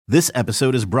This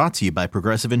episode is brought to you by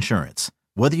Progressive Insurance.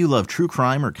 Whether you love true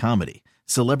crime or comedy,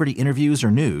 celebrity interviews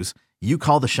or news, you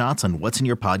call the shots on what's in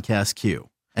your podcast queue.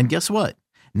 And guess what?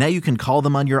 Now you can call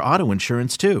them on your auto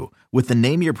insurance too with the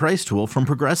Name Your Price tool from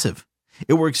Progressive.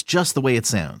 It works just the way it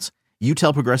sounds. You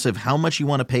tell Progressive how much you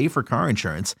want to pay for car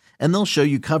insurance, and they'll show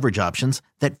you coverage options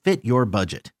that fit your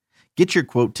budget. Get your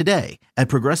quote today at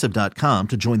Progressive.com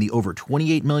to join the over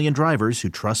 28 million drivers who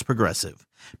trust Progressive.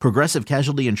 Progressive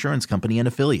Casualty Insurance Company and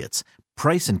Affiliates.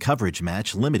 Price and coverage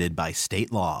match limited by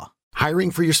state law. Hiring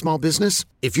for your small business?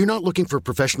 If you're not looking for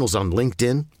professionals on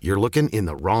LinkedIn, you're looking in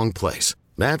the wrong place.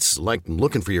 That's like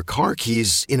looking for your car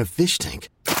keys in a fish tank.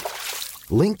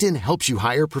 LinkedIn helps you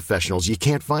hire professionals you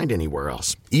can't find anywhere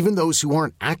else, even those who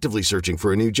aren't actively searching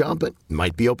for a new job but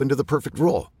might be open to the perfect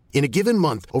role. In a given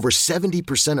month, over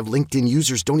 70% of LinkedIn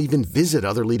users don't even visit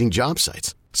other leading job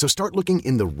sites. So start looking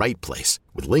in the right place.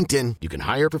 With LinkedIn, you can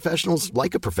hire professionals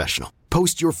like a professional.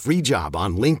 Post your free job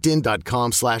on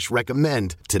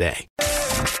linkedin.com/recommend today.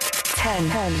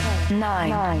 10,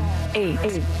 9,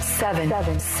 8,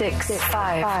 7, 6,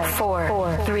 5,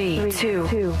 4, 3,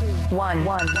 2, 1.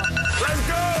 Let's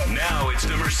go! Now it's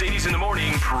the Mercedes in the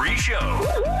Morning pre-show.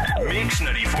 Mix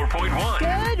 94.1.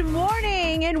 Good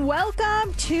morning and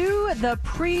welcome to the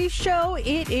pre-show.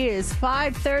 It is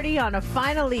 5:30 on a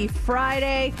finally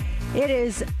Friday. It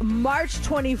is March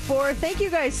 24th. Thank you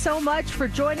guys so much for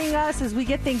joining us as we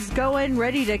get things going,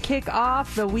 ready to kick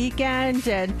off the weekend,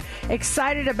 and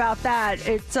excited about that.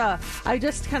 It's I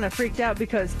just kind of freaked out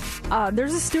because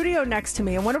there's a studio next to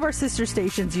me, and one of our sister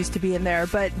stations used to be in there,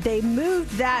 but they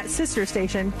moved that sister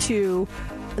station to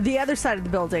the other side of the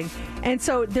building, and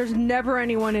so there's never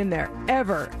anyone in there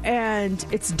ever, and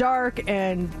it's dark,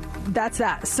 and that's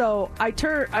that. So I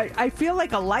feel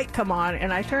like a light come on,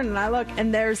 and I turn and I look,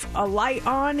 and there's a light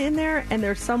on in there, and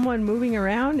there's someone moving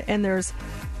around, and there's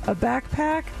a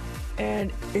backpack,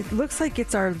 and it looks like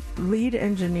it's our lead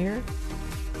engineer.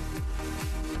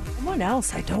 Someone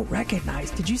else I don't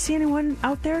recognize. Did you see anyone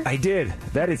out there? I did.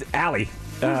 That is Allie.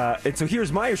 And so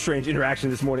here's my strange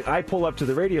interaction this morning. I pull up to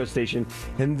the radio station,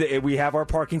 and we have our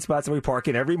parking spots, and we park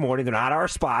in every morning. They're not our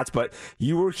spots, but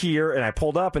you were here, and I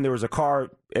pulled up, and there was a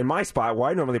car in my spot where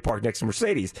I normally park next to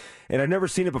Mercedes. And I've never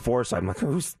seen it before, so I'm like,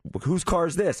 whose car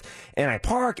is this? And I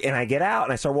park, and I get out,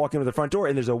 and I start walking to the front door,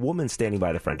 and there's a woman standing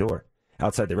by the front door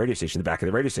outside the radio station, the back of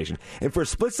the radio station. And for a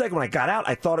split second when I got out,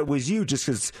 I thought it was you just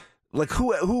because, like,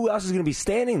 who else is going to be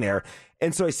standing there?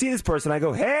 And so I see this person, I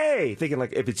go, hey, thinking,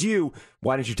 like, if it's you,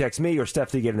 why didn't you text me or Steph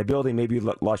to get in the building? Maybe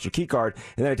you lost your key card.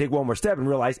 And then I take one more step and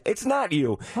realize it's not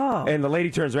you. Oh. And the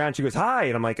lady turns around, she goes, hi.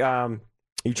 And I'm like,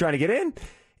 you trying to get in?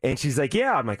 And she's like,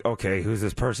 yeah. I'm like, okay, who's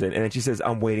this person? And then she says,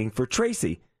 I'm waiting for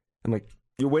Tracy. I'm like,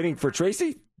 you're waiting for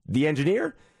Tracy, the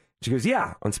engineer? She goes,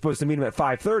 yeah, I'm supposed to meet him at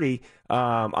 5:30.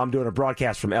 I'm doing a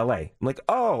broadcast from L.A. I'm like,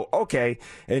 oh, okay.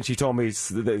 And she told me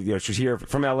that, she's here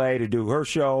from L.A. to do her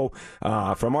show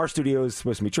from our studios.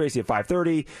 Supposed to meet Tracy at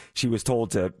 5:30. She was told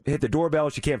to hit the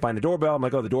doorbell. She can't find the doorbell. I'm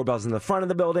like, oh, the doorbell's in the front of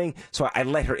the building. So I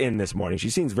let her in this morning.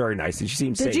 She seems very nice, and she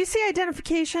seems safe. Did you see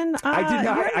identification? I did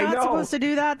not. You're not I know. supposed to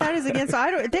do that. That is against.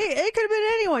 It could have been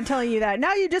anyone telling you that.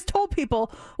 Now you just told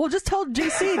people. Well, just told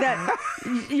JC that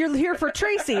you're here for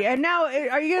Tracy, and now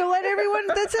are you going to let everyone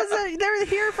that says that they're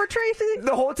here for Tracy?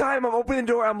 The whole time I'm opening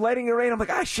the door, I'm letting her in. I'm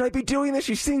like, should I be doing this?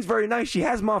 She seems very nice. She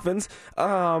has muffins.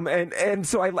 And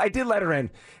so I did let her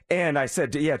in. And I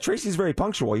said, yeah, Tracy's very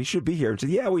punctual. He should be here. And she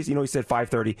said, yeah, he said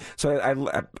 5:30. So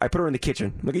I put her in the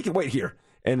kitchen. I'm like, you can wait here.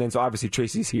 And then so obviously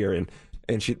Tracy's here, and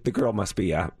the girl must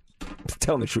be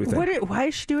telling the truth. Why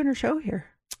is she doing her show here?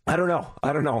 I don't know.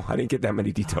 I didn't get that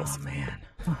many details. Oh, man.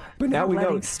 But now we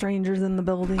know. Strangers in the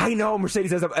building. I know,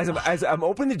 Mercedes. As I'm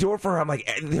opening the door for her, I'm like,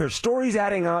 her story's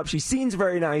adding up. She seems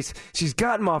very nice. She's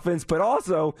got muffins, but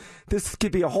also this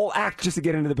could be a whole act just to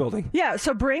get into the building. Yeah,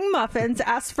 so bring muffins,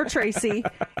 ask for Tracy,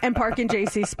 and park in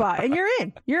JC's spot, and you're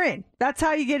in. You're in. That's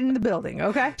how you get into the building.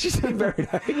 Okay. She seemed very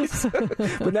nice.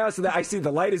 But now, so that I see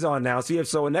the light is on now, so you have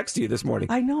someone next to you this morning.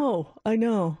 I know.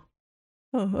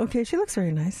 Oh, okay. She looks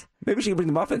very nice. Maybe she can bring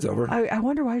the muffins over. I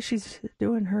wonder why she's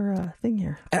doing her thing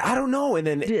here. I don't know. And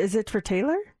then is it for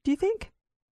Taylor? Do you think?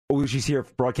 Oh, she's here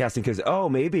broadcasting because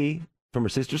maybe from her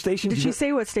sister station. Did she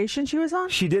say what station she was on?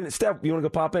 She didn't. Steph, you want to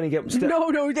go pop in and get Steph?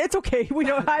 No, it's okay. We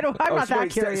don't. I'm not that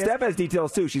curious. Steph has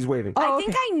details too. She's waving. I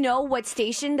think I know what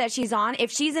station that she's on. If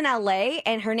she's in LA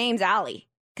and her name's Allie,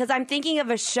 because I'm thinking of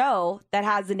a show that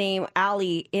has the name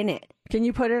Allie in it. Can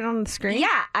you put it on the screen?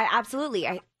 Yeah,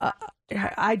 absolutely.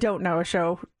 I don't know a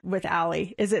show with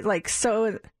Allie. Is it like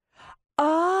so?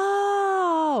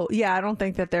 Oh, Oh, yeah, I don't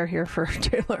think that they're here for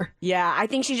Taylor. Yeah, I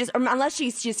think she just, unless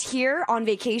she's just here on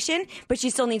vacation, but she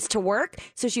still needs to work.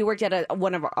 So she worked at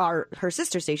one of her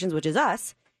sister stations, which is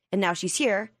us, and now she's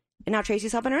here. And now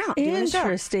Tracy's helping her out.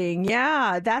 Interesting.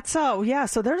 Yeah, that's yeah.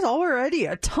 So there's already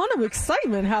a ton of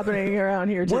excitement happening around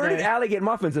here today. Where did Allie get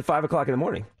muffins at 5 o'clock in the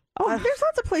morning? Oh, there's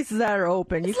lots of places that are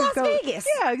open. It's Las Vegas.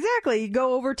 Yeah, exactly. You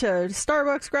go over to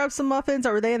Starbucks, grab some muffins.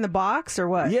 Or were they in the box or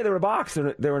what? Yeah, they were a box.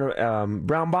 They were in a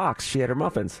brown box. She had her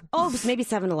muffins. Oh, maybe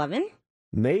 7-Eleven?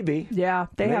 Maybe. Yeah,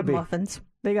 they have muffins.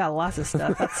 They got lots of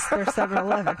stuff. That's their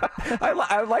 7-Eleven.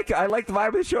 I like the vibe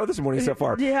of the show this morning so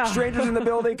far. Yeah. Strangers in the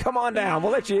building, come on down.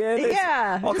 We'll let you in.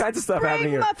 Yeah. All kinds of stuff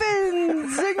happening here.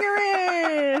 Muffins, and you're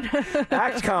in.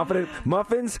 Act confident.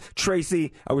 Muffins,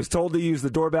 Tracy, I was told to use the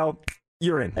doorbell.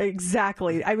 You're in.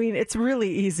 Exactly. I mean, it's really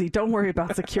easy. Don't worry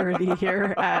about security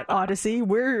here at Odyssey.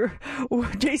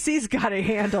 JC's got it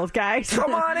handled, guys.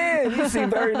 Come on in. You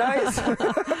seem very nice.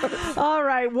 All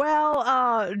right.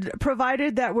 Well,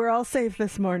 provided that we're all safe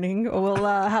this morning, we'll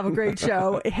have a great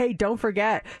show. Hey, don't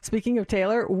forget, speaking of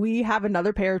Taylor, we have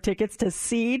another pair of tickets to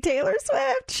see Taylor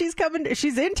Swift. She's coming.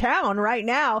 She's in town right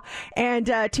now,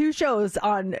 and 2 shows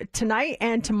on tonight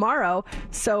and tomorrow.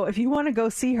 So if you want to go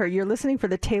see her, you're listening for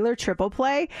the Taylor Triple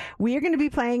Play. We are going to be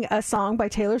playing a song by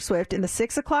Taylor Swift in the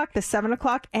 6 o'clock, the 7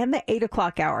 o'clock, and the 8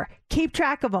 o'clock hour. Keep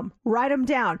track of them. Write them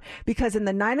down, because in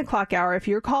the 9 o'clock hour, if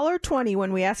you're caller 20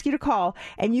 when we ask you to call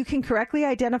and you can correctly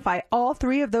identify all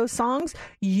 3 of those songs,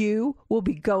 you will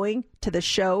be going to the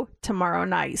show tomorrow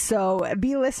night. So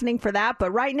be listening for that.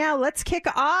 But right now, let's kick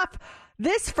off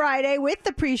this Friday with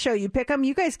the pre-show. You pick them.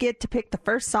 You guys get to pick the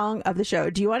first song of the show.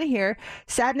 Do you want to hear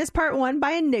Sadness Part 1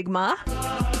 by Enigma?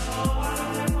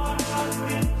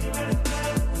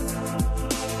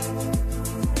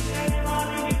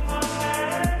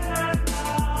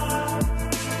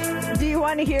 Do you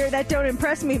want to hear That Don't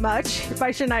Impress Me Much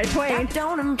by Shania Twain? That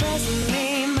don't impress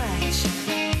me much.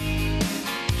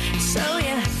 So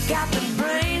you got the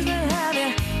brains, but have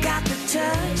you got the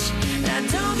touch? Now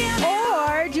don't get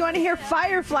Or do you want to hear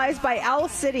Fireflies by Owl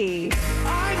City?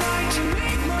 I like to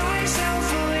make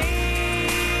myself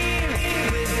believe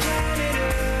with planet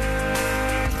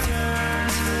Earth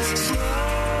turns slowly.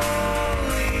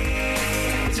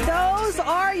 Those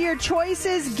are your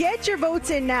choices. Get your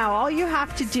votes in now. All you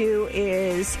have to do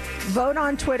is vote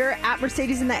on Twitter at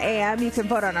Mercedes in the AM. You can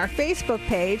vote on our Facebook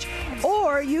page,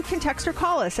 or you can text or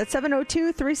call us at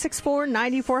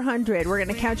 702-364-9400. We're going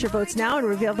to count your votes now and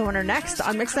reveal the winner next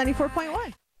on Mix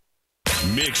 94.1.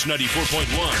 Mix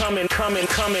 94.1. Coming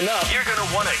up. You're going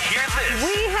to want to hear this.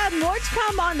 We have more to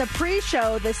come on the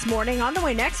pre-show this morning. On the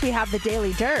way next, we have the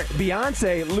Daily Dirt.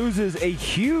 Beyonce loses a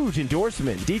huge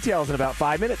endorsement. Details in about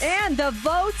 5 minutes. And the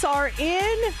votes are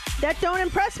in. That Don't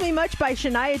Impress Me Much by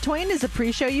Shania Twain is a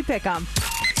pre-show. You pick them.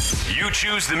 You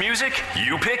choose the music,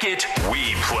 you pick it,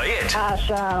 we play it.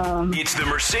 Awesome. It's the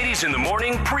Mercedes in the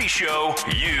Morning pre-show.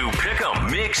 You pick 'em.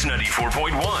 Mix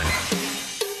 94.1.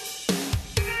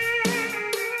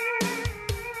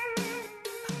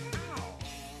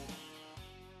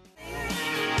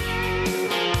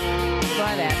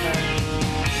 Whatever.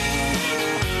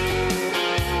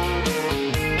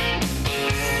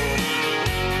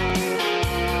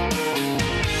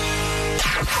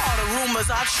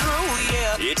 Are true,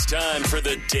 yeah. It's time for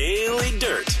the Daily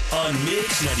Dirt on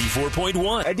Mix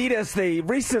 94.1. Adidas, they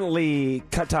recently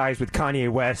cut ties with Kanye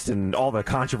West and all the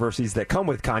controversies that come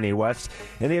with Kanye West,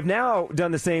 and they have now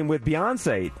done the same with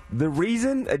Beyonce. The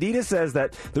reason, Adidas says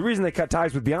that the reason they cut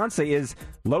ties with Beyonce is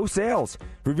low sales,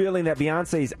 revealing that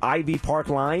Beyonce's Ivy Park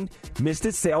line missed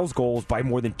its sales goals by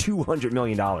more than $200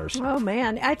 million. Oh,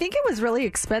 man. I think it was really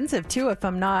expensive, too, if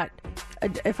I'm not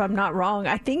wrong.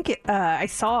 I think I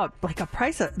saw like the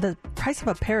price of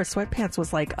a pair of sweatpants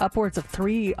was like upwards of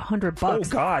 $300. Oh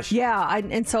gosh. Yeah,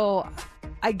 and so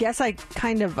I guess I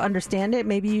kind of understand it.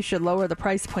 Maybe you should lower the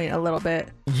price point a little bit.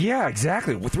 Yeah,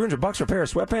 exactly. With $300 for a pair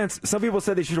of sweatpants, some people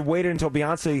said they should have waited until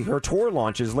Beyonce, her tour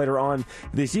launches later on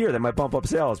this year. That might bump up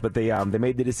sales, but they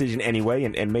made the decision anyway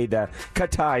and made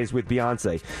cut ties with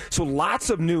Beyonce. So lots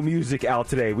of new music out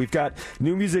today. We've got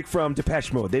new music from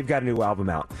Depeche Mode. They've got a new album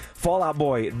out. Fall Out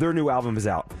Boy, their new album is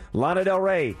out. Lana Del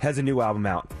Rey has a new album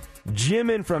out.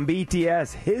 Jimin from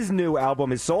BTS, his new album,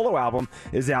 his solo album,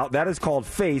 is out. That is called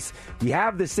Face. We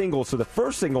have the single. So the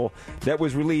first single that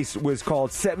was released was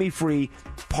called Set Me Free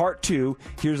Part 2.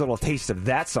 Here's a little taste of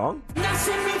that song. Now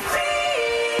set me free.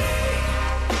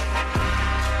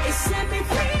 It set me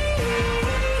free.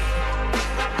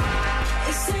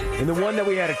 It set me And the one that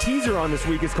we had a teaser on this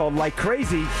week is called Like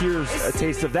Crazy. Here's a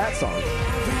taste of that song.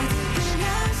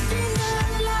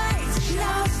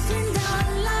 Lost in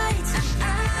the lights,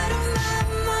 out of my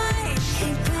mind.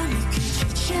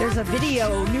 there's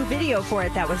a new video for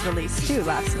it that was released too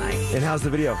last night. And how's the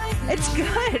video? It's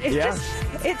good.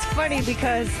 It's funny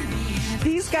because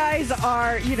these guys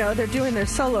are, they're doing their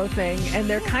solo thing, and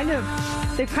they've kind of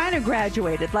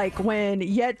graduated. Like when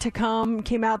Yet to Come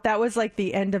came out, that was like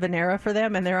the end of an era for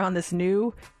them, and they're on this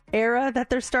new era that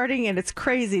they're starting, and it's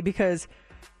crazy because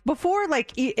before,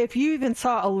 like, if you even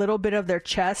saw a little bit of their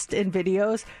chest in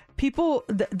videos, people,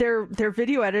 their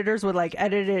video editors would like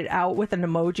edit it out with an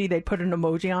emoji. They'd put an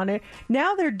emoji on it.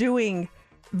 Now they're doing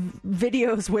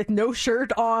videos with no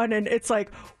shirt on, and it's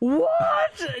like,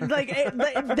 what? Like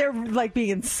they're like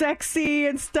being sexy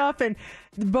and stuff. And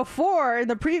before, in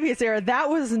the previous era, that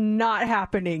was not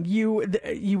happening. You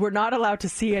were not allowed to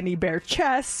see any bare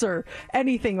chests or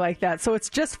anything like that. So it's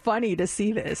just funny to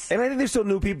see this. And I think there's still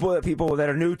new people that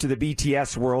are new to the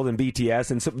BTS world and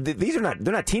BTS, and so they're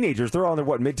not teenagers. They're all in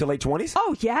their mid to late 20s.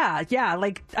 Oh yeah.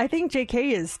 Like I think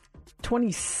JK is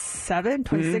 27,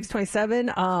 26,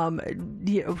 27.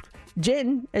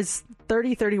 Jin is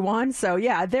 30, 31. So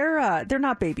yeah, they're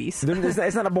not babies.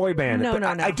 It's not a boy band. No.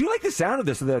 I do like the sound of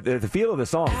this, the feel of the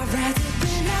song.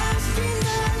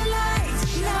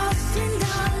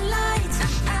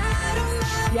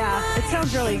 Yeah, it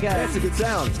sounds really good. That's a good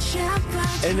sound.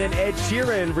 And then Ed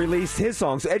Sheeran released his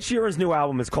song. So Ed Sheeran's new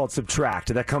album is called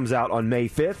Subtract. That comes out on May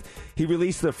 5th. He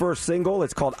released the first single.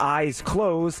 It's called Eyes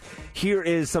Closed. Here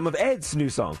is some of Ed's new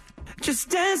song. Just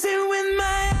dancing with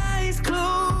my eyes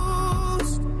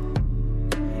closed,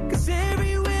 'cause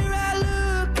everywhere I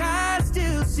look I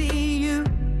still see you,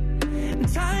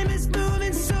 and time is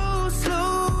moving so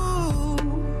slow,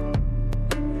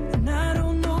 and I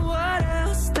don't know what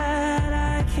else that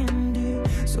I can do,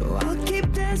 so I'll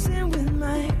keep dancing with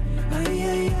my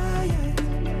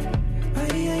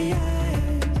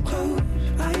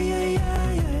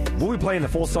We'll be playing the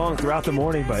full song throughout the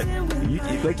morning, but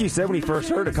like you said when you first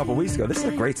heard it a couple weeks ago, this is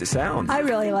a great sound. I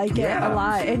really like it a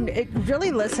lot, and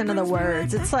really listen to the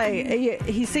words. It's like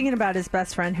he's singing about his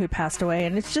best friend who passed away,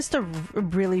 and it's just a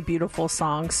really beautiful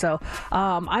song. So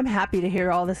I'm happy to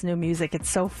hear all this new music. It's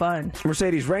so fun.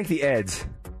 Mercedes, rank the Eds.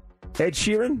 Ed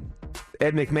Sheeran,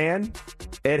 Ed McMahon,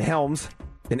 Ed Helms,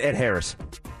 and Ed Harris.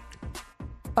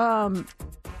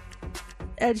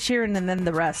 Ed Sheeran and then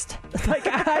the rest. Like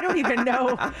I don't even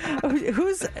know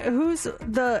who's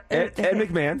the Ed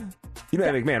McMahon. You know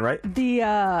Ed McMahon,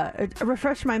 right?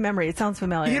 Refresh my memory. It sounds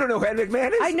familiar. You don't know who Ed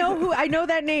McMahon is? I know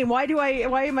that name. Why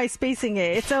am I spacing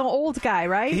it? It's an old guy,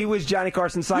 right? He was Johnny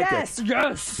Carson's sidekick.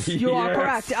 Yes. You are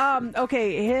correct.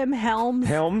 Okay, Helms.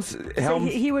 Helms. So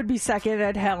he would be second.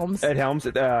 Ed Helms. Ed Helms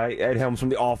from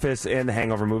The Office and the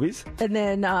Hangover movies. And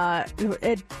then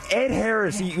Ed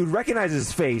Harris. You recognize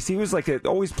his face. He was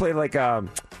always played like a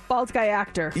bald guy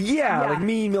actor. Yeah, like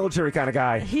mean military kind of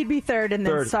guy. He'd be third, and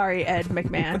then sorry, Ed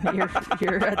McMahon.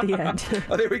 You're at the end.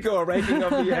 Oh, there we go. A ranking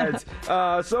of the Eds.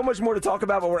 So much more to talk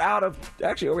about, but we're out of...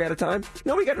 Actually, are we out of time?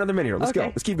 No, we got another minute here. Let's go.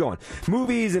 Let's keep going.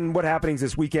 Movies and what happenings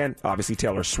this weekend. Obviously,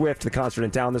 Taylor Swift, the concert in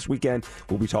town this weekend.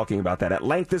 We'll be talking about that at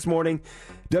length this morning.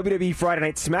 WWE Friday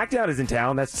Night Smackdown is in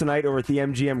town. That's tonight over at the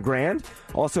MGM Grand.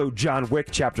 Also, John Wick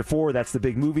Chapter 4. That's the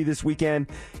big movie this weekend.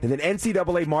 And then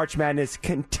NCAA March Madness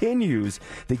continues.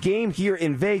 The game here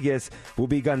in Vegas will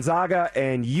be Gonzaga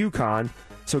and UConn.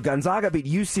 So Gonzaga beat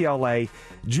UCLA.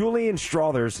 Julian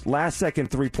Strother's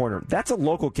last-second three-pointer. That's a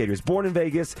local kid. He was born in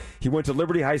Vegas. He went to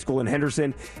Liberty High School in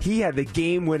Henderson. He had the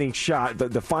game-winning shot,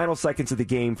 the final seconds of the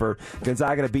game for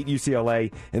Gonzaga to beat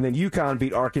UCLA, and then UConn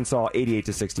beat Arkansas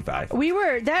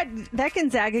 88-65. That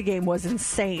Gonzaga game was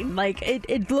insane. Like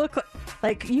it looked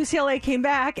like UCLA came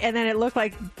back, and then it looked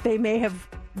like they may have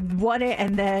won it,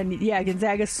 and then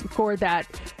Gonzaga scored that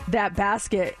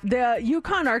basket. The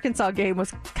UConn-Arkansas game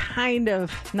was kind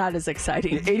of not as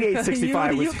exciting.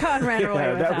 88-65. UConn ran away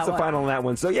with that was the final on that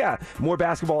one. So more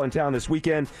basketball in town this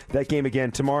weekend. That game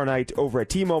again tomorrow night over at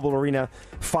T-Mobile Arena.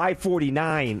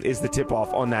 5:49 is the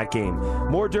tip-off on that game.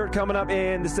 More dirt coming up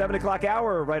in the 7 o'clock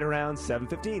hour, right around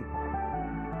 7:15.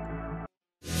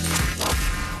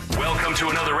 Welcome to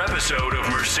another episode of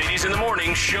Mercedes in the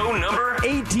Morning, show number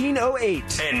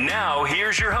 1808. And now,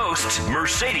 here's your hosts,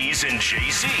 Mercedes and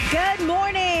JC. Good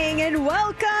morning and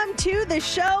welcome to the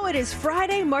show. It is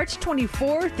Friday, March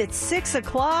 24th at 6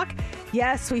 o'clock.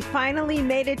 Yes, we finally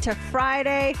made it to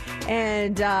Friday,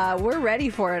 and we're ready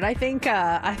for it. I think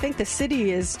the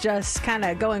city is just kind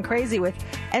of going crazy with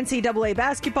NCAA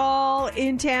basketball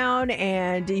in town,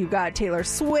 and you got Taylor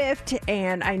Swift,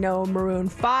 and I know Maroon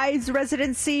 5's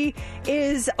residency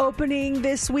is opening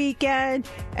this weekend,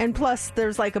 and plus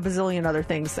there's like a bazillion other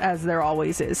things, as there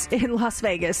always is in Las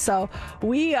Vegas. So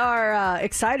we are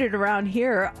excited around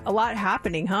here. A lot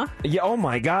happening, huh? Yeah. Oh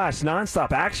my gosh,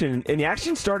 nonstop action, and the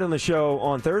action started on the show show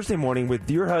on Thursday morning with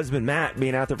your husband, Matt,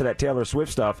 being out there for that Taylor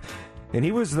Swift stuff. And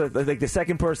he was the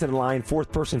second person in line,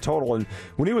 fourth person total. And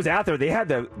when he was out there, they had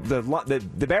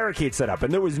the barricade set up,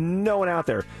 and there was no one out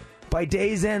there. By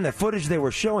day's end, the footage they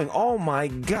were showing, oh my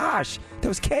gosh, there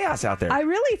was chaos out there. I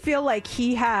really feel like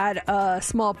he had a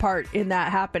small part in that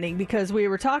happening because we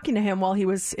were talking to him while he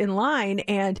was in line,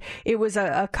 and it was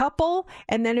a couple,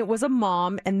 and then it was a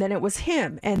mom, and then it was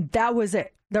him, and that was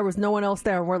it. There was no one else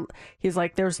there. He's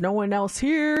like, there's no one else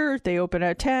here. They open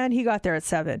at 10. He got there at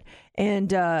 7. And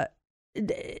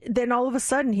then all of a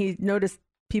sudden, he noticed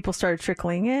people started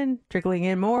trickling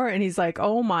in more, and he's like,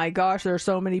 oh my gosh, there are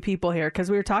so many people here,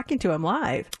 because we were talking to him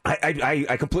live.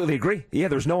 I completely agree. Yeah,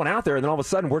 there's no one out there, and then all of a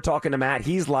sudden we're talking to Matt.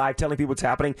 He's live, telling people what's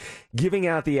happening, giving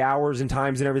out the hours and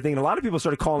times and everything, and a lot of people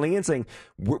started calling in saying,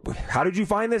 how did you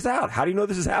find this out? How do you know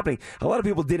this is happening? A lot of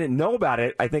people didn't know about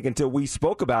it, I think, until we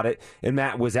spoke about it, and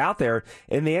Matt was out there,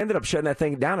 and they ended up shutting that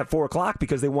thing down at 4 o'clock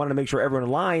because they wanted to make sure everyone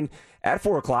in line at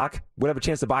 4 o'clock would have a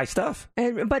chance to buy stuff.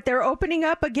 But they're opening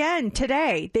up again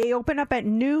today. They open up at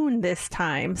noon this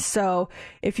time. So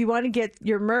if you want to get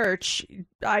your merch,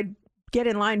 I'd get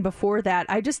in line before that.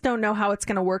 I just don't know how it's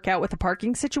going to work out with the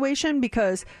parking situation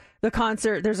because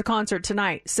there's a concert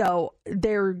tonight. So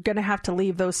they're going to have to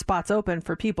leave those spots open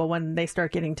for people when they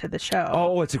start getting to the show.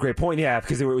 Oh, it's a great point. Yeah,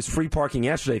 because it was free parking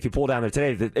yesterday. If you pull down there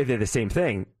today, they did the same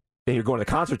thing. And you're going to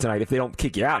the concert tonight. If they don't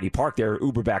kick you out, you park there,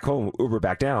 Uber back home, Uber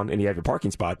back down, and you have your parking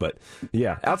spot. But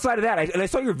yeah, outside of that, I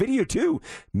saw your video too.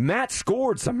 Matt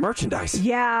scored some merchandise.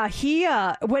 Yeah, he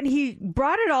when he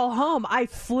brought it all home, I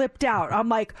flipped out. I'm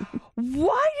like,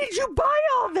 why did you buy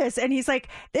all this? And he's like,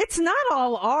 it's not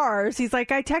all ours. He's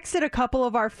like, I texted a couple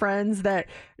of our friends that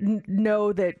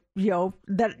know that,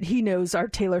 that he knows are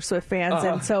Taylor Swift fans.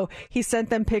 And so he sent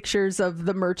them pictures of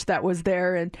the merch that was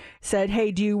there and said,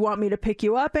 hey, do you want me to pick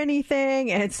you up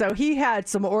anything? And so he had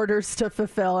some orders to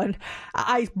fulfill. And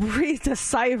I breathed a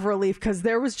sigh of relief because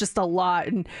there was just a lot.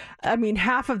 And I mean,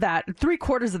 half of that,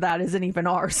 3/4 of that isn't even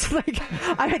ours. Like,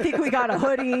 I think we got a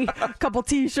hoodie, a couple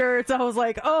T-shirts. I was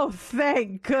like, oh,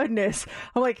 thank goodness.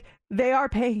 I'm like, they are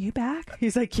paying you back?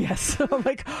 He's like, yes. I'm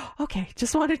like, okay,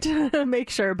 just wanted to make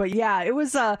sure. But yeah, it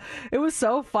was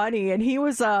so funny. And he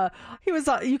was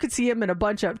you could see him in a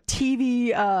bunch of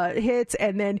TV hits.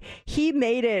 And then he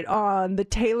made it on the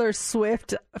Taylor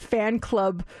Swift fan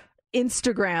club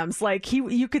Instagrams. Like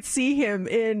you could see him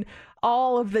in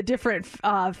all of the different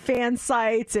fan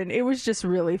sites, and it was just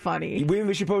really funny.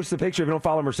 We should post the picture. If you don't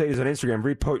follow Mercedes on Instagram,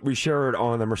 reshare it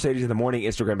on the Mercedes in the Morning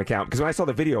Instagram account. Because when I saw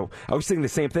the video, I was thinking the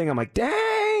same thing. I'm like,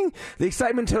 dang, the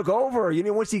excitement took over.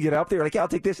 Once you get up there, like, yeah, I'll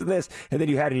take this and this, and then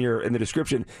you had in the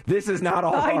description, this is not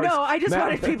all ours. I know. I just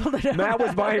wanted people to know. Matt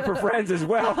was buying for friends as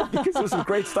well because there was some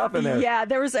great stuff in there. Yeah,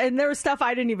 there was stuff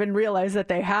I didn't even realize that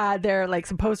they had there, like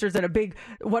some posters and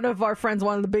one of our friends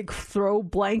wanted the big throw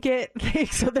blanket thing,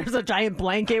 so there's a giant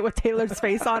blanket with Taylor's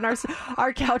face on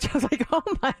our couch. I was like, oh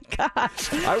my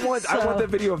gosh. I want the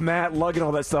video of Matt lugging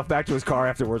all that stuff back to his car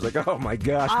afterwards. Like, oh my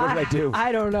gosh, what did I do?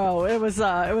 I don't know. It was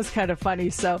kind of funny.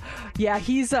 So yeah,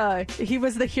 he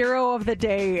was the hero of the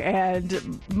day,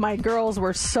 and my girls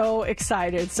were so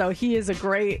excited. So he's a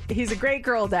great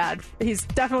girl dad. He's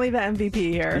definitely the MVP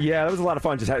here. Yeah, that was a lot of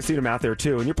fun just seeing him out there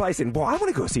too. And you're probably saying, well, I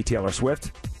want to go see Taylor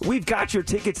Swift. We've got your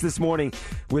tickets this morning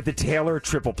with the Taylor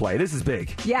Triple Play. This is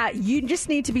big. Yeah, you just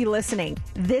need to be listening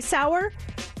this hour,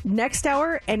 next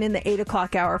hour, and in the 8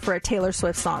 o'clock hour for a Taylor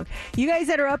Swift song. You guys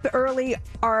that are up early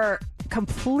are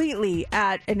completely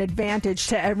at an advantage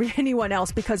to anyone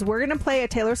else because we're going to play a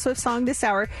Taylor Swift song this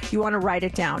hour. You want to write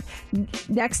it down.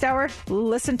 Next hour,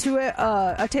 listen to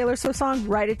a Taylor Swift song,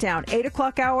 write it down. 8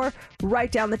 o'clock hour,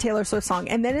 write down the Taylor Swift song.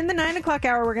 And then in the 9 o'clock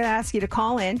hour, we're going to ask you to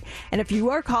call in. And if you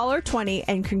are caller 20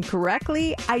 and can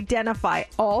correctly identify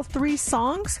all 3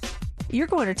 songs, you're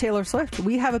going to Taylor Swift.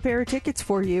 We have a pair of tickets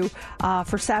for you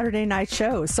for Saturday night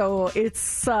show. So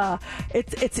it's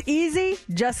easy.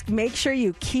 Just make sure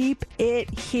you keep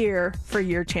it here for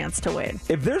your chance to win.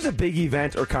 If there's a big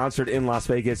event or concert in Las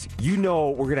Vegas,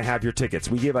 we're going to have your tickets.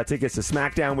 We give out tickets to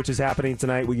Smackdown, which is happening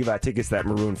tonight. We give out tickets to that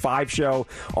Maroon 5 show.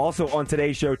 Also on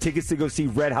today's show, tickets to go see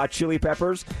Red Hot Chili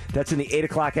Peppers. That's in the 8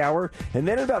 o'clock hour. And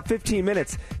then in about 15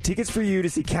 minutes, tickets for you to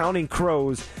see Counting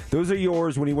Crows. Those are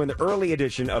yours when you win the early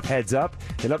edition of Heads Up.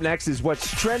 And up next is What's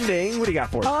Trending. What do you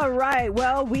got for us? All right.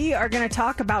 Well, we are going to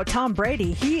talk about Tom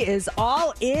Brady. He is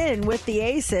all in with the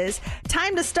Aces.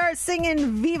 Time to start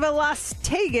singing Viva Las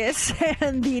Vegas.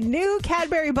 And the new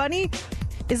Cadbury Bunny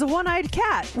is a one-eyed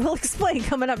cat. We'll explain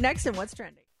coming up next in What's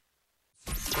Trending.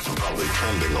 Probably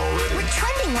trending already. We're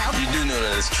trending, well. You do know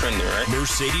that it's trending, right?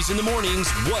 Mercedes in the mornings.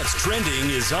 What's trending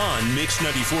is on Mix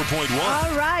 94.1.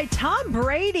 All right, Tom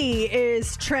Brady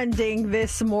is trending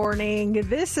this morning.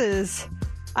 This is,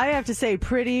 I have to say,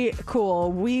 pretty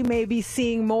cool. We may be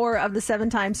seeing more of the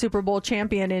 7-time Super Bowl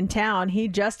champion in town. He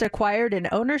just acquired an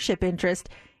ownership interest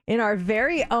in our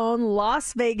very own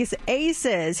Las Vegas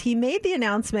Aces. He made the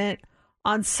announcement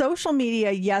on social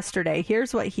media yesterday.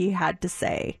 Here's what he had to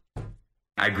say.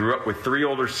 I grew up with 3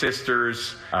 older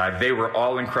sisters. They were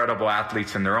all incredible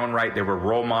athletes in their own right. They were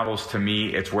role models to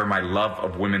me. It's where my love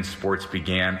of women's sports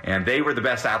began. And they were the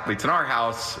best athletes in our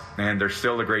house, and they're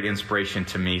still a great inspiration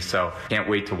to me. So can't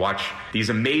wait to watch these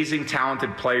amazing,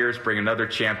 talented players bring another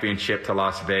championship to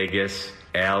Las Vegas.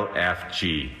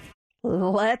 LFG.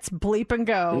 Let's bleep and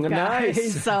go, guys.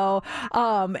 Nice. So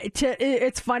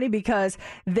it's funny because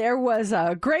there was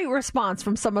a great response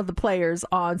from some of the players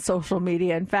on social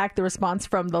media. In fact, the response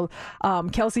from the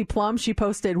Kelsey Plum, she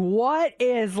posted, "What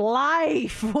is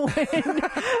life?"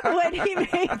 when he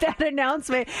made that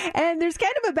announcement. And there's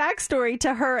kind of a backstory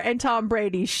to her and Tom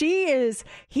Brady. He is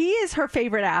her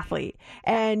favorite athlete,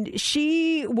 and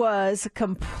she was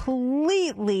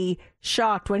completely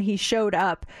shocked when he showed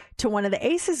up to one of the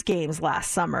Aces games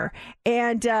last summer.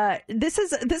 And this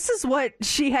is what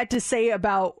she had to say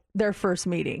about their first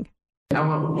meeting. I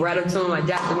went right up to him, I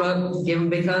dapped him up, gave him a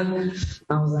big hug.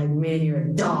 I was like, "Man, you're a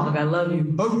dog. I love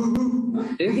you."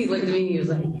 And he looked at me and he was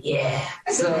like, "Yeah."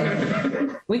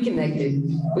 So we connected.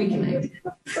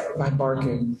 By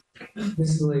barking.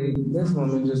 This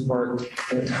woman just barked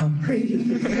at Tom Brady.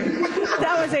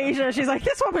 That was Asia. She's like,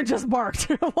 "This woman just barked."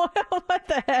 What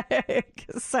the heck?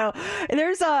 So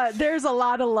there's a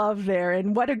lot of love there,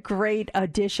 and what a great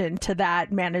addition to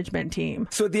that management team.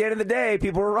 So at the end of the day,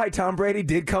 people were right. Tom Brady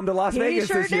did come to Las Vegas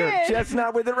sure this year. did. Just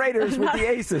not with the Raiders, with the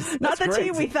Aces. Not That's the great.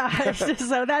 team we thought.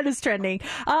 So that is trending.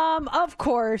 Of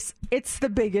course, it's the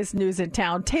biggest news in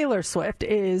town. Taylor Swift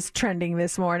is trending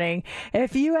this morning.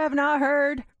 If you have not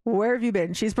heard, where have you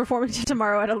been? She's performing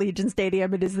tomorrow at Allegiant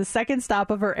Stadium. It is the second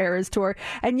stop of her Eras tour.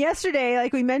 And yesterday,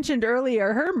 like we mentioned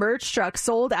earlier, her merch truck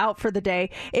sold out for the day.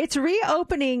 It's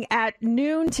reopening at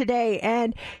noon today.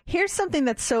 And here's something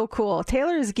that's so cool.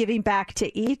 Taylor is giving back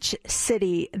to each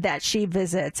city that she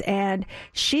visits. And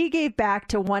she gave back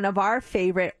to one of our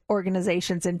favorite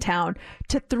organizations in town,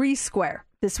 to 3 Square.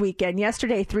 This weekend.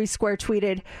 Yesterday, 3 Square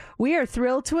tweeted, "We are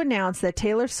thrilled to announce that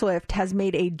Taylor Swift has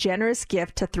made a generous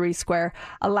gift to 3 Square,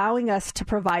 allowing us to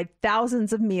provide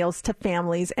thousands of meals to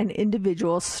families and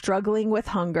individuals struggling with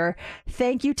hunger.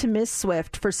 Thank you to Miss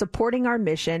Swift for supporting our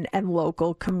mission and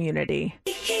local community."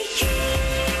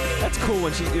 That's cool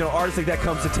when artists like that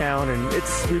comes to town, and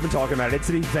we've been talking about it. It's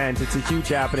an event. It's a huge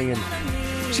happening, and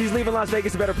she's leaving Las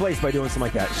Vegas a better place by doing something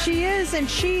like that. She is, and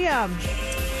she,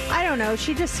 I don't know.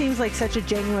 She just seems like such a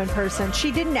genuine person. She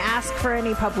didn't ask for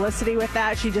any publicity with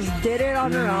that. She just did it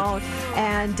on her own.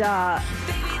 And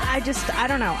I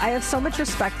don't know. I have so much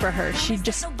respect for her. She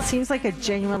just seems like a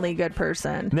genuinely good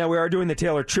person. Now, we are doing the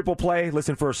Taylor triple play.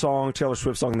 Listen for a song, Taylor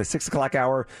Swift song in the 6 o'clock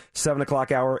hour, 7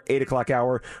 o'clock hour, 8 o'clock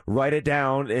hour. Write it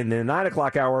down. In the 9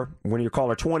 o'clock hour, when you're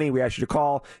caller 20, we ask you to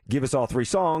call, give us all 3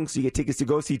 songs. You get tickets to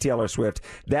go see Taylor Swift.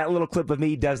 That little clip of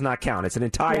me does not count. It's an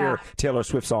entire Taylor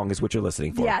Swift song is what you're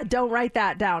listening for. Yeah, don't write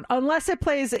that down unless it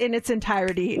plays in its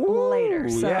entirety later.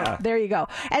 So there you go.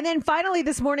 And then finally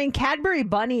this morning, Cadbury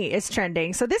Bunny is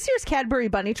trending. So this year's Cadbury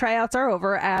Bunny tryouts are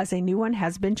over as a new one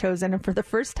has been chosen. And for the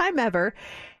first time ever,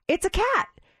 it's a cat.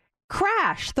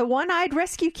 Crash, the one-eyed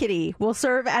rescue kitty, will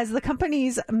serve as the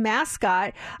company's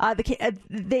mascot.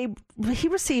 He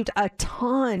received a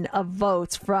ton of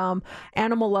votes from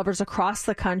animal lovers across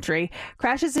the country.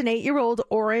 Crash is an 8-year-old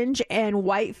orange and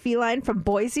white feline from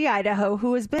Boise, Idaho,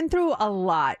 who has been through a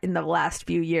lot in the last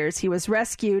few years. He was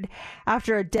rescued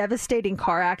after a devastating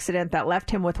car accident that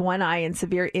left him with one eye and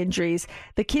severe injuries.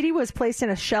 The kitty was placed in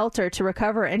a shelter to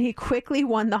recover, and he quickly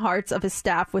won the hearts of his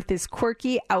staff with his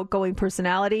quirky, outgoing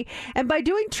personality and by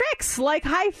doing tricks like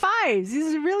high fives.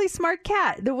 He's a really smart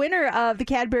cat. The winner of the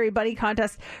Cadbury Bunny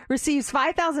contest receives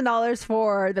 $5,000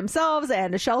 for themselves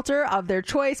and a shelter of their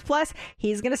choice. Plus,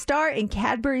 he's going to star in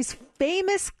Cadbury's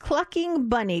famous Clucking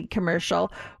Bunny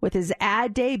commercial with his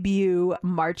ad debut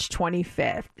March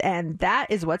 25th. And that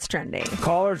is what's trending.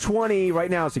 Caller 20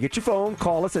 right now. So get your phone.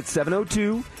 Call us at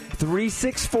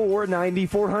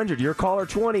 702-364-9400. You're caller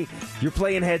 20. You're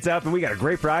playing Heads Up, and we got a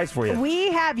great prize for you.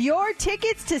 We have your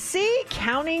tickets to see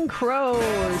Counting Crows.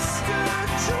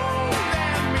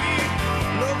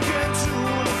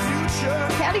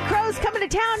 Counting Crows coming coming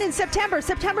to town in September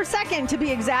 2nd to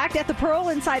be exact, at the Pearl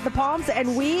inside the Palms,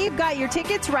 and we've got your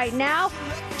tickets right now.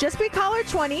 Just be caller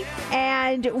 20,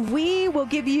 and we will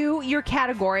give you your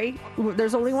category.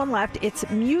 There's only one left. It's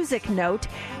Music Note,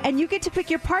 and you get to pick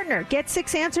your partner. Get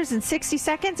 6 answers in 60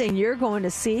 seconds, and you're going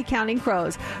to see Counting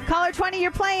Crows. Caller 20,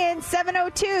 you're playing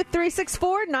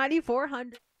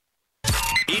 702-364-9400.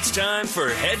 It's time for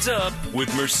Heads Up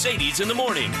with Mercedes in the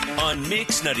Morning on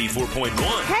Mix 94.1.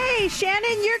 Hey,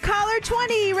 Shannon, you're caller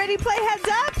 20. You ready to play Heads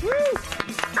Up? Woo!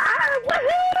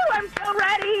 Woohoo! I'm so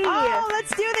ready. Oh,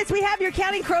 let's do this. We have your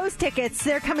Counting Crows tickets.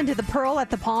 They're coming to the Pearl at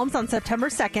the Palms on September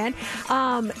 2nd.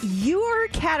 Your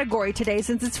category today,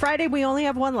 since it's Friday, we only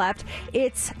have one left.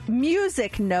 It's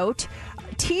Music Note.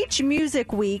 Teach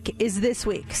Music Week is this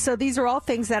week. So these are all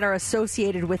things that are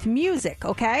associated with music,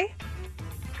 okay?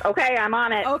 Okay, I'm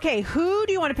on it. Okay, who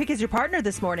do you want to pick as your partner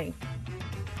this morning?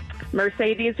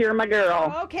 Mercedes, you're my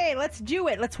girl. Okay, let's do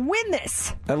it. Let's win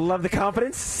this. I love the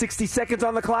confidence. 60 seconds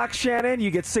on the clock, Shannon.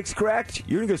 You get 6 correct.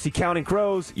 You're going to go see Counting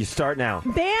Crows. You start now.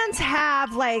 Bands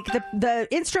have, like, the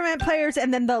instrument players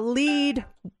and then the lead...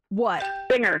 What?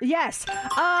 Singer. Yes.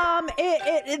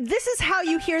 This is how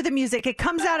you hear the music. It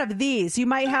comes out of these. You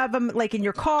might have them like in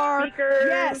your car.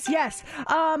 Speakers. Yes.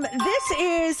 This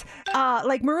is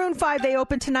like Maroon 5. They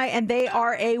open tonight, and they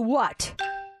are a what?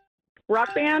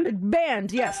 Rock band?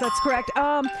 Band. Yes, that's correct.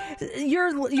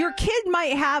 Your kid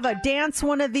might have a dance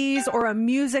one of these or a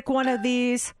music one of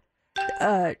these.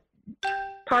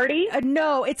 Party?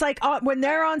 No, it's like when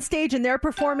they're on stage and they're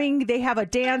performing, they have a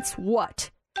dance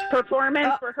what?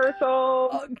 Performance,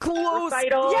 rehearsal, close.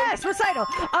 Recital. Yes, recital.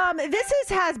 This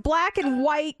has black and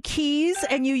white keys,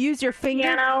 and you use your finger.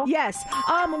 Piano. Yes.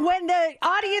 When the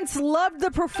audience loved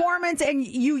the performance, and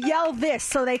you yell this,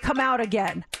 so they come out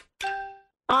again.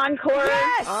 Encore.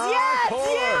 Yes, Encore. yes,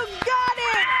 you got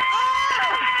it.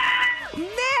 Oh,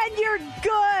 man, you're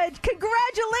good.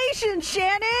 Congratulations,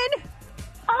 Shannon.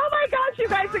 Oh my gosh, you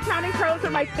guys, the Counting Crows are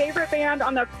my favorite band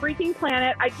on the freaking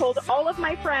planet. I told all of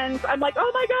my friends, I'm like,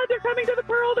 oh my God, they're coming to the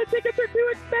Pearl. The tickets are too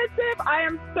expensive. I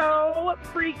am so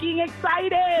freaking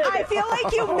excited. I feel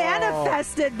like you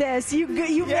manifested this. You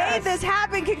made this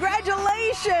happen.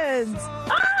 Congratulations.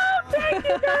 Oh, thank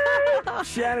you guys.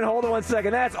 Shannon, hold on 1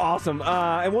 second. That's awesome.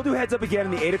 And we'll do Heads Up again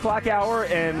in the 8 o'clock hour.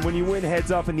 And when you win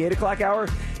Heads Up in the 8 o'clock hour,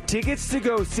 tickets to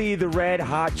go see the Red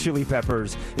Hot Chili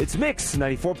Peppers. It's Mix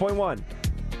 94.1.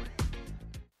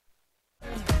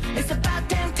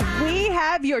 We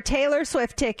have your Taylor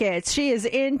Swift tickets. She is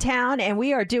in town, and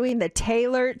we are doing the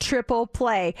Taylor Triple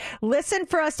Play. Listen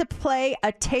for us to play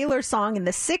a Taylor song in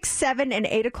the 6, 7, and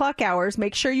 8 o'clock hours.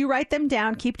 Make sure you write them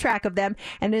down. Keep track of them.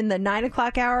 And in the 9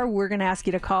 o'clock hour, we're going to ask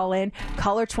you to call in.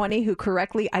 Caller 20, who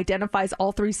correctly identifies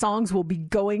all 3 songs, will be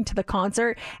going to the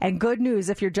concert. And good news,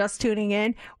 if you're just tuning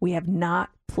in, we have not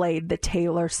played the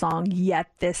Taylor song yet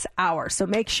this hour, so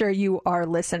make sure you are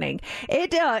listening.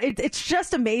 It's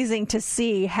just amazing to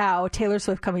see how Taylor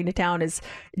Swift coming to town is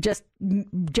just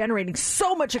generating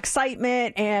so much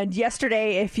excitement. And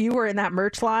yesterday, if you were in that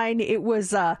merch line, it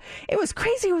was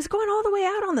crazy. It was going all the way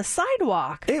out on the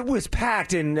sidewalk. It was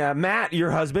packed, and Matt,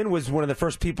 your husband, was one of the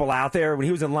first people out there. When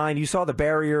he was in line, you saw the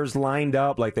barriers lined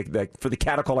up like for the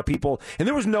Catacola people, and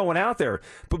there was no one out there.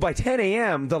 But by 10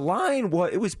 a.m., the line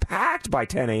was packed by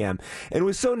 10 a.m. And it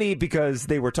was so neat because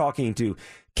they were talking to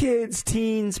kids,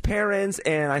 teens, parents,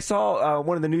 and I saw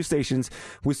one of the news stations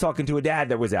was talking to a dad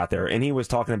that was out there, and he was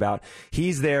talking about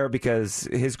he's there because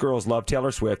his girls love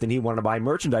Taylor Swift, and he wanted to buy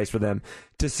merchandise for them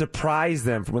to surprise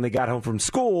them for when they got home from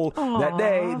school. Aww. That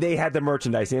day. They had the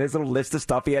merchandise. He had his little list of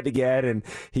stuff he had to get, and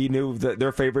he knew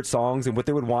their favorite songs and what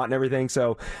they would want and everything.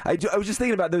 So I was just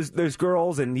thinking about those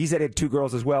girls, and he said he had 2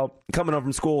 girls as well coming home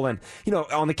from school, and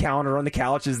on the counter, on the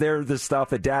couch, is there the stuff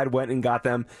that Dad went and got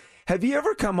them. Have you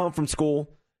ever come home from school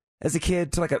as a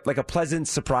kid to like a pleasant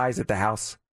surprise at the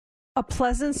house? A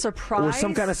pleasant surprise? Or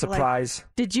some kind of surprise.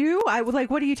 Did you? What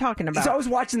are you talking about? So I was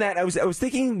watching that. I was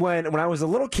thinking when I was a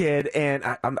little kid, and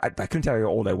I couldn't tell you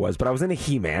how old I was, but I was in a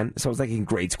He-Man, so I was like in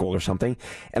grade school or something.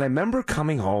 And I remember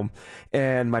coming home,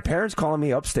 and my parents calling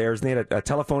me upstairs, and they had a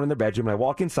telephone in their bedroom. And I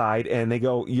walk inside, and they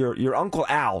go, "Your Uncle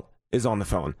Al is on the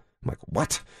phone." I'm like,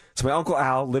 "What?" So my Uncle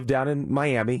Al lived down in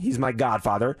Miami. He's my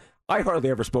godfather. I hardly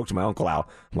ever spoke to my Uncle Al.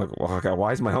 I'm like, well, okay,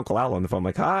 why is my Uncle Al on the phone? I'm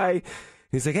like, hi.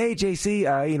 He's like, hey, JC,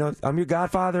 I'm your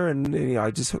godfather, and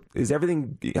how's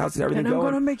everything going? And I'm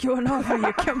going to make you an offer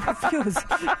you can't refuse.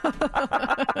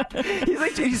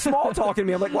 He's small talking to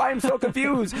me. I'm like, why? I'm so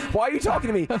confused. Why are you talking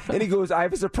to me? And he goes, I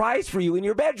have a surprise for you in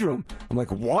your bedroom. I'm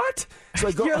like, what? So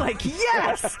I go, you're like,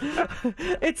 yes.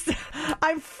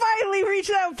 I'm finally reached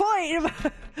that point.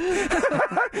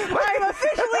 I'm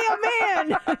officially a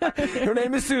man. Her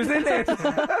name is Susan. And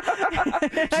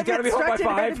she's got to be home by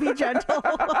 5. To be gentle.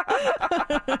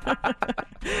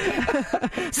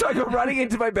 So I go running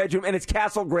into my bedroom, and it's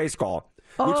Castle Grayskull,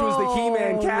 which was the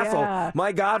He-Man castle. Yeah.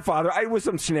 My godfather, I was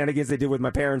some shenanigans they did with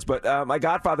my parents, but my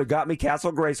godfather got me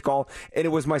Castle Grayskull, and it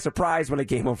was my surprise when I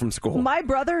came home from school. My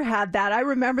brother had that. I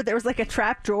remember there was like a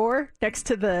trap drawer next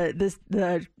to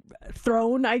the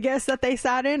throne, I guess, that they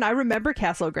sat in. I remember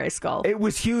Castle Grayskull. It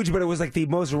was huge, but it was like the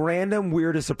most random,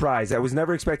 weirdest surprise. I was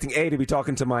never expecting A, to be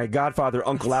talking to my godfather,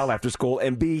 Uncle Al, after school,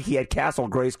 and B, he had Castle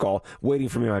Grayskull waiting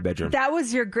for me in my bedroom. That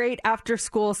was your great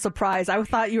after-school surprise. I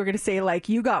thought you were going to say, like,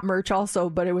 you got merch also,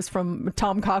 but it was from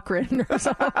Tom Cochran or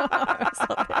something.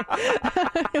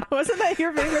 Wasn't that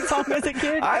your favorite song as a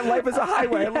kid? Life is a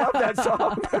Highway. I love that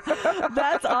song.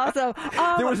 That's awesome.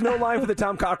 There was no line for the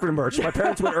Tom Cochran merch. My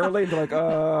parents went early, and they're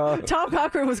like, Tom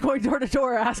Cochran was going door to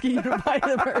door asking you to buy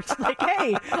the merch. Like,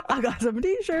 hey, I got some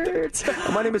T-shirts.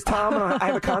 My name is Tom, and I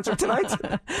have a concert tonight.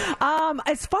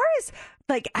 As far as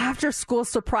like after school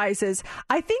surprises,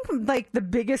 I think like the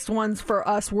biggest ones for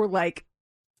us were like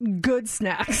good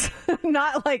snacks,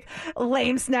 not like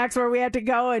lame snacks where we had to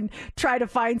go and try to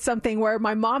find something where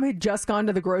my mom had just gone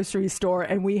to the grocery store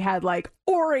and we had like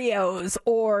Oreos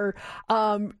or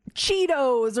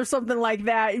Cheetos or something like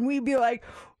that, and we'd be like,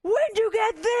 when'd you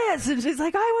get this? And she's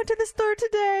like, I went to the store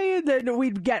today. And then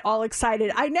we'd get all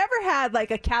excited. I never had like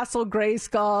a Castle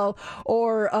Grayskull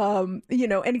or,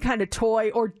 any kind of toy,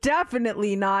 or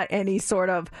definitely not any sort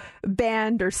of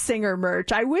band or singer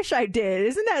merch. I wish I did.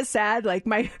 Isn't that sad? Like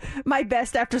my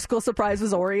best after school surprise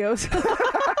was Oreos.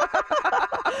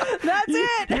 That's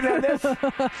it. You know this?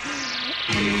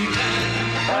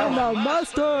 And the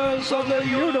masters of the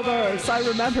universe. I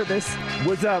remember this.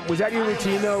 Was that your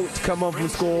routine, though, to come home from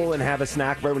school and have a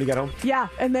snack right when you got home? Yeah,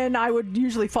 and then I would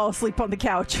usually fall asleep on the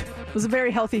couch. I was a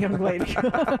very healthy young lady.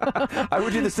 I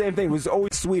would do the same thing. It was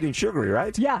always sweet and sugary,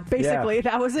 right? Yeah, basically. Yeah.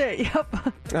 That was it. Yep.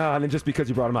 And then just because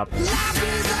you brought him up.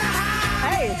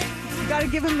 Hey, you got to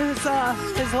give him his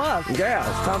love. Yeah,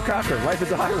 it's Tom Cochran. Life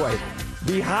is a Highway.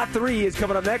 The Hot 3 is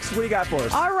coming up next. What do you got for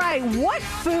us? All right. What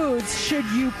foods should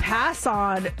you pass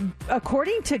on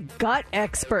according to gut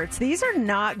experts? These are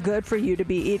not good for you to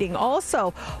be eating. Also,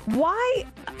 why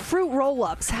fruit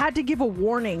roll-ups had to give a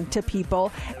warning to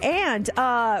people. And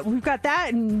we've got that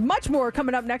and much more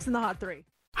coming up next in the Hot 3.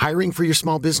 Hiring for your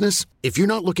small business? If you're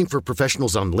not looking for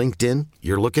professionals on LinkedIn,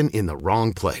 you're looking in the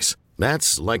wrong place.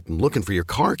 That's like looking for your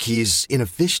car keys in a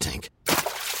fish tank.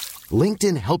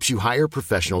 LinkedIn helps you hire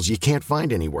professionals you can't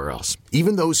find anywhere else,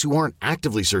 even those who aren't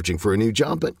actively searching for a new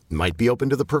job but might be open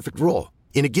to the perfect role.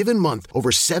 In a given month,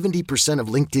 over 70% of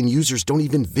LinkedIn users don't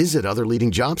even visit other leading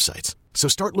job sites. So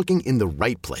start looking in the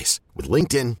right place. With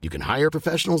LinkedIn, you can hire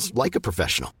professionals like a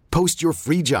professional. Post your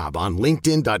free job on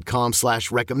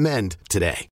linkedin.com/recommend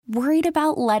today. Worried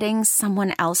about letting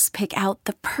someone else pick out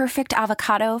the perfect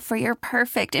avocado for your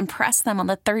perfect impress them on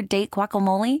the third date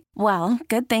guacamole? Well,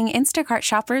 good thing Instacart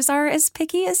shoppers are as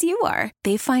picky as you are.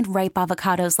 They find ripe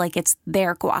avocados like it's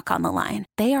their guac on the line.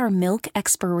 They are milk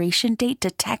expiration date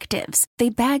detectives. They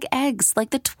bag eggs like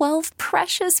the 12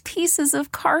 precious pieces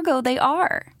of cargo they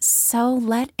are. So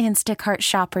let Instacart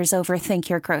shoppers overthink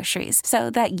your groceries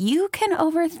so that you can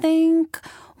overthink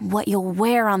what you'll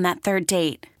wear on that third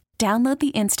date. Download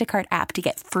the Instacart app to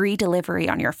get free delivery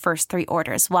on your first 3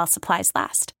 orders while supplies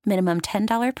last. Minimum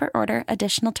 $10 per order.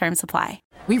 Additional terms apply.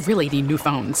 We really need new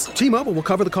phones. T-Mobile will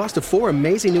cover the cost of 4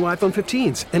 amazing new iPhone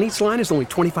 15s, and each line is only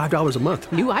 $25 a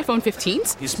month. New iPhone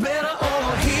 15s? It's better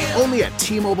over here. Only at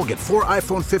T-Mobile, get 4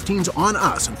 iPhone 15s on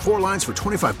us and 4 lines for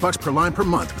 $25 per line per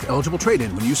month with eligible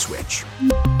trade-in when you switch.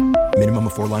 Minimum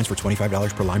of 4 lines for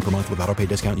 $25 per line per month with autopay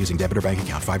discount using debit or bank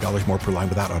account. $5 more per line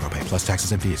without autopay, plus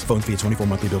taxes and fees. Phone fee at 24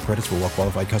 monthly bill credits for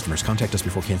well-qualified customers. Contact us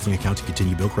before canceling account to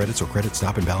continue bill credits or credit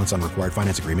stop and balance on required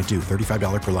finance agreement due.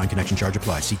 $35 per line connection charge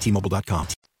applies. See T-Mobile.com.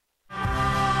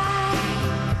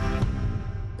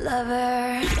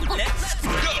 Lover. Let's go.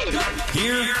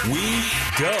 Here we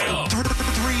go.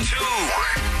 3, 2, 1.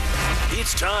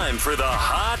 It's time for the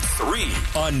Hot 3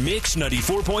 on Mix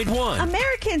 94.1.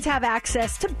 Americans have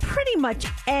access to pretty much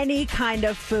any kind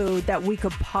of food that we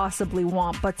could possibly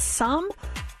want, but some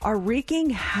are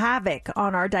wreaking havoc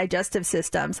on our digestive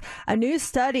systems. A new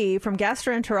study from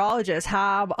gastroenterologists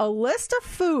have a list of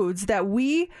foods that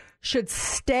we should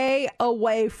stay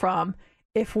away from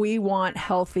if we want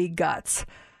healthy guts.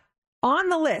 On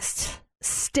the list,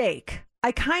 steak.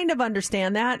 I kind of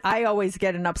understand that. I always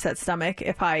get an upset stomach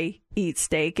if I eat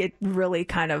steak. It really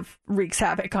kind of wreaks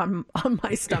havoc on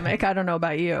my stomach. I don't know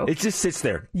about you. It just sits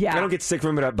there. Yeah. I don't get sick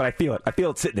from it, but I feel it. I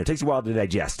feel it sitting there. It takes a while to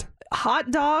digest.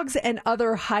 Hot dogs and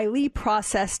other highly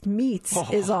processed meats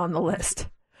is on the list.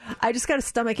 I just got a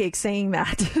stomach ache saying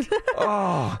that.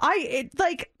 Are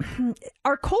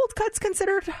cold cuts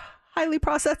considered highly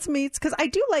processed meats? Because I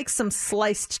do like some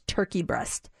sliced turkey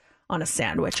breast on a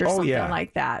sandwich or something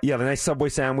like that. Yeah, the nice Subway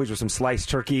sandwich with some sliced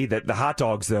turkey. The hot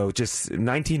dogs, though, just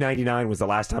 $19.99 was the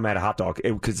last time I had a hot dog.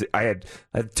 Because I had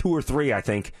 2 or 3, I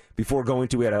think, before going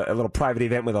to a little private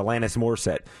event with Alanis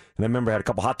Morissette. And I remember I had a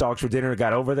couple hot dogs for dinner,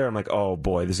 got over there. I'm like, oh,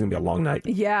 boy, this is going to be a long night.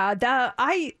 Yeah,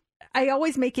 I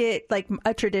always make it like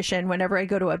a tradition whenever I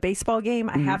go to a baseball game.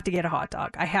 I have to get a hot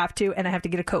dog. I have to, and I have to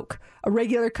get a Coke, a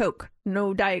regular Coke,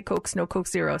 no Diet Cokes, no Coke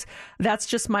Zeros. That's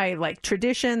just my like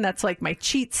tradition. That's like my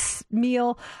cheats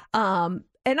meal. And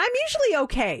I'm usually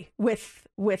okay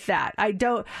with that. I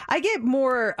get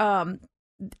more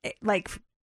like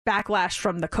backlash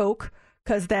from the Coke,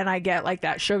 because then I get like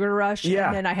that sugar rush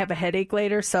and then I have a headache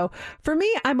later. So for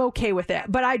me, I'm okay with it.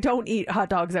 But I don't eat hot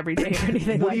dogs every day or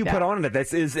anything What like do you that. put on it?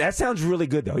 That sounds really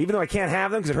good, though. Even though I can't have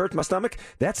them because it hurts my stomach,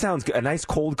 that sounds good. A nice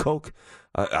cold Coke,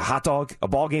 a hot dog, a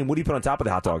ball game. What do you put on top of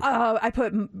the hot dog? I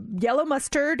put yellow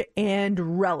mustard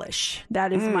and relish.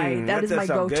 That is my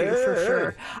go-to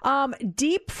for sure.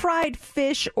 Deep fried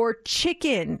fish or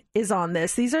chicken is on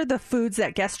this. These are the foods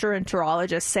that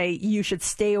gastroenterologists say you should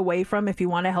stay away from if you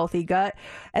want a healthy gut.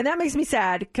 And that makes me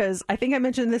sad because I think I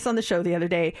mentioned this on the show the other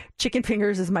day. Chicken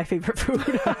fingers is my favorite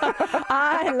food.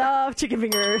 I love chicken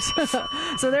fingers.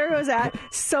 So there goes that.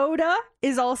 Soda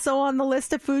is also on the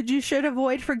list of foods you should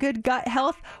avoid for good gut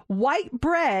health. White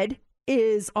bread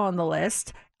is on the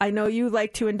list. I know you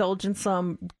like to indulge in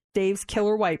some Dave's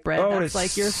Killer White Bread. That's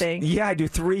like your thing. Yeah, I do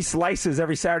 3 slices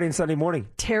every Saturday and Sunday morning.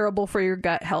 Terrible for your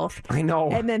gut health. I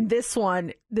know. And then this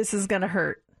is going to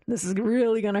hurt. This is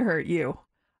really going to hurt you.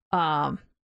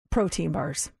 Protein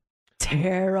bars.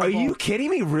 Terrible. Are you kidding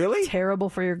me? Really? Terrible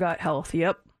for your gut health.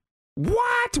 Yep.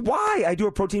 What? Why? I do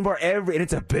a protein bar and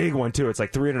it's a big one too. It's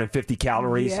like 350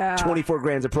 calories, 24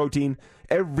 grams of protein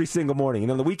every single morning.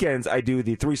 And on the weekends, I do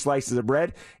the 3 slices of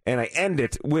bread and I end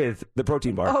it with the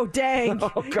protein bar. Oh, dang.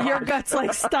 Oh, God. Your gut's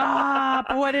like, stop.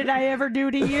 What did I ever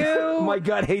do to you? My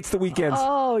gut hates the weekends.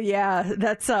 Oh, yeah.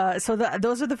 That's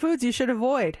those are the foods you should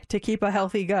avoid to keep a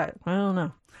healthy gut. I don't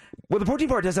know. Well, the protein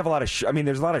bar does have a lot of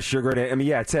there's a lot of sugar in it. I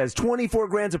mean, it says 24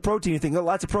 grams of protein. You think, oh,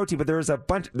 lots of protein, but there's a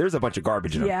bunch of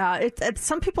garbage in them. Yeah,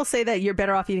 some people say that you're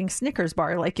better off eating Snickers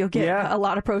bar. Like you'll get a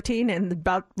lot of protein and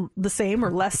about the same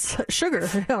or less sugar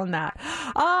on that.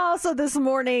 Also this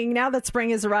morning, now that spring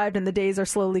has arrived and the days are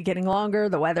slowly getting longer,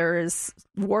 the weather is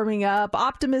warming up.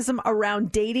 Optimism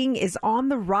around dating is on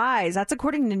the rise. That's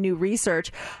according to new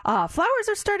research. Flowers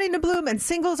are starting to bloom and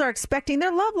singles are expecting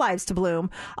their love lives to bloom.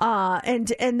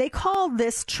 And they call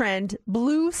this trend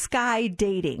blue sky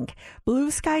dating.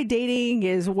 Blue sky dating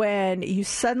is when you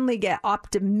suddenly get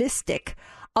optimistic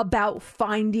about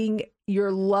finding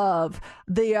your love.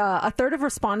 A third of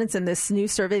respondents in this new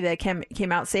survey that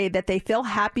came out say that they feel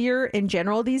happier in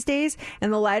general these days,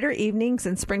 and the lighter evenings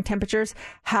and spring temperatures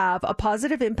have a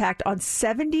positive impact on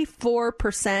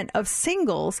 74% of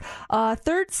singles.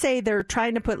 Third say they're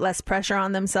trying to put less pressure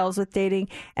on themselves with dating,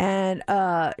 and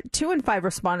 2 in 5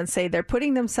 respondents say they're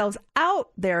putting themselves out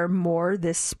there more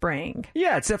this spring.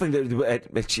 Yeah, it's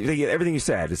definitely everything you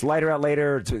said. It's lighter out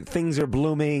later. Things are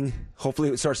blooming. Hopefully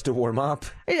it starts to warm up.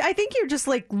 I think you're just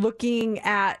like looking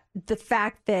at the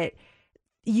fact that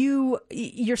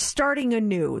you're starting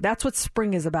anew. That's what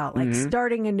spring is about, like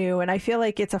starting anew. And I feel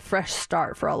like it's a fresh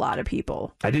start for a lot of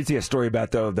people. I did see a story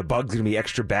about, though, the bugs going to be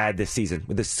extra bad this season.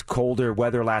 With this colder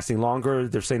weather lasting longer,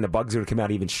 they're saying the bugs are going to come out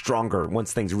even stronger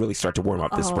once things really start to warm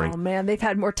up this spring. Oh, man, they've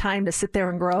had more time to sit there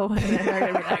and grow. And then they're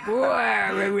going to be like,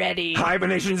 we're ready.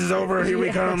 Hibernations is over. Here we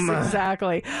come.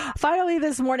 Exactly. Finally,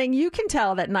 this morning, you can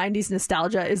tell that 90s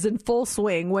nostalgia is in full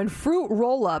swing when fruit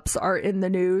roll-ups are in the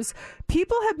news.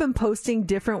 People have been posting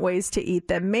different ways to eat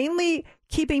them, mainly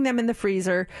keeping them in the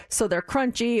freezer so they're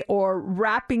crunchy or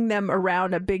wrapping them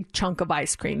around a big chunk of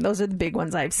ice cream. Those are the big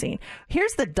ones I've seen.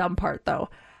 Here's the dumb part, though.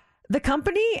 The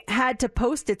company had to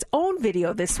post its own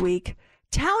video this week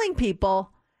telling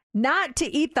people not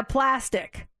to eat the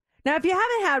plastic. Now, if you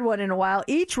haven't had one in a while,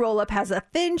 each roll-up has a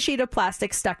thin sheet of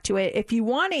plastic stuck to it. If you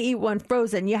want to eat one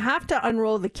frozen, you have to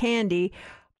unroll the candy,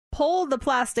 pull the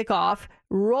plastic off,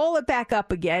 roll it back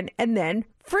up again, and then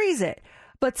freeze it.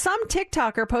 But some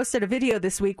TikToker posted a video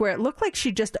this week where it looked like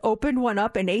she just opened one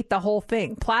up and ate the whole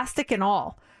thing, plastic and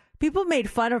all. People made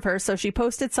fun of her, so she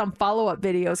posted some follow-up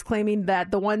videos claiming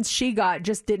that the ones she got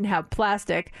just didn't have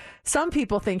plastic. Some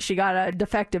people think she got a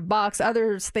defective box.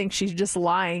 Others think she's just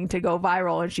lying to go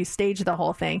viral and she staged the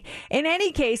whole thing. In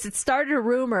any case, it started a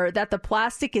rumor that the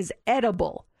plastic is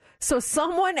edible. So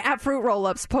someone at Fruit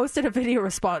Roll-Ups posted a video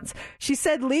response. She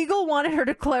said legal wanted her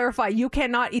to clarify, you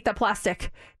cannot eat the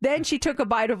plastic. Then she took a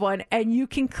bite of one, and you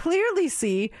can clearly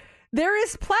see there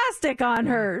is plastic on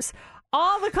hers.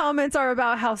 All the comments are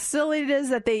about how silly it is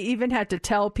that they even had to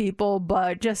tell people,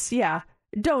 but just,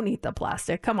 don't eat the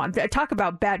plastic. Come on. Talk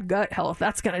about bad gut health.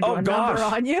 That's going to do a number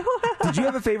on you. Did you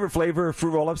have a favorite flavor of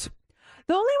Fruit Roll-Ups?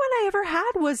 The only one I ever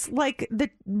had was like the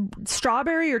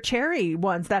strawberry or cherry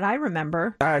ones that I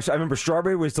remember. I remember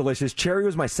strawberry was delicious. Cherry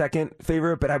was my second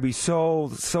favorite, but I'd be so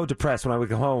depressed when I would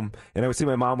go home and I would see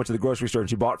my mom went to the grocery store and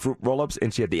she bought Fruit Roll-Ups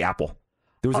and she had the apple.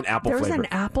 There was an apple flavor. There was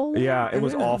an apple one? Yeah, it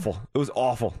was awful. It was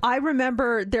awful. I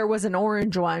remember there was an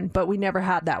orange one, but we never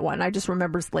had that one. I just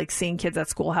remember like seeing kids at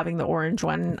school having the orange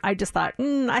one. I just thought,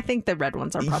 I think the red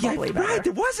ones are probably better. Right,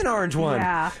 there was an orange one.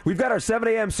 Yeah. We've got our 7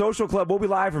 a.m. social club. We'll be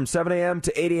live from 7 a.m.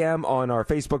 to 8 a.m. on our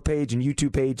Facebook page and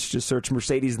YouTube page. Just search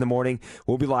Mercedes in the Morning.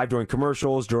 We'll be live during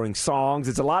commercials, during songs.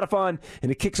 It's a lot of fun,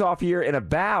 and it kicks off here in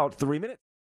about 3 minutes.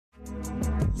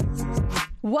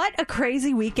 What a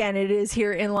crazy weekend it is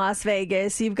here in Las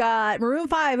Vegas. You've got Maroon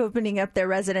 5 opening up their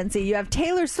residency. You have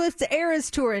Taylor Swift's Eras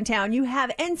Tour in town. You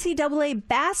have NCAA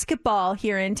basketball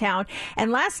here in town. And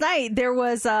last night there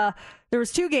was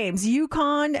 2 games.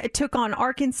 UConn took on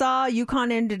Arkansas.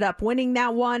 UConn ended up winning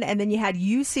that one. And then you had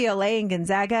UCLA and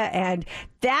Gonzaga. And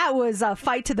that was a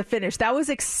fight to the finish. That was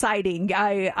exciting.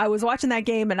 I was watching that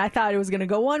game and I thought it was going to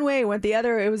go one way. It went the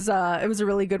other. It was a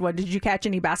really good one. Did you catch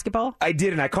any basketball? I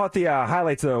did, and I caught the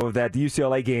highlights, though, of that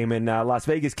UCLA game. And Las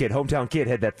Vegas kid, hometown kid,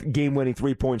 had that game-winning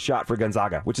 3-point shot for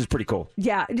Gonzaga, which is pretty cool.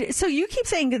 Yeah. So you keep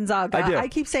saying Gonzaga. I do. I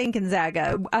keep saying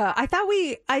Gonzaga. I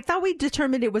thought we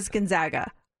determined it was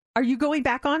Gonzaga. Are you going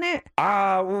back on it?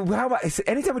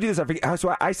 Anytime we do this, I forget.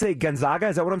 So I say Gonzaga.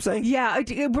 Is that what I'm saying? Yeah,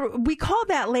 we called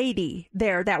that lady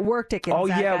there that worked at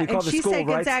Gonzaga. Oh yeah, we called the school, she said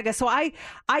Gonzaga. Right? So I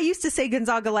used to say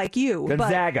Gonzaga like you.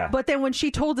 Gonzaga. But then when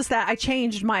she told us that, I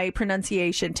changed my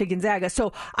pronunciation to Gonzaga.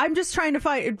 So I'm just trying to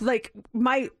find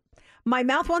my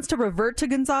mouth wants to revert to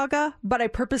Gonzaga, but I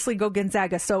purposely go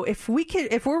Gonzaga. So if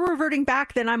we're reverting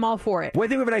back, then I'm all for it. Well, I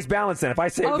think we have a nice balance then. If I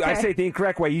say it the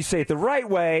incorrect way, you say it the right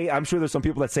way. I'm sure there's some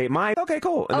people that say it mine. Okay,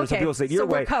 cool. And there's some people that say it your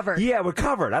way. We're covered. Yeah, we're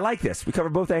covered. I like this. We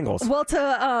covered both angles. Well,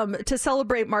 to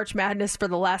celebrate March Madness for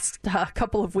the last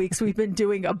couple of weeks, we've been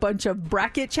doing a bunch of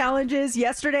bracket challenges.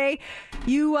 Yesterday,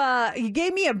 you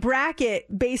gave me a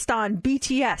bracket based on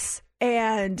BTS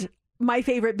and my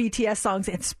favorite BTS songs,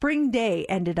 and Spring Day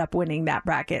ended up winning that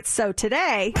bracket. So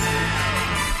today,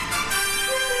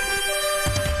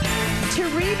 to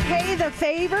repay the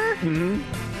favor,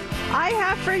 I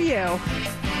have for you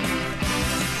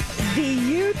the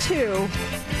U2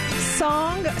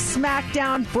 Song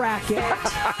Smackdown bracket.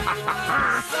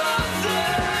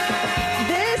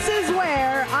 This is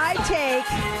where I take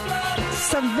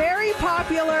some very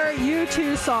popular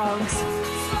U2 songs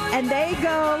and they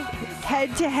go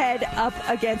head-to-head up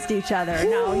against each other. Ooh.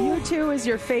 Now, U2 is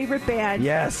your favorite band.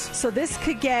 Yes. So this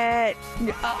could get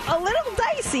a little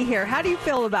dicey here. How do you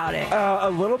feel about it? A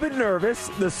little bit nervous.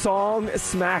 The Song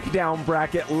Smackdown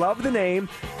bracket. Love the name.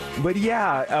 But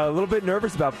yeah, a little bit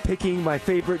nervous about picking my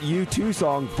favorite U2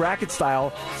 song, bracket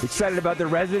style. Excited about their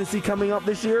residency coming up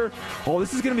this year. Oh,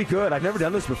 this is going to be good. I've never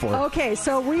done this before. Okay,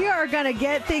 so we are going to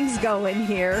get things going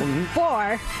here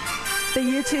for the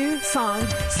U2 Song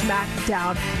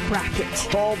Smackdown bracket.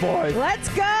 Oh, boy. Let's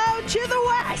go to the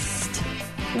West,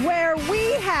 where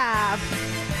we have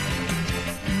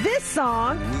this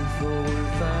song,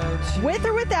 With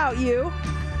or Without You,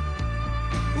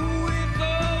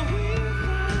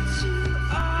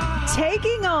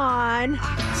 taking on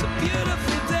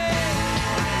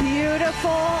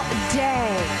Beautiful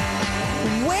Day.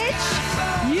 Which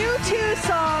U2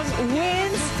 song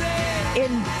wins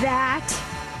in that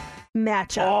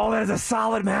matchup? Oh, that is a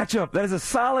solid matchup. That is a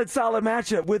solid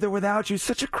matchup. With or Without You.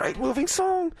 Such a great moving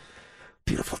song.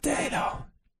 Beautiful Day, though.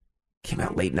 Came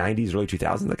out late 90s, early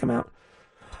 2000s that come out.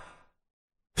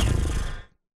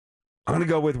 I'm going to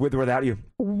go with or Without You.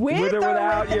 With or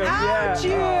Without You.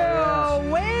 Yeah.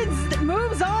 Wins,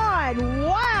 moves on.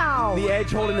 Wow. The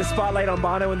Edge holding the spotlight on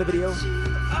Bono in the video.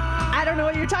 I don't know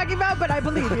what you're talking about, but I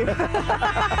believe you.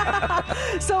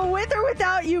 So With or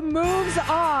Without You moves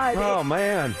on. Oh,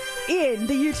 man. In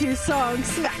the U2 Song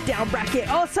Smackdown bracket.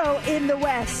 Also in the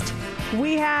West,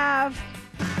 we have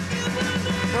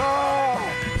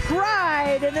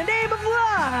Pride in the Name of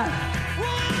Love.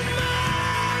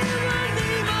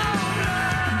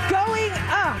 Going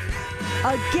up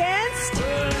against...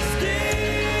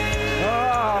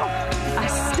 I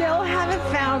still haven't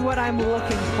found what I'm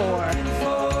looking for.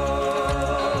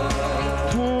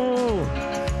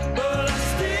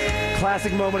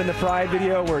 classic moment in the Pride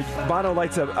video where Bono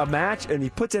lights a match and he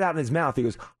puts it out in his mouth. He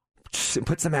goes, and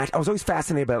puts the match. I was always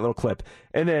fascinated by that little clip.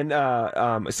 And then,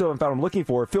 I still haven't found what I'm looking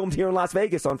for. Filmed here in Las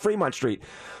Vegas on Fremont Street.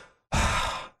 I'm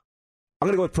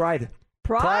going to go with Pride.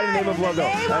 Pride in the name of love. Wow.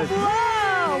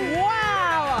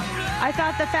 I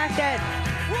thought the fact that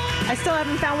I still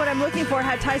haven't found what I'm looking for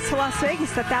had ties to Las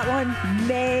Vegas, that one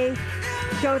may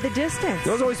go the distance.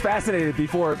 I was always fascinated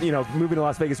before, moving to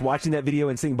Las Vegas, watching that video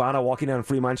and seeing Bono walking down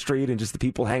Fremont Street and just the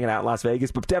people hanging out in Las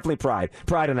Vegas. But definitely Pride.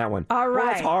 Pride on that one. All right.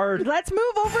 Well, that's hard. Let's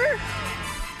move over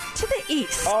to the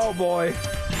east. Oh, boy.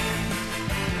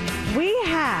 We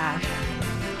have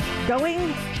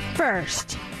going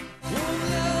first. One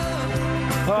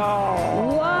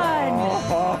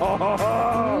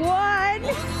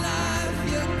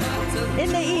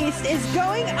in the east is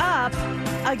going up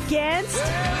against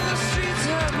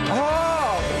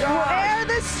Where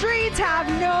the Streets Have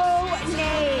No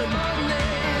Name.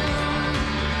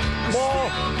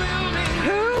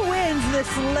 Who wins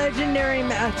this legendary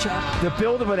matchup? The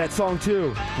build-up of that song,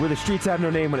 too, Where the Streets Have No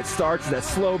Name, when it starts, that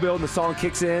slow build and the song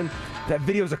kicks in. That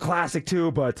video's a classic,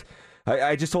 too, but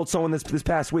I just told someone this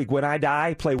past week, when I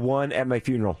die, play One at my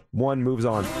funeral. One moves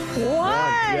on.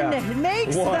 One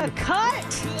makes the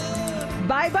cut.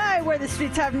 Bye-bye, Where the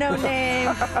Streets Have No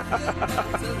Name.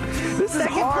 This is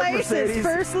Second hard, place Mercedes. is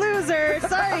first loser.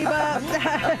 Sorry, Bob.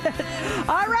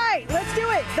 All right, let's do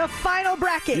it. The final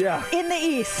bracket in the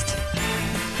East.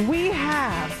 We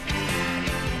have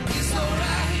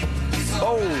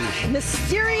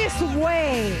Mysterious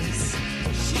Ways.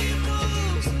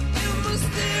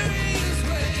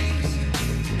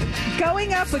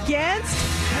 Going up against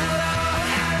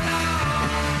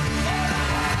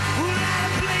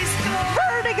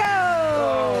Vertigo.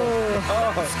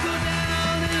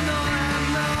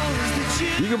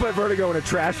 You can put Vertigo in a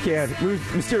trash can.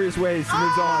 Mysterious Ways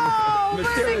moves on.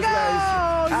 Mysterious Vertigo!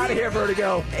 Ways. Out of here,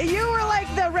 Vertigo. You were like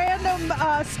the random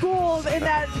school in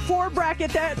that 4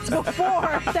 bracket that's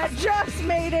before that just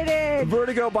made it in.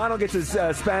 Vertigo, Bono gets his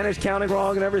Spanish counting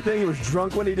wrong and everything. He was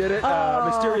drunk when he did it.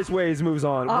 Mysterious Ways moves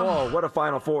on. Whoa, what a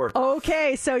Final Four.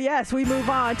 Okay, so yes, we move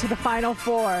on to the Final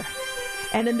Four.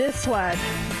 And in this one,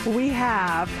 we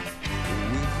have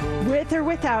With or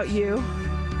Without You.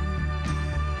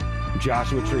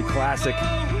 Joshua Tree classic.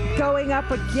 Going up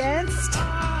against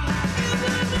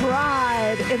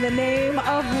Pride in the Name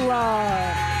of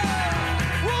Love.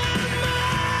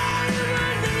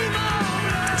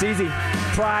 It's easy.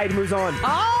 Pride moves on.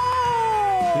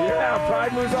 Yeah,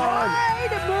 Pride moves on.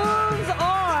 Pride moves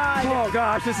on. Oh,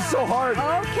 gosh, this is so hard.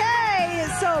 Okay,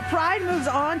 so Pride moves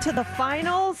on to the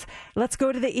finals. Let's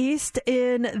go to the East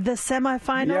in the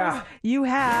semifinals. Yeah. You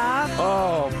have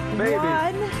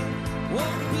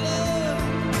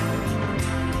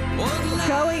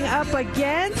going up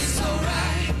against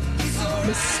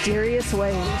Mysterious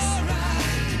Ways.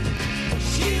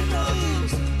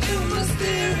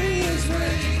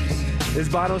 Is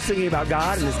Bono singing about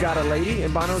God and has got a lady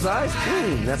in Bono's eyes?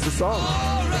 That's the song.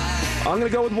 I'm going to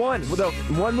go with One.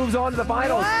 One moves on to the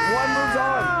finals. One moves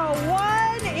on.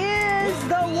 One is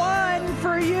the one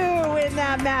for you in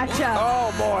that matchup.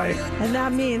 Oh, boy. And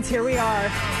that means here we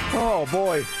are. Oh,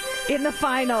 boy. In the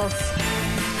finals.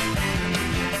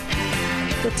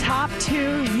 The top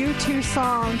 2 U2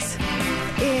 songs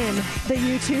in the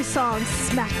U2 Songs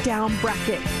Smackdown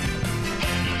bracket.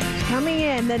 Coming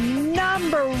in, the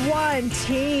number 1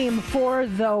 team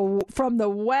from the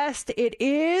West, it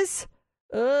is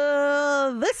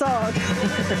this song.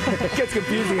 It gets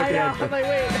confusing at the end. I'm like,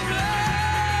 wait.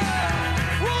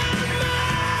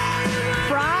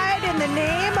 Pride in the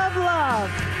Name of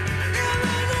Love.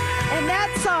 And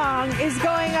that song is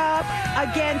going up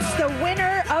against the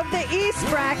winner of the East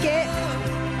bracket,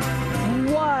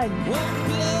 One.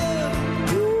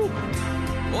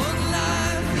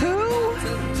 Who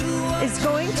is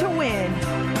going to win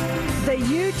the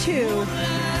U2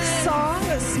 Song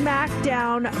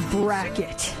Smackdown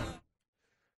bracket?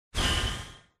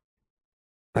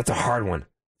 That's a hard one.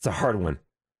 It's a hard one.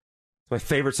 It's my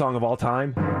favorite song of all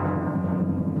time.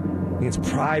 I think it's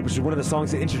Pride, which is one of the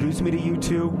songs that introduced me to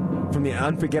U2 from the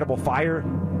Unforgettable Fire.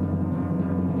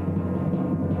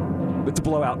 It's a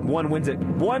blowout. One wins it.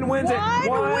 One wins it.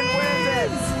 One wins it.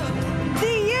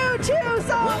 The U2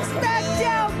 Song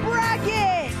Smackdown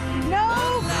bracket.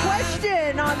 No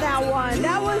question on that one.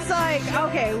 That was like,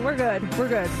 okay, we're good. We're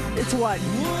good. It's One.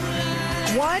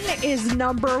 One is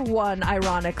number 1,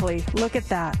 ironically. Look at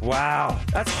that. Wow.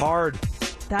 That's hard.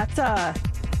 That's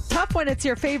tough when it's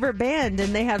your favorite band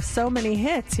and they have so many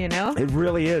hits, you know? It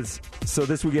really is. So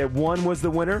this we get One was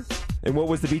the winner. And what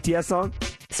was the BTS song?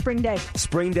 Spring Day.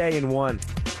 Spring Day and One.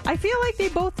 I feel like they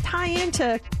both tie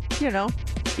into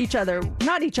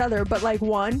not each other, but like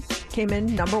one came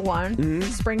in number one.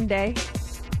 Spring Day.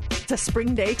 It's a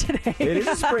spring day today. It is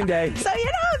a spring day. So,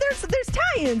 there's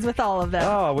tie-ins with all of them.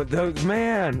 Oh, with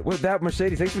that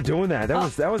Mercedes, thanks for doing that.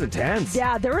 That was intense.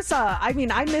 Yeah, there was I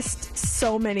missed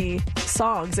so many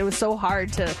songs. It was so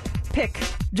hard to pick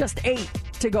just 8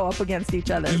 to go up against each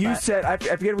other. You said, I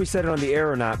forget if we said it on the air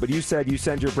or not, but you said you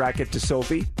sent your bracket to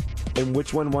Sophie. And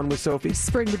which one won with Sophie?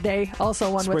 Spring Day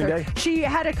also won with her. Day? She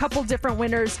had a couple different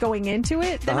winners going into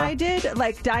it than I did.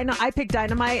 Like I picked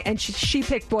Dynamite, and she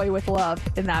picked Boy with Love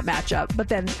in that matchup. But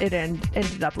then it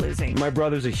ended up losing. My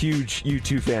brother's a huge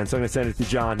U2 fan, so I'm going to send it to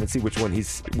John and see which one he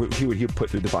would put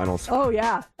through the finals. Oh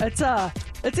yeah, it's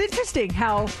interesting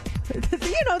how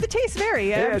the tastes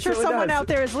vary. I'm sure someone out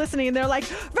there is listening, and they're like,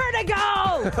 Vertigo.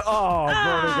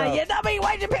 Vertigo. You dummy!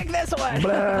 Why'd you pick this one?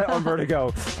 Blah, on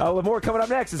Vertigo. More coming up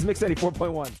next. It's Mix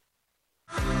 94.1.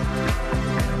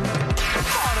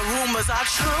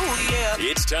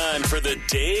 It's time for the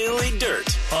Daily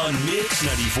Dirt on Mix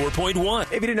 94.1.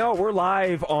 If you didn't know, we're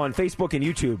live on Facebook and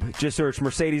YouTube. Just search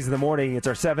Mercedes in the Morning. It's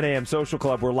our 7 a.m. social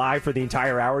club. We're live for the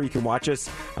entire hour. You can watch us,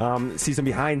 see some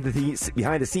behind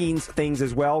the scenes things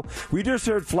as well. We just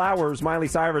heard Flowers, Miley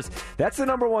Cyrus. That's the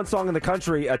number one song in the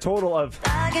country. A total of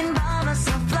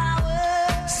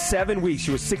 7 weeks.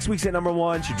 She was 6 weeks at number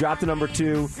one. She dropped to number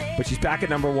 2, but she's back at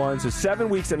number 1. So 7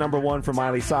 weeks at number 1 for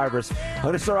Miley Cyrus. I'm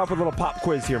going to start off with a little pop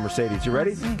quiz here, Mercedes. You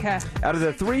ready? Okay. Out of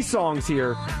the 3 songs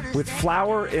here with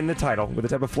flower in the title, with the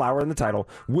type of flower in the title,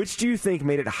 which do you think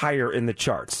made it higher in the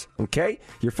charts? Okay.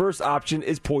 Your first option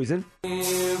is Poison.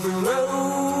 Every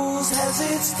rose has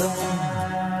its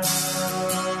thorn.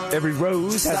 Every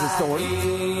rose has its thorn.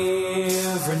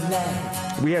 Every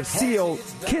night. We have Seal,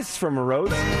 Kiss from a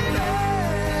Rose.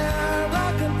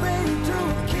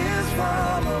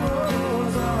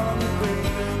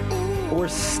 Or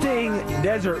Sting,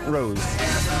 Desert Rose.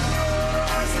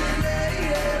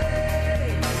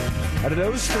 Out of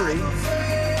those 3,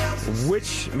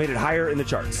 which made it higher in the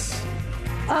charts?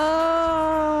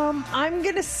 I'm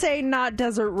gonna say not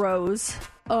Desert Rose.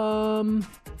 I'm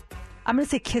gonna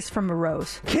say Kiss from a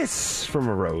Rose. Kiss from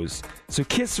a Rose. So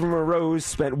Kiss from a Rose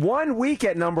spent 1 week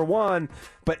at number 1,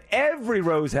 but Every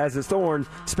Rose Has Its Thorn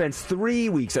spends 3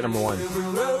 weeks at number 1. Every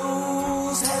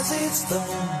rose has its thorn.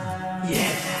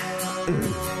 Yeah.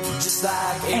 Just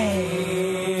like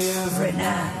every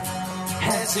night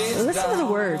has its Listen to the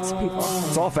words, people.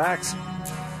 It's all facts.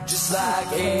 Just like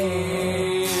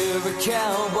every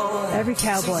cowboy. Every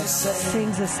cowboy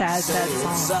sings a sad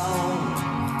song.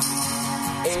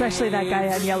 Especially that guy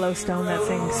on Yellowstone that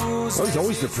sings. Oh, he's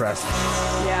always depressed.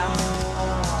 Yeah.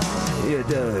 It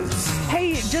does.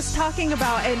 Hey, just talking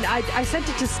about, and I sent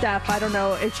it to Steph. I don't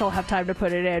know if she'll have time to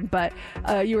put it in, but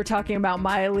you were talking about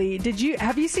Miley.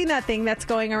 Have you seen that thing that's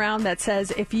going around that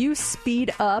says if you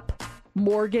speed up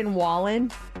Morgan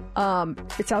Wallen,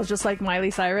 it sounds just like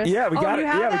Miley Cyrus? Yeah, we got it.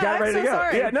 Yeah, we got it ready to go.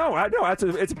 Sorry. Yeah, no, I know.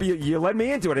 You led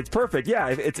me into it. It's perfect. Yeah,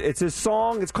 it's his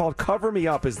song. It's called "Cover Me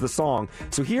Up" is the song.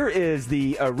 So here is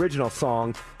the original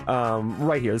song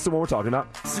right here. This is the one we're talking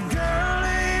about. So girl,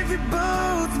 if you're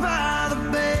both by the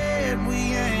bed, we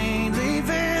ain't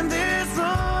leaving this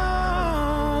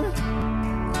room.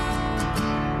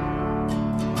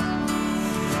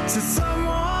 To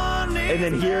someone. And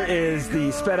then here is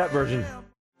the sped up version.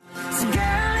 So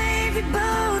girl, if you're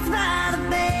both by the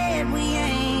bed, we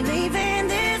ain't leaving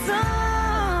this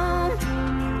room.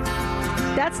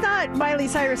 That's not Miley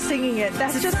Cyrus singing it.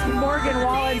 That's just Morgan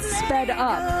Wallen sped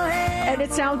up. And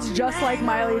it sounds just like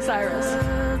Miley Cyrus.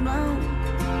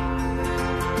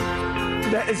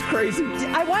 That is crazy.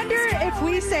 I wonder if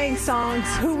we sang songs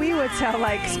who we would sound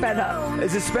like sped up.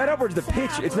 Is it sped up or is the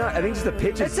pitch? It's not. I think it's the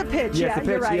pitch. It's a pitch. Yeah, Yeah, it's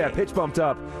the you're pitch. right. Yeah, pitch bumped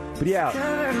up. But yeah,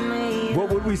 what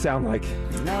would we sound like?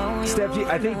 Steph, do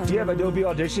you have Adobe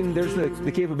Audition? There's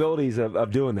the capabilities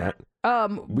of doing that.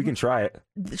 We can try it.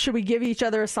 Should we give each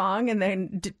other a song and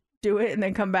then do it and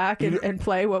then come back and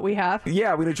play what we have?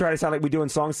 Yeah, we're going to try to sound like we're doing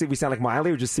songs, see if we sound like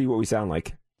Miley, or just see what we sound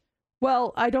like.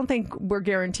 Well, I don't think we're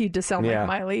guaranteed to sound like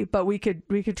Miley, but we could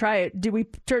try it. Do we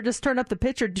just turn up the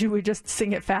pitch, or do we just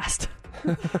sing it fast?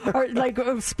 Or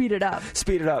speed it up?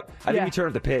 Speed it up. I think we turn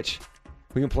up the pitch.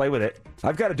 We can play with it.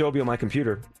 I've got Adobe on my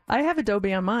computer. I have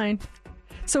Adobe on mine.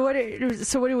 So what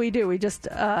do we do? We just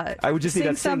I would just sing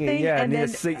need that singing. something, Yeah, and need then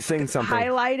to sing something.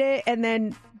 highlight it, and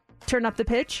then turn up the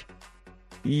pitch.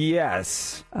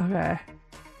 Yes. Okay.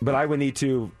 But I would need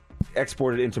to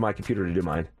export it into my computer to do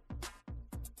mine.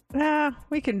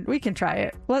 We can try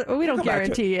it. We don't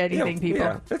guarantee anything, people.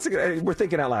 Yeah, we're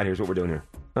thinking out loud. Here's what we're doing here.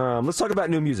 Let's talk about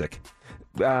new music.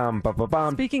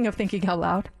 Speaking of thinking out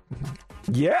loud.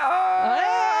 Yeah.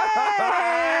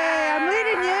 Hey, I'm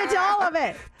leading you to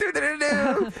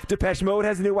Depeche Mode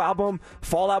has a new album.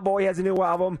 Fall Out Boy has a new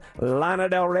album. Lana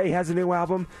Del Rey has a new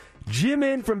album.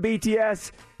 Jimin from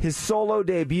BTS, his solo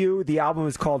debut. The album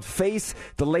is called Face.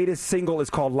 The latest single is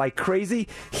called Like Crazy.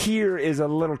 Here is a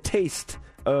little taste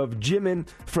of Jimin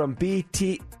from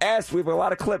BTS. We have a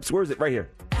lot of clips. Where is it? Right here.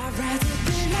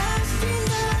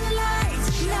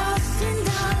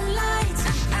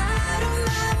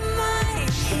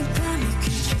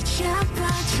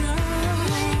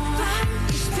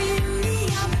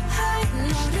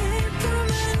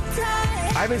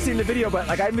 I haven't seen the video, but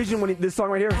like I envision when this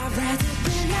song right here.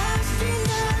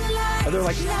 Are there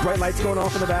like bright lights going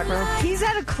off in the background? He's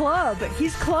at a club.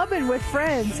 He's clubbing with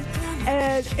friends.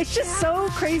 And it's just so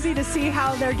crazy to see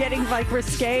how they're getting like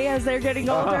risque as they're getting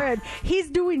older. And he's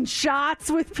doing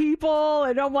shots with people.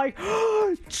 And I'm like,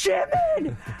 oh,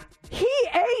 Jimin! He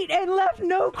ate and left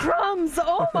no crumbs.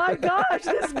 Oh my gosh,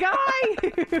 this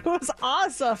guy was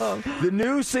awesome. The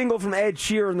new single from Ed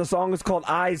Sheeran, the song is called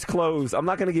Eyes Closed. I'm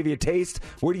not going to give you a taste.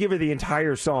 We're going to give you the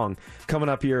entire song coming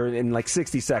up here in like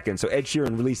 60 seconds. So Ed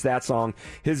Sheeran released that song.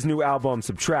 His new album,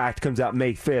 Subtract, comes out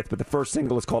May 5th, but the first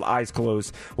single is called Eyes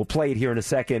Closed. We'll play it here in a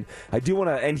second. I do want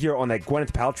to end here on that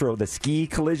Gwyneth Paltrow, the ski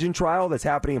collision trial that's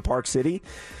happening in Park City.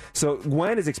 So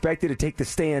Gwen is expected to take the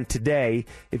stand today.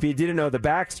 If you didn't know the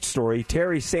backstory,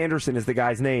 Terry Sanderson is the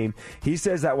guy's name. He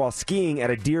says that while skiing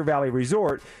at a Deer Valley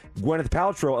resort, Gwyneth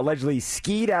Paltrow allegedly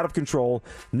skied out of control,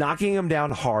 knocking him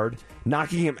down hard,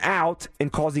 knocking him out, and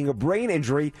causing a brain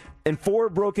injury and 4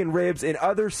 broken ribs and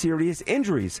other serious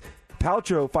injuries.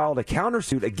 Paltrow filed a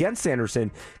countersuit against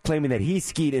Sanderson, claiming that he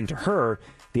skied into her.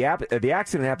 The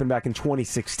accident happened back in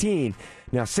 2016.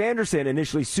 Now, Sanderson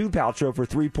initially sued Paltrow for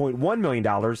 $3.1 million,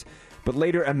 but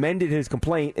later amended his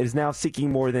complaint and is now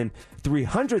seeking more than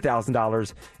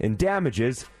 $300,000 in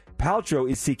damages. Paltrow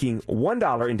is seeking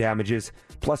 $1 in damages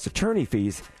plus attorney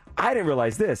fees. I didn't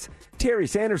realize this. Terry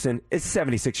Sanderson is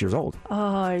 76 years old.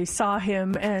 Oh, I saw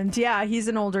him, and yeah, he's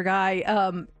an older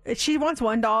guy. She wants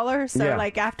 $1, so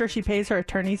like after she pays her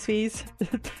attorney's fees,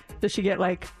 does she get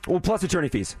like... Well, plus attorney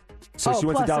fees. So she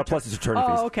wants $1 plus his attorney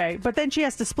fees. Oh, okay. But then she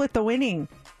has to split the winning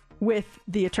with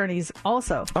the attorneys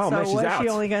also. Oh, so man, she's out. She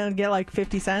only going to get like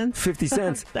 50 cents? 50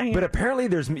 cents. But apparently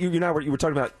there's, you were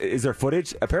talking about, is there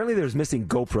footage? Apparently there's missing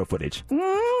GoPro footage.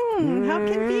 How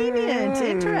convenient.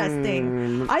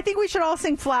 Interesting. I think we should all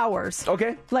sing Flowers.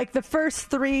 Okay. Like the first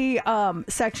 3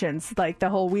 sections, like the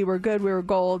whole We Were Good, We Were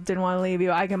Gold, Didn't Want to Leave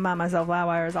You, I Can Buy Myself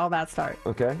Flowers, all that start.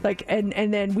 Okay. Like, and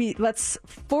then let's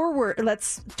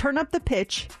turn up the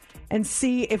pitch and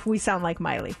see if we sound like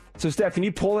Miley. So, Steph, can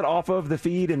you pull it off of the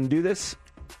feed and do this?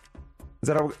 Is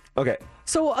that okay?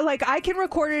 So, like, I can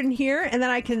record it in here, and then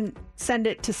I can send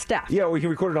it to Steph. Yeah, we can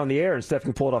record it on the air, and Steph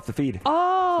can pull it off the feed.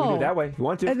 Oh. We can do it that way. You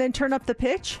want to? And then turn up the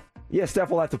pitch? Yeah, Steph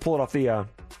will have to pull it off the...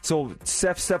 So,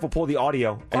 Steph will pull the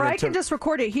audio. Or I can just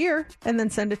record it here and then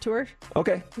send it to her.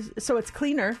 Okay. So it's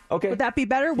cleaner. Okay. Would that be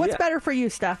better? What's better for you,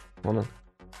 Steph? Hold on.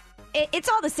 It's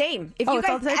all the same. If you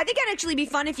guys, I think it'd actually be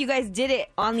fun if you guys did it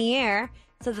on the air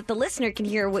so that the listener can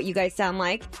hear what you guys sound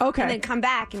like. Okay. And then come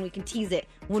back and we can tease it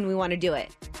when we want to do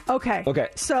it. Okay. Okay.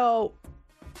 So,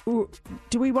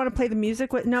 do we want to play the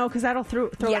music? No, because that'll throw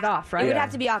it off, right? It would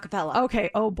have to be a cappella.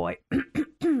 Okay. Oh, boy.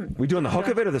 We doing the hook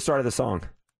of it or the start of the song?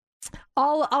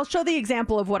 I'll show the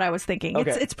example of what I was thinking.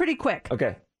 Okay. It's pretty quick.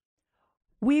 Okay.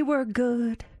 We were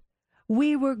good.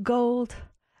 We were gold.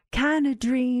 Kind of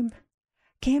dream.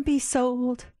 Can't be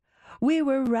sold. We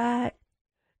were right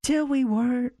till we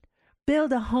weren't.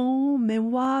 Build a home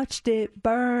and watched it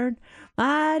burn.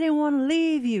 I didn't want to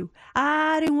leave you.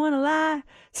 I didn't want to lie.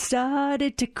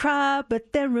 Started to cry,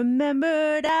 but then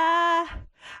remembered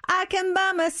I can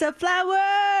buy myself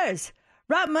flowers.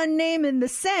 Write my name in the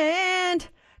sand.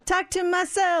 Talk to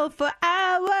myself for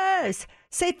hours.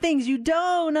 Say things you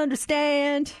don't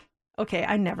understand. Okay,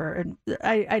 I never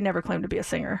claimed to be a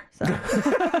singer. So.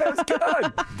 That was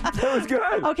good. That was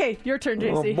good. Okay, your turn,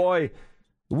 JC. Oh, boy.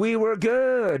 We were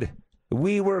good.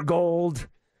 We were gold.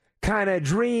 Kind of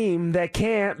dream that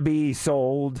can't be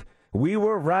sold. We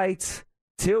were right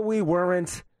till we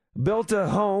weren't. Built a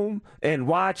home and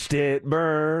watched it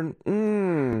burn.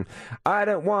 I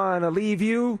didn't want to leave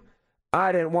you.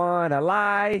 I didn't want to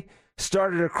lie.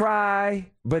 Started to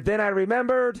cry, but then I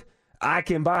remembered I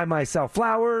can buy myself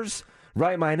flowers,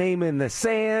 write my name in the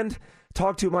sand,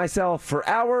 talk to myself for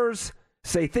hours,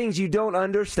 say things you don't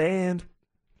understand.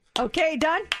 Okay,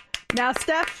 done. Now,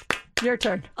 Steph, your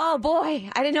turn. Oh, boy.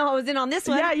 I didn't know I was in on this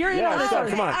one. Yeah, you're in on this one.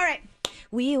 Come on. All right.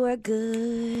 We were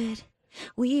good.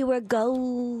 We were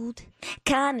gold.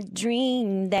 Kind of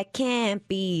dream that can't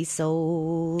be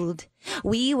sold.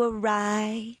 We were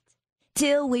right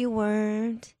till we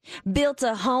weren't. Built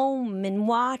a home and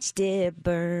watched it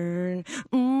burn.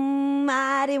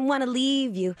 I didn't want to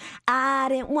leave you. I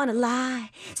didn't want to lie.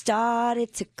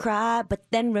 Started to cry, but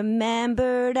then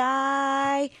remembered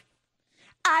I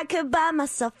could buy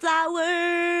myself flowers.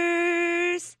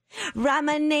 Write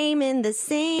my name in the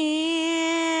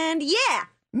sand. Yeah.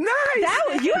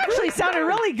 Nice. You actually sounded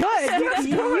really good.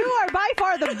 You are by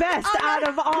far the best out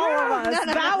of all of us.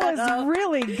 That was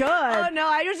really good. Oh no,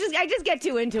 I just get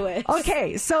too into it.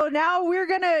 Okay, so now we're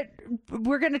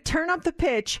gonna turn up the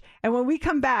pitch, and when we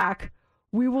come back,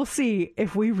 we will see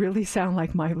if we really sound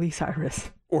like Miley Cyrus.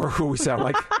 Or who we sound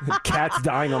like. Cats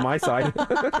dying on my side.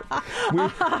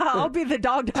 I'll be the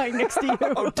dog dying next to you.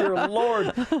 Oh, dear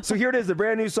Lord. So here it is, the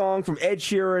brand new song from Ed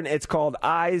Sheeran. It's called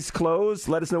Eyes Closed.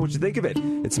 Let us know what you think of it.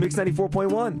 It's Mix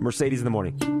 94.1, Mercedes in the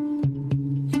Morning.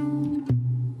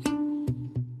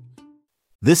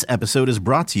 This episode is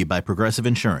brought to you by Progressive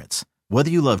Insurance. Whether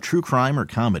you love true crime or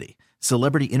comedy,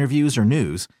 celebrity interviews or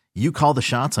news, you call the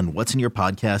shots on what's in your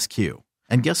podcast queue.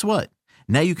 And guess what?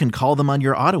 Now you can call them on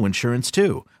your auto insurance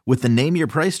too with the Name Your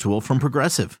Price tool from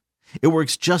Progressive. It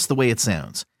works just the way it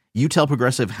sounds. You tell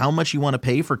Progressive how much you want to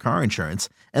pay for car insurance,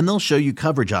 and they'll show you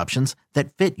coverage options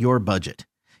that fit your budget.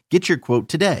 Get your quote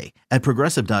today at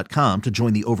Progressive.com to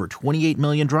join the over 28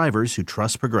 million drivers who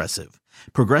trust Progressive.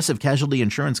 Progressive Casualty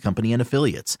Insurance Company and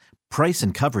Affiliates. Price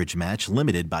and coverage match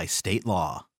limited by state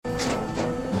law.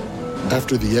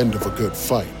 After the end of a good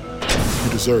fight,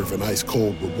 you deserve an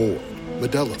ice-cold reward.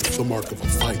 Modelo, the mark of a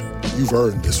fighter. You've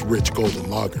earned this rich golden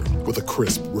lager with a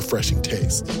crisp, refreshing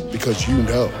taste. Because you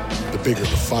know, the bigger the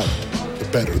fight, the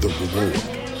better the reward.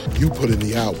 You put in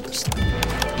the hours,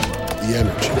 the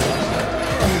energy,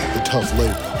 the tough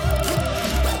labor.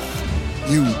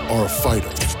 You are a fighter,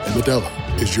 and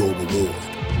Modelo is your reward.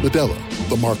 Modelo,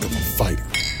 the mark of a fighter.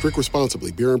 Drink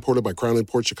responsibly. Beer imported by Crown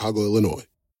Imports, Chicago, Illinois.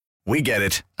 We get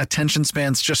it. Attention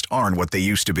spans just aren't what they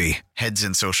used to be. Heads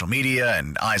in social media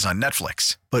and eyes on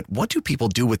Netflix. But what do people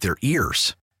do with their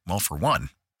ears? Well, for one,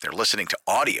 they're listening to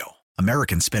audio.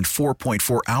 Americans spend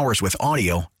 4.4 hours with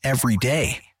audio every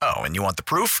day. Oh, and you want the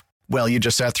proof? Well, you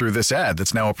just sat through this ad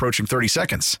that's now approaching 30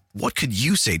 seconds. What could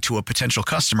you say to a potential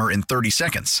customer in 30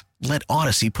 seconds? Let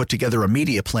Odyssey put together a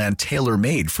media plan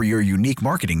tailor-made for your unique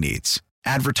marketing needs.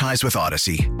 Advertise with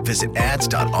Odyssey. Visit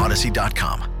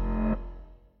ads.odyssey.com.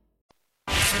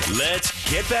 Let's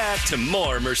get back to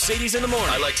more Mercedes in the Morning.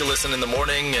 I like to listen in the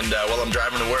morning and while I'm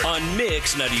driving to work. On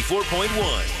Mix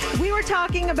 94.1. We were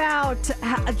talking about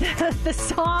the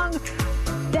song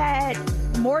that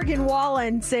Morgan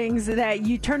Wallen sings that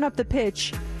you turn up the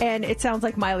pitch and it sounds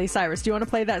like Miley Cyrus. Do you want to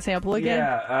play that sample again?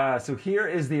 Yeah, so here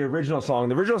is the original song.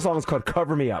 The original song is called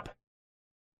Cover Me Up.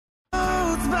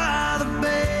 By the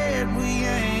bed, we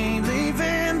ain't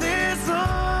leaving this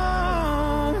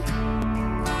home.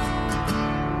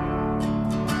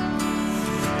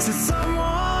 So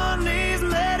someone needs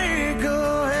let it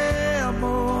go, help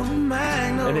on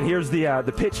Magno. And then here's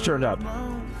the pitch turned up.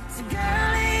 So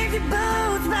girl, if you're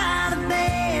both by the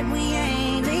bed, we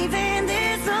ain't leaving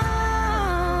this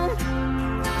home.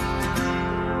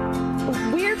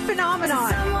 Weird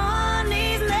phenomenon. Someone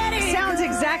needs let it Sounds go.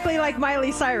 exactly like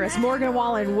Miley Cyrus, Morgan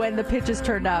Wallen, when the pitch is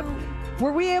turned up.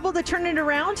 Were we able to turn it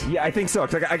around? Yeah, I think so.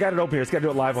 'Cause I got it open here. It's got to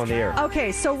do it live on the air.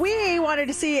 Okay, so we wanted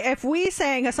to see if we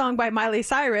sang a song by Miley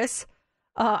Cyrus.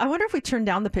 I wonder if we turned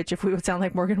down the pitch if we would sound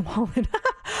like Morgan Wallen.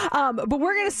 But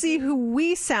we're going to see who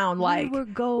we sound like. We were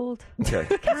gold. Okay,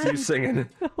 so you singing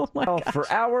for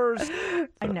hours.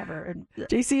 I never.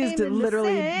 JC is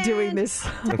literally doing this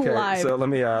Okay, live. so let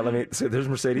me. So there's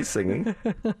Mercedes singing.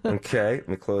 Okay, let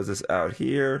me close this out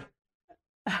here.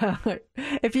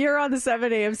 If you're on the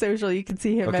 7 a.m. social, you can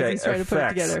see him as he's trying to put it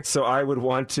effects. together. So I would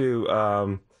want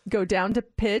to Go down to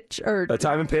pitch or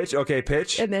time and pitch. Okay,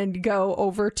 pitch. and then go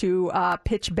over to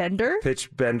pitch bender.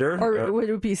 Pitch bender. Or would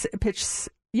it be pitch?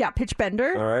 Yeah, pitch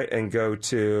bender. All right, and go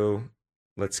to.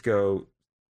 Let's go.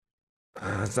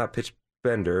 It's not pitch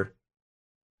bender.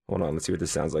 Hold on. Let's see what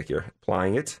this sounds like here.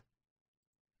 Applying it.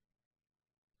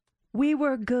 We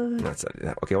were good. That's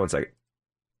not, okay. 1 second.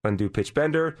 Undo pitch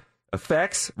bender.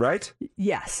 Effects. Right.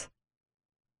 Yes.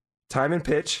 Time and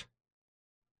pitch.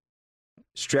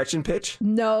 Stretch and pitch.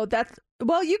 No, that's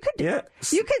well. You could. Yeah.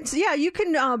 You can. Yeah, you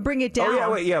can bring it down. Oh yeah.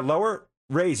 Wait. Yeah. Lower.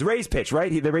 Raise pitch.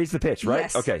 Right. They raise the pitch. Right.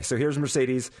 Yes. Okay. So here's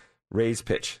Mercedes. Raise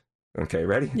pitch. Okay.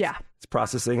 Ready? Yeah. It's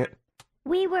processing it.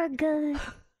 We were good.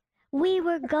 We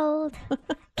were gold.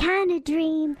 Kind of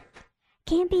dream.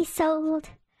 Can't be sold.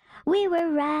 We were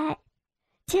right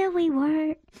till we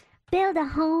weren't. Build a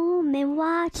home and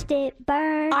watched it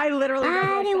burn. I literally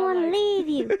I didn't want to leave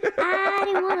you. I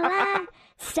didn't want to lie.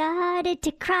 Started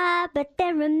to cry, but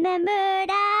then remembered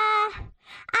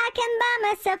I can buy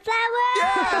myself flowers.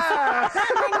 Yeah!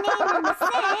 Write my name in the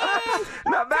sand.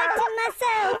 Not bad. Talk to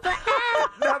myself for hours.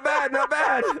 Not bad, not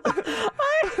bad. I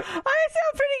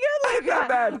sound pretty good like Not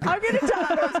that. bad. I'm going to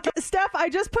tell Steph, I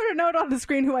just put a note on the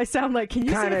screen who I sound like. Can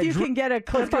you see if you can get a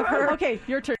clip of her? Okay,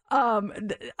 your turn.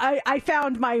 I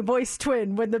found my voice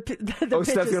twin when the pitch Steph's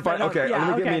is going to find. Okay, yeah, let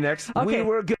me okay. get me next. Okay. We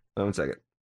were good. Oh, 1 second.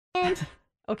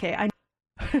 Okay, I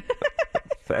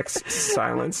Effects,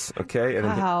 silence. Okay, and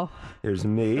then wow. here's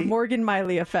me. The Morgan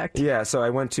Miley effect. Yeah, so I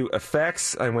went to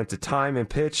effects, I went to time and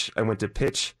pitch, I went to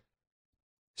pitch,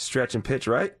 stretch and pitch,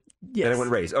 right? Yes. And I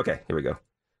went raise. Okay, here we go.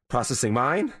 Processing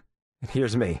mine, and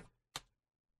here's me.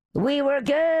 We were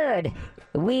good.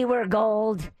 We were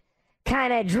gold.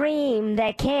 Kind of dream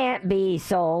that can't be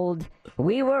sold.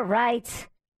 We were right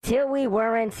till we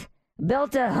weren't.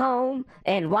 Built a home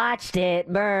and watched it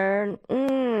burn.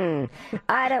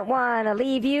 I didn't want to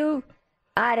leave you.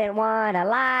 I didn't want to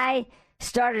lie.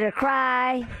 Started to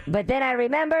cry, but then I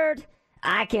remembered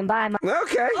I can buy my...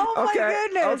 Okay. Oh my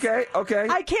goodness. Okay.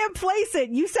 I can't place it.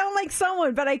 You sound like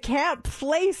someone, but I can't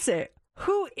place it.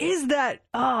 Who is that?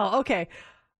 Oh, okay.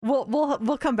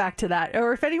 We'll come back to that.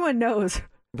 Or if anyone knows.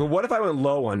 But what if I went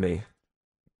low on me?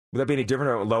 Would that be any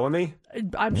different if I went low on me?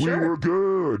 I'm sure. We were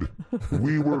good.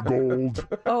 We were gold.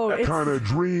 Kind of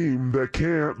dream that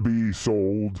can't be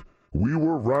sold. We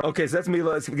were right. Okay, so that's me.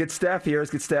 Let's get Steph here.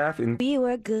 Let's get Steph. And We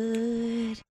were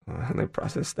good. let me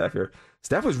process Steph here.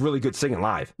 Steph was really good singing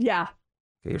live. Yeah.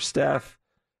 Okay, here's Steph.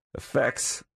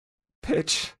 Effects.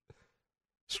 Pitch.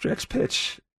 Stretch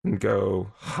pitch. And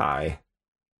go high.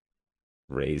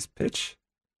 Raise pitch.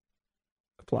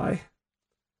 Apply.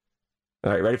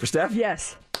 All right, ready for Steph?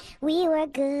 Yes. We were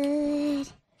good.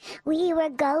 We were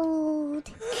gold.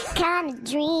 Kind of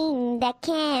dream that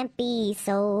can't be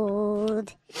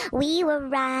sold. We were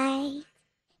right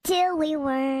till we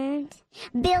weren't.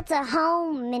 Built a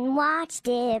home and watched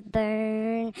it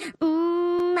burn.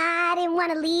 I didn't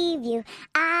want to leave you.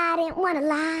 I didn't want to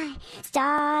lie.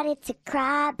 Started to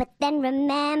cry, but then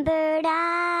remembered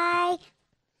I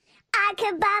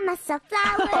could buy myself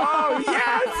flowers. Oh,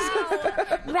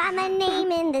 yes! Write my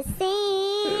name in the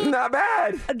sand. Not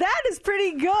bad. That is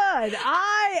pretty good.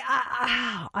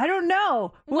 I don't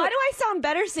know. Why do I sound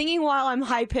better singing while I'm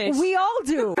high pitched? We all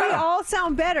do. We all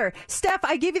sound better. Steph,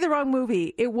 I gave you the wrong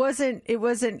movie. It wasn't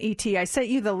E.T. I sent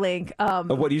you the link.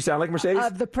 What do you sound like, Mercedes?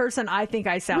 Of the person I think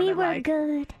I sounded We were like.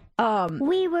 good.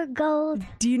 We were gold.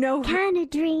 Do you know? Kind of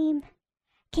dream.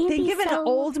 Can't Think be of an sold.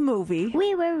 old movie.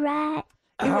 We were right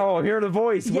Oh, I'm hearing the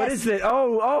voice. Yes. What is it?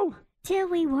 Oh. till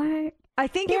we weren't. I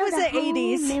think it was the Built a home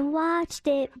 80s. and watched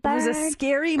it burn. It was a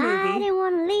scary I movie. didn't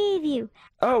want to leave you.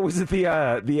 Oh, was it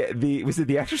the was it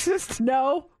The Exorcist?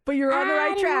 No, but you're on the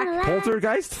right track.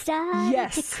 Poltergeist?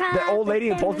 Yes. The old lady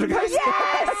in Poltergeist?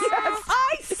 Yes!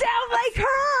 I sound like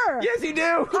her! Yes, you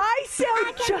do. I sound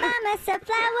I can buy myself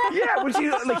flowers. Yeah, when she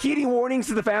like heeding warnings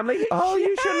to the family. Oh,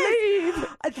 you should leave.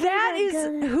 That We were is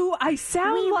good. who I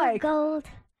sound We like. were gold.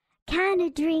 Kind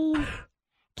of dream.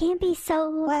 Can't be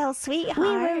sold. Well, sweetheart. We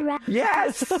were right.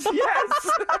 Yes. I don't know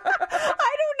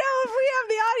if we have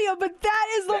the audio, but that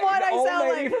is the one I old sound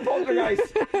lady like. from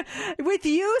Poltergeist. With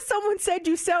you, someone said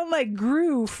you sound like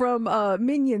Gru from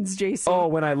Minions, Jason. Oh,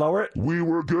 when I lower it? We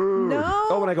were good. No.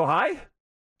 Oh, when I go high?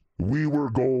 We were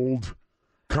gold.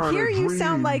 Kind Here of you dream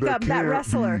sound like that that can't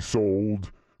wrestler. Be sold.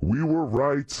 We were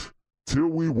right till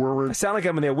we I weren't. sound like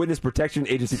I'm in the witness protection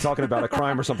agency talking about a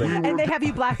crime or something. And they have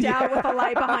you blacked out with a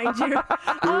light behind you.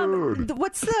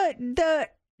 What's the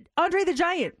Andre the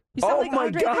Giant? You sound Oh like my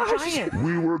Andre gosh. the Giant.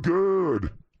 We were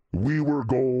good. We were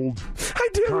gold. I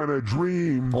do. Kind of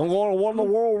dream. I'm gonna win the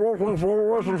world. No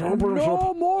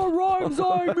more rhymes,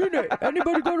 I mean it.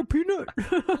 Anybody got a peanut?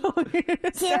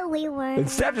 Till we weren't. And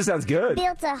Steph just sounds good.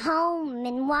 Built a home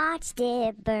and watched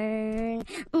it burn.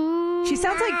 She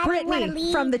sounds like I didn't wanna Britney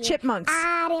leave from the you. Chipmunks.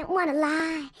 I didn't want to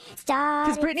lie.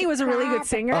 Because Britney was a really good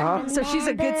singer, so she's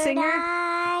a good singer.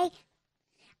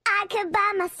 I could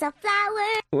buy myself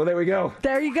flowers. Well, there we go.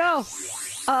 There you go.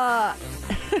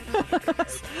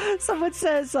 Someone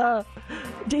says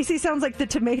JC sounds like the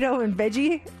tomato and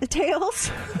veggie tales.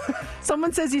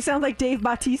 Someone says you sound like Dave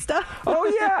Bautista. Oh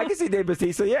yeah, I can see Dave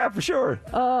Bautista. Yeah, for sure.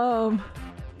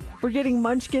 We're getting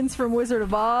munchkins from Wizard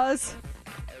of Oz.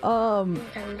 A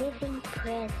living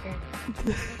presence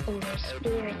in their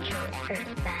spiritual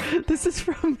earthbound. This is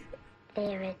from.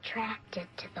 They're attracted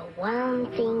to the one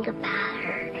thing about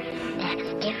her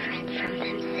that's different from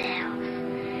themselves.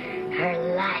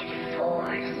 Her life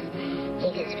force.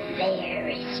 It is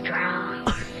very strong.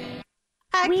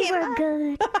 We were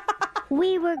good.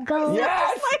 We were gold.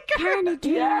 Yes! Kind of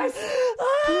dream. Yes!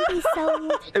 Can be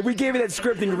sold. If we gave you that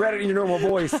script and you read it in your normal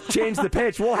voice, change the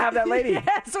pitch, we'll have that lady.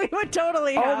 Yes, we would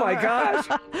totally Oh have my her. gosh.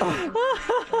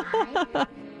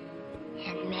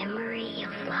 And memory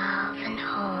of love and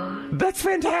home. That's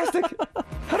fantastic.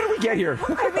 How did we get here?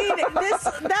 I mean,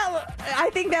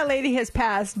 I think that lady has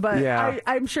passed, but Yeah.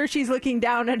 I'm sure she's looking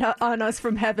down on us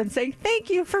from heaven saying, thank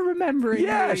you for remembering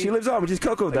Yeah, me. she lives on, which is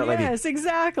Coco, that lady. Yes,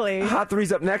 exactly. Hot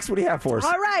Three's up next. What do you have for us?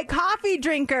 All right, coffee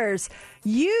drinkers.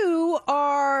 You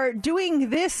are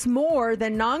doing this more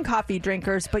than non-coffee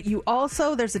drinkers, but you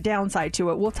also, there's a downside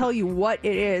to it. We'll tell you what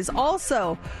it is.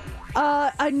 Also,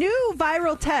 a new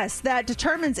viral test that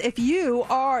determines if you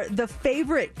are the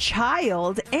favorite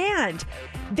child. And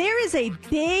there is a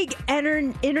big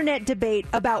internet debate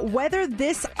about whether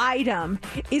this item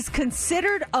is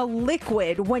considered a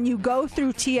liquid when you go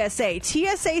through TSA.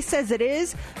 TSA says it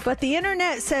is, but the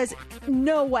internet says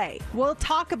no way. We'll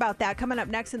talk about that coming up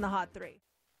next in the Hot 3.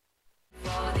 For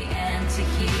the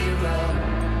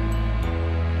anti-hero.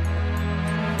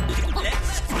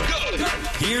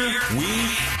 Here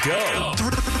we go.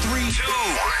 3, 2,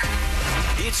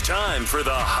 1. It's time for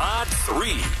the Hot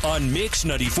 3 on Mix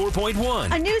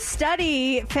 94.1. A new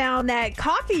study found that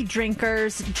coffee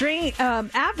drinkers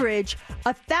average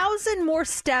 1,000 more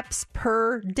steps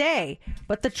per day.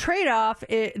 But the trade-off,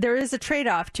 there is a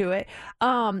trade-off to it.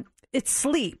 It's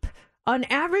sleep. On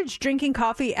average, drinking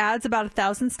coffee adds about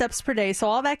 1,000 steps per day. So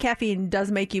all that caffeine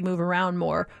does make you move around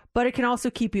more, but it can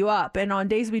also keep you up. And on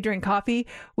days we drink coffee,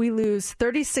 we lose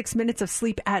 36 minutes of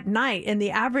sleep at night. And the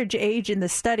average age in the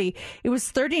study, it was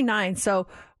 39. So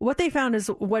what they found is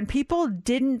when people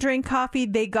didn't drink coffee,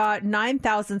 they got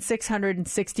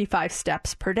 9,665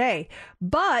 steps per day.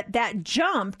 But that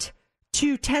jumped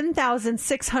to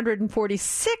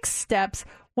 10,646 steps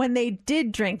when they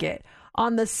did drink it.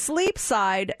 On the sleep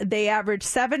side, they averaged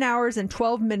 7 hours and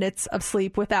 12 minutes of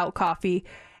sleep without coffee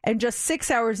and just 6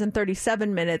 hours and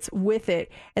 37 minutes with it.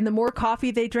 And the more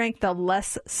coffee they drank, the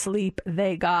less sleep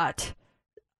they got.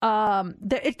 So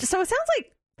it sounds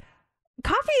like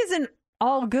coffee isn't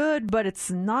all good, but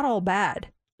it's not all bad.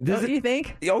 Don't you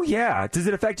think? Oh, yeah. Does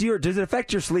it affect you or does it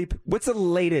affect your sleep? What's the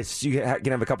latest you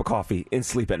can have a cup of coffee and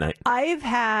sleep at night? I've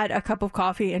had a cup of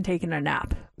coffee and taken a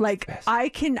nap. Like,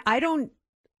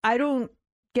 I don't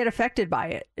get affected by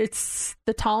it. It's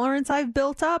the tolerance I've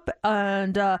built up,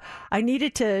 and I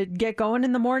needed to get going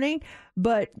in the morning,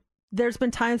 but there's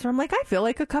been times where I'm like, I feel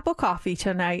like a cup of coffee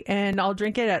tonight, and I'll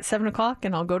drink it at 7 o'clock,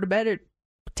 and I'll go to bed at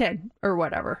 10 or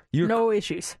whatever. No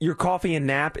issues. Your coffee and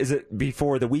nap, is it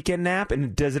before the weekend nap?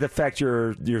 And does it affect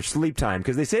your sleep time?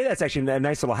 Because they say that's actually a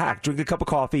nice little hack. Drink a cup of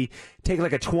coffee, take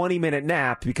like a 20-minute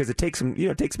nap because it takes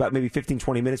it takes about maybe 15,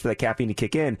 20 minutes for that caffeine to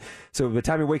kick in. So by the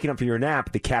time you're waking up for your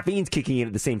nap, the caffeine's kicking in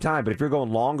at the same time. But if you're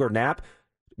going longer nap,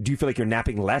 do you feel like you're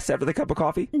napping less after the cup of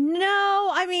coffee?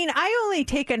 No, I mean, I only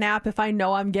take a nap if I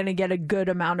know I'm going to get a good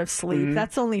amount of sleep. Mm-hmm.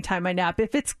 That's the only time I nap.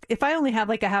 If I only have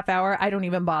like a half hour, I don't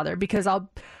even bother because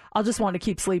I'll just want to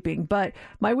keep sleeping. But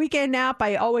my weekend nap,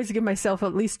 I always give myself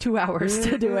at least 2 hours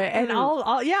to do it. And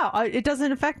it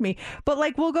doesn't affect me. But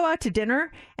like we'll go out to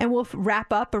dinner and we'll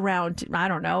wrap up around, I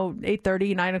don't know,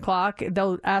 8:30, 9 o'clock.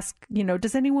 They'll ask,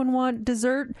 does anyone want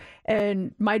dessert?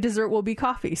 And my dessert will be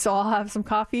coffee. So I'll have some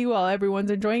coffee while everyone's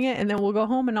enjoying it. And then we'll go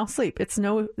home and I'll sleep. It's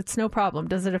no problem.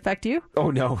 Does it affect you? Oh,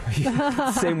 no.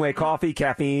 Same way. Coffee,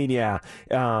 caffeine. Yeah.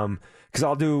 Because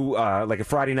I'll do like a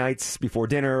Friday nights before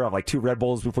dinner. I'll have like 2 Red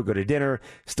Bulls before I go to dinner.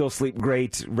 Still sleep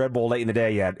great. Red Bull late in the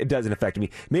day. Yeah, it doesn't affect me.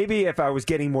 Maybe if I was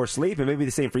getting more sleep, and maybe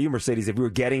the same for you, Mercedes, if we were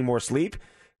getting more sleep,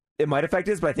 it might affect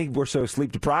us. But I think we're so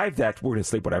sleep deprived that we're going to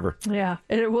sleep whatever. Yeah,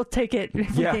 we'll take it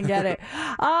if we can get it.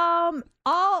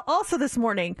 Also this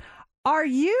morning, are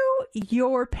you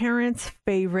your parents'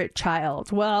 favorite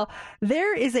child? Well,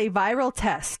 there is a viral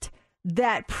test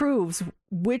that proves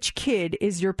which kid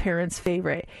is your parents'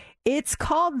 favorite. It's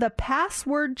called the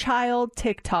password child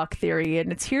TikTok theory,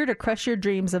 and it's here to crush your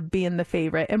dreams of being the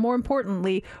favorite and, more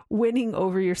importantly, winning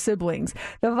over your siblings.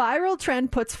 The viral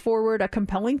trend puts forward a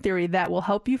compelling theory that will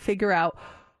help you figure out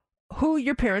who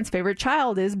your parents' favorite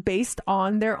child is based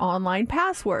on their online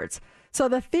passwords. So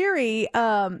the theory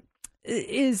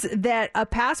is that a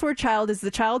password child is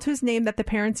the child whose name that the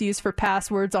parents use for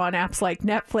passwords on apps like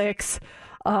Netflix,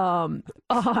 on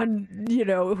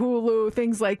Hulu,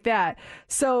 things like that.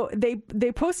 So they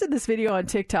posted this video on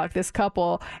TikTok, this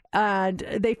couple, and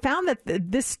they found that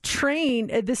this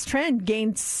trend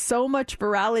gained so much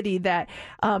virality that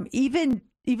even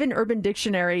Urban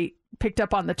Dictionary picked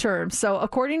up on the term. So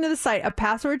according to the site, a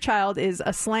password child is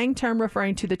a slang term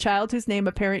referring to the child whose name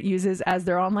a parent uses as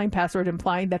their online password,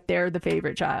 implying that they're the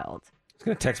favorite child. I was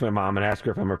going to text my mom and ask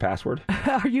her if I'm her password.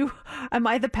 Am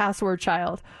I the password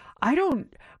child?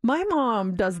 My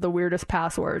mom does the weirdest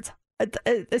passwords,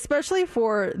 especially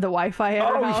for the Wi-Fi at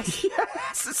her house.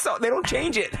 Yes, so they don't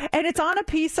change it. And it's on a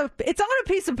piece of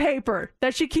paper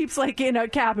that she keeps like in a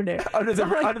cabinet under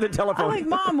the telephone. I'm like,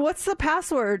 Mom, what's the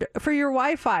password for your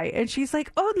Wi-Fi? And she's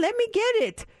like, oh, let me get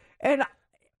it. And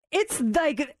it's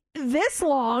like this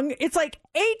long. It's like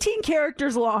 18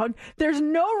 characters long. There's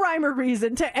no rhyme or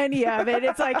reason to any of it.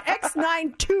 It's like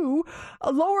X92,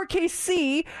 lowercase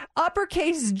c,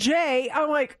 uppercase J. I'm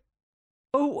like,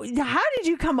 oh, how did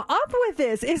you come up with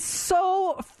this? It's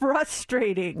so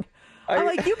frustrating. I'm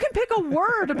like, you can pick a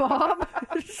word, Bob.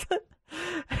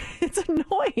 It's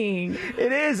annoying.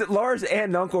 It is. Laura's aunt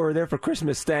and uncle were there for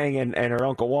Christmas staying, and her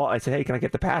Uncle Walt. I said, hey, can I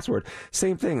get the password?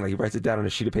 Same thing. Like, he writes it down on a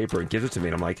sheet of paper and gives it to me.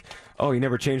 And I'm like, oh, you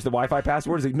never changed the Wi-Fi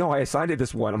password? He's like, no, I assigned it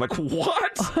this one. I'm like,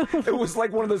 what? It was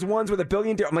like one of those ones with $1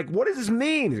 billion. I'm like, what does this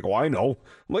mean? He's like, oh, I know.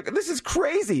 I'm like, this is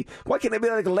crazy. Why can't it be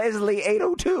like Leslie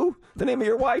 802, the name of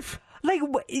your wife? Like,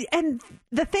 and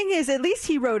the thing is, at least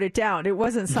he wrote it down. It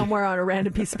wasn't somewhere on a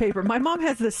random piece of paper. My mom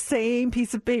has the same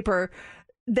piece of paper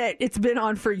that it's been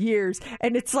on for years,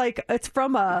 and it's like it's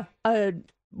from a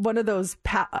one of those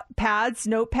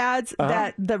notepads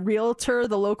that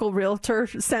the local realtor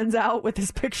sends out with his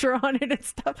picture on it and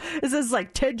stuff. It says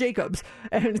like Ted Jacobs,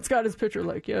 and it's got his picture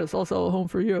like, yes, I'll sell a home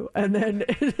for you. And then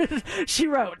she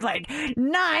wrote like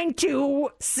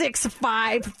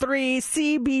 92653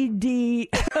 CBD.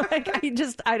 Like,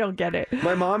 I don't get it.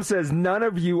 My mom says none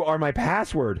of you are my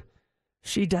password.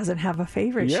 She doesn't have a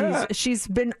favorite. Yeah. She's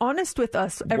been honest with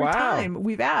us every time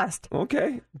we've asked.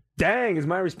 Okay. Dang is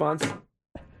my response.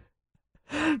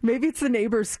 Maybe it's the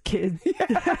neighbor's kid. Yeah.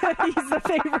 He's the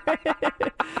favorite.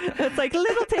 It's like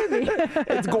little Timmy.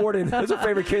 It's Gordon. That's our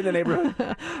favorite kid in the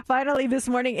neighborhood. Finally, this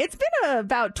morning, it's been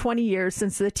about 20 years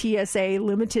since the TSA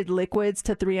limited liquids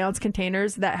to 3-ounce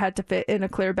containers that had to fit in a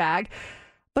clear bag.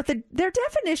 But their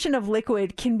definition of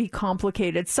liquid can be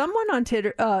complicated. Someone on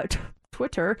Twitter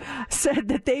said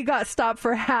that they got stopped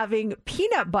for having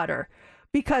peanut butter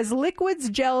because liquids,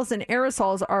 gels, and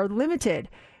aerosols are limited.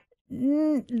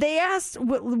 They asked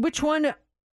which one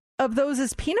of those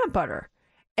is peanut butter,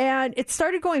 and it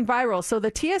started going viral. So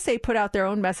the TSA put out their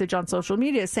own message on social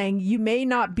media saying, you may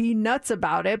not be nuts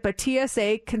about it, but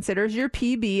TSA considers your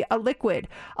PB a liquid.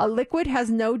 A liquid has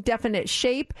no definite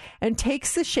shape and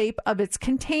takes the shape of its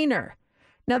container.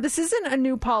 Now, this isn't a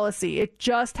new policy. It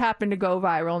just happened to go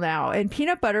viral now. And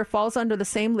peanut butter falls under the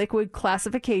same liquid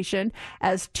classification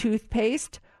as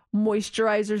toothpaste,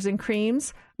 moisturizers and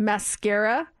creams,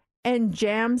 mascara, and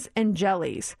jams and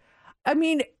jellies. I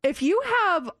mean, if you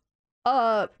have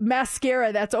a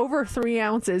mascara that's over 3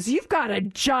 ounces, you've got a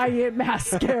giant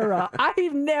mascara.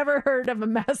 I've never heard of a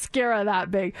mascara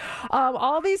that big.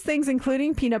 All these things,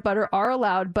 including peanut butter, are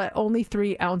allowed, but only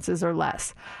 3 ounces or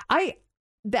less.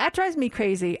 That drives me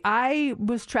crazy. I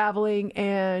was traveling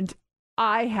and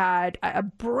I had a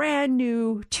brand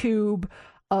new tube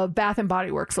of Bath and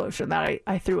Body Works lotion that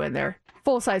I threw in there,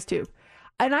 full size tube.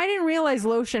 And I didn't realize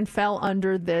lotion fell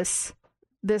under this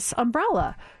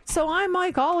umbrella. So I'm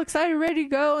like all excited, ready to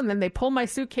go. And then they pull my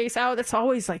suitcase out. It's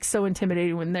always like so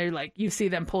intimidating when they're like, you see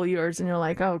them pull yours and you're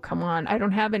like, oh, come on, I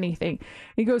don't have anything.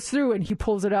 And he goes through and he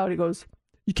pulls it out. He goes,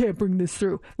 you can't bring this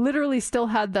through. Literally still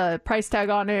had the price tag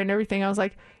on it and everything. I was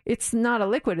like, it's not a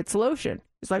liquid, it's lotion.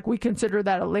 It's like, we consider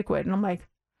that a liquid. And I'm like,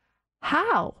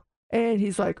 how? And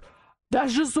he's like,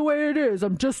 that's just the way it is.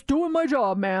 I'm just doing my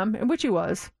job, ma'am. And which he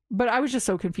was. But I was just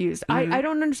so confused. Mm-hmm. I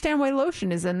don't understand why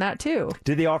lotion is in that too.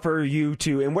 Did they offer you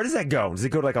to, and where does that go? Does it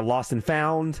go to like a lost and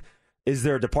found? Is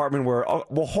there a department where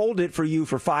we'll hold it for you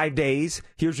for 5 days?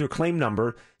 Here's your claim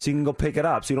number, so you can go pick it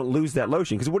up, so you don't lose that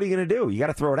lotion. Because what are you going to do? You got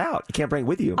to throw it out. You can't bring it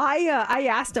with you. I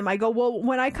asked him. I go, well,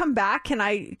 when I come back, can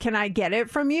I get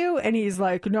it from you? And he's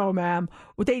like, no, ma'am.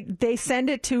 They send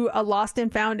it to a lost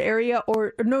and found area,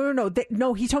 or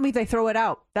no. He told me they throw it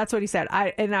out. That's what he said.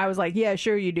 I was like, yeah,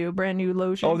 sure you do. Brand new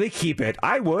lotion. Oh, they keep it.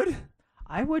 I would.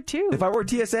 I would too. If I were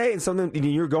TSA and something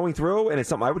you're going through and it's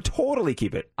something, I would totally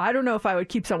keep it. I don't know if I would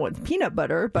keep someone's peanut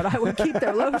butter, but I would keep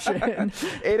their lotion.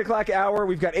 8 o'clock hour,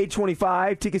 we've got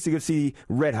 8:25 tickets to go see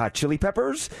Red Hot Chili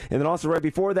Peppers. And then also right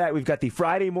before that, we've got the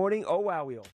Friday morning Oh Wow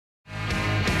Wheel.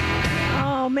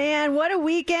 Oh, man, what a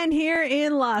weekend here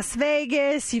in Las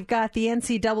Vegas. You've got the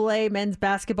NCAA men's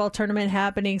basketball tournament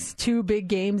happening, 2 big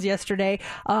games yesterday.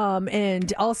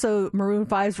 And also Maroon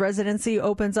 5's residency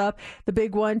opens up. The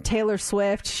big one, Taylor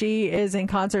Swift. She is in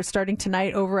concert starting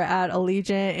tonight over at Allegiant.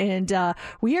 And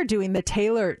we are doing the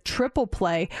Taylor triple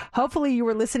play. Hopefully you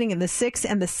were listening in the 6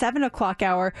 and the 7 o'clock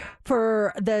hour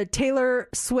for the Taylor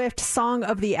Swift Song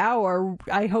of the Hour.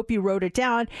 I hope you wrote it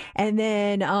down. And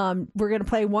then we're going to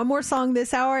play one more song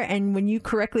this hour, and when you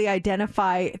correctly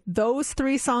identify those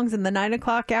 3 songs in the 9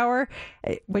 o'clock hour,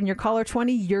 when you're caller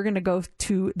 20, you're going to go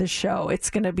to the show. It's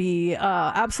going to be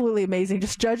absolutely amazing.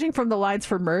 Just judging from the lines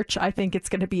for merch, I think it's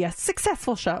going to be a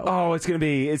successful show. Oh, it's going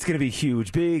to be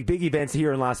huge. Big events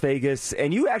here in Las Vegas.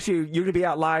 And you're going to be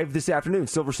out live this afternoon,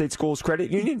 Silver State Schools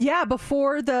Credit Union? Yeah,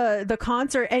 before the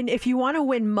concert. And if you want to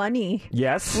win money,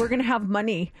 yes, we're going to have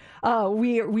money.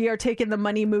 We are taking the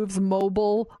Money Moves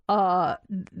mobile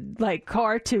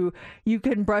card to, you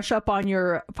can brush up on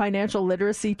your financial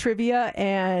literacy trivia,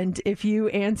 and if you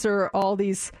answer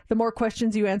the more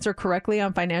questions you answer correctly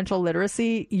on financial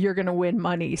literacy, you're going to win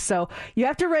money. So you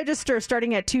have to register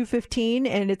starting at 2:15,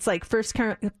 and it's like first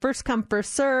come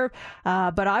first serve.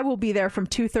 But I will be there from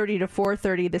 2:30 to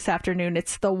 4:30 this afternoon.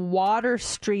 It's the Water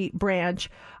Street branch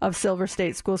of Silver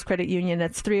State Schools Credit Union.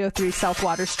 It's 303 South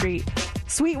Water Street,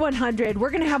 Suite 100.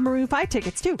 We're going to have Maroon 5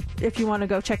 tickets too, if you want to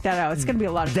go check that out. It's going to be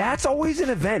a lot of fun. That's always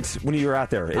an event when you're out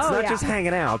there. It's not just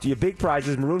hanging out. You have big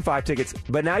prizes, Maroon 5 tickets,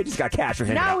 but now you just got cash.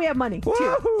 Now we have money too.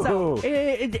 So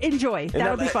enjoy.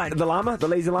 That'll be fun. The llama, the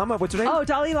lazy llama, what's her name? Oh,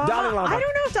 Dalai Lama. Dalai Lama. I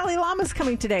don't know if Dalai Lama's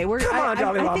coming today. Come on,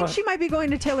 Dalai Lama. I think she might be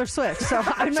going to Taylor Swift, so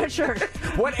I'm not sure.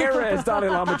 What era is Dalai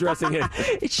Lama dressing in?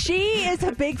 She is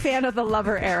a big fan of the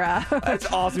Lover era.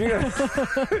 That's awesome.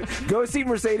 Go see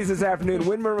Mercedes this afternoon,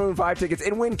 win Maroon 5 tickets,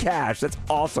 and win cash. That's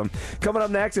awesome. Coming up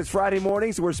next, it's Friday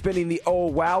morning, so we're spinning the Oh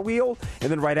Wow wheel.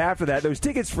 And then right after that, those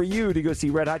tickets for you to go see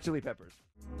Red Hot Chili Peppers.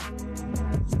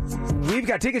 We've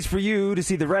got tickets for you to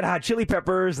see the Red Hot Chili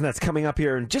Peppers, and that's coming up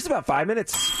here in just about 5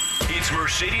 minutes. It's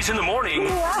Mercedes in the morning.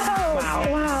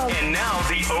 Wow. And now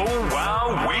the Oh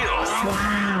Wow wheel.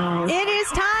 Wow. It is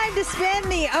time to spin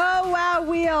the Oh Wow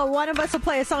wheel. One of us will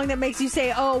play a song that makes you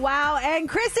say Oh Wow. And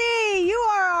Chrissy, you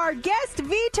are our guest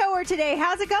vetoer today.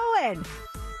 How's it going?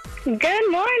 Good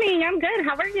morning. I'm good.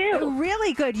 How are you?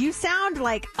 Really good. You sound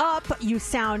up. You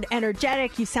sound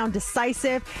energetic. You sound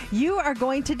decisive. You are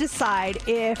going to decide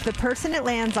if the person it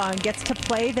lands on gets to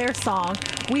play their song.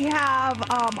 We have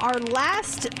our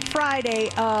last Friday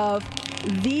of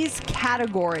these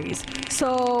categories.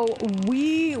 So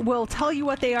we will tell you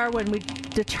what they are when we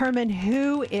determine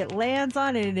who it lands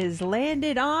on, and it is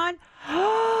landed on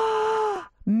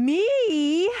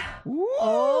me. Ooh.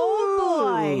 Oh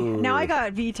boy. Now I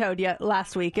got vetoed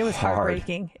last week. It was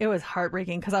heartbreaking. It was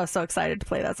heartbreaking because I was so excited to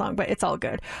play that song, but it's all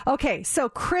good. Okay, so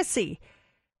Chrissy,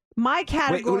 my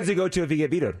category. Wait, who does it go to if you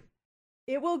get vetoed?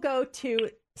 It will go to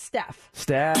Steph.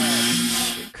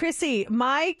 Chrissy,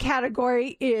 my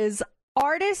category is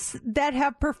artists that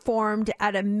have performed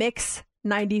at a Mix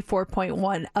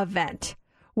 94.1 event.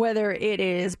 Whether it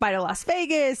is Bida Las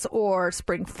Vegas or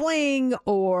Spring Fling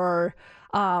or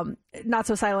Not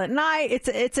So Silent Night,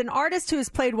 it's an artist who has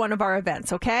played one of our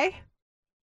events, okay?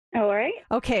 All right.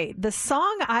 Okay, the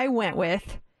song I went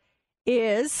with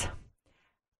is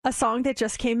a song that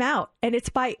just came out, and it's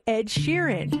by Ed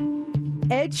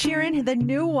Sheeran. Ed Sheeran, the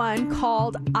new one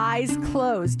called Eyes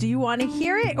Closed. Do you want to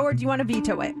hear it, or do you want to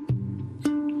veto it?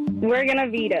 We're going to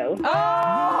veto.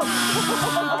 Oh!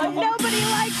 Nobody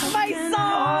likes my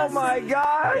song. Oh, my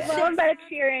gosh. Love Ed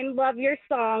Sheeran. Love your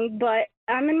song, but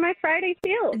I'm in my Friday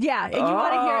feel. Yeah, and you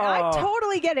want to hear it. I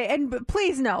totally get it. And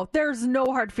please know, there's no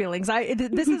hard feelings.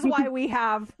 This is why we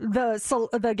have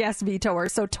the guest vetoer.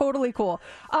 So totally cool.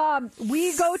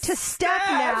 We go to Steph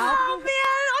now. Oh, man.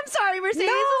 I'm sorry, Mercedes.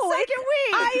 No, the second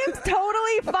week. I am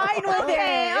totally fine with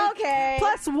it. Okay.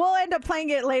 Plus, we'll end up playing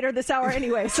it later this hour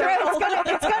anyway. So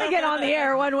it's gonna get on the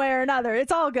air one way or another.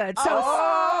 It's all good. So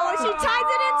she ties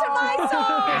it into my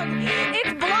song.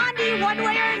 It's Blondie, One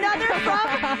Way or Another,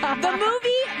 from the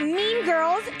movie Mean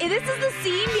Girls. This is the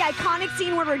scene, the iconic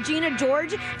scene where Regina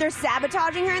George, they're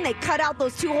sabotaging her and they cut out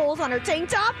those 2 holes on her tank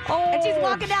top. And she's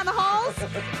walking down the halls.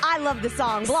 I love the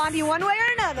song. Blondie, One Way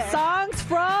or Another. Songs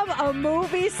from a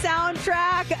movie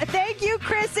soundtrack. Thank you,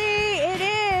 Chrissy. It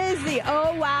is the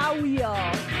Oh Wow Wheel.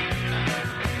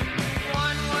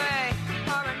 One way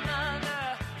or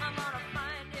another, I'm gonna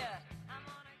find you.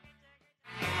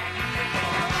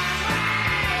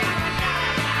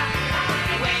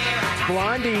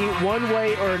 Blondie, One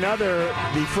Way or Another,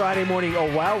 the Friday morning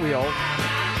Oh Wow wheel.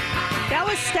 That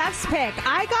was Steph's pick.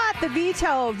 I got the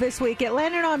veto this week. It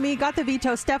landed on me, got the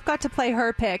veto. Steph got to play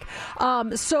her pick.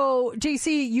 So,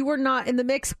 JC, you were not in the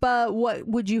mix, but what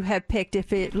would you have picked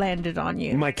if it landed on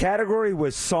you? My category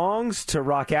was songs to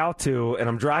rock out to, and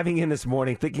I'm driving in this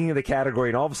morning thinking of the category,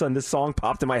 and all of a sudden this song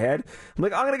popped in my head. I'm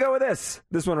like, I'm going to go with this.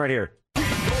 This one right here.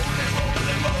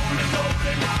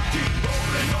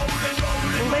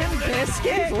 Limp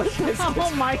Bizkit?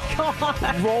 Oh my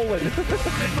God. Rolling.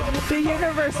 The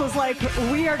universe was like,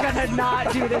 we are going to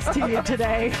not do this to you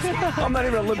today. I'm not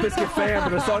even a Limp Bizkit fan, but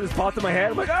the song just popped in my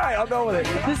head. I'm like, all right, I'll go with it.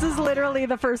 This is literally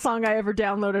the first song I ever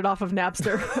downloaded off of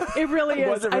Napster. It really is.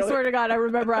 Was it really? I swear to God, I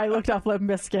remember I looked up Limp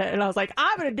Bizkit and I was like,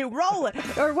 I'm going to do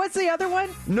Rollin'. Or what's the other one?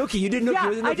 Nookie. You did Nookie. Yeah,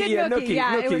 Was it Nookie? I did Yeah, Nookie.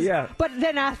 Yeah, Nookie, it was, yeah. But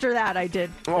then after that, I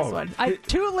did this one.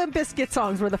 Two Limp Bizkit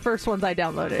songs were the first ones I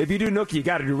downloaded. If you do Nookie, you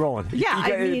got to do Rolling. Yeah, you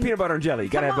got, I mean, peanut butter and jelly. You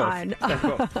got to have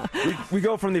both. We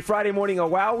go from the Friday morning a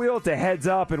wow wheel to heads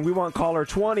up, and we want caller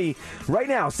 20 right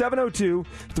now.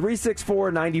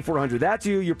 702-364-9400. That's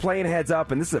you. You're playing heads up,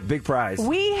 and this is a big prize.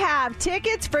 We have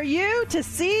tickets for you to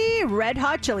see Red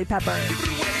Hot Chili Peppers.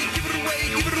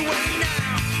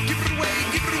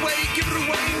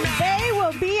 They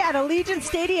will be at Allegiant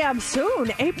Stadium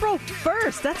soon, April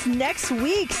 1st. That's next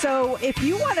week. So if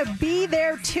you want to be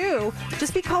there too,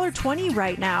 just be caller 20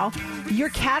 right now. Your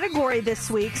category this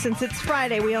week, since it's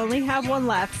Friday, we only have one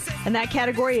left, and that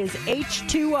category is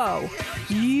H2O.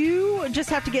 You just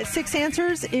have to get 6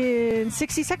 answers in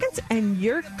 60 seconds, and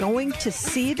you're going to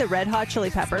see the Red Hot Chili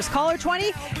Peppers. Caller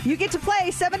 20, you get to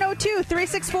play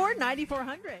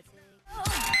 702-364-9400.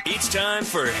 It's time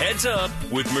for Heads Up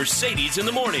with Mercedes in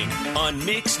the Morning on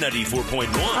Mix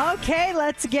 94.1. Okay,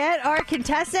 let's get our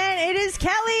contestant. It is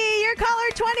Kelly. You're caller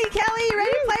 20. Kelly, you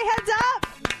ready to play Heads Up?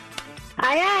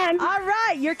 I am. All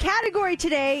right. Your category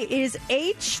today is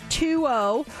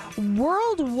H2O.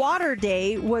 World Water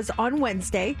Day was on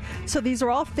Wednesday. So these are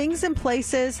all things and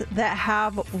places that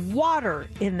have water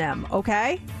in them,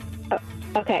 okay?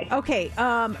 Okay. Okay.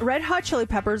 Red Hot Chili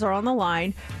Peppers are on the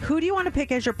line. Who do you want to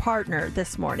pick as your partner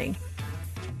this morning?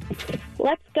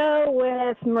 Let's go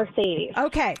with Mercedes.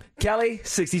 Okay. Kelly,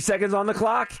 60 seconds on the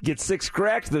clock. Get 6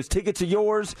 correct. Those tickets are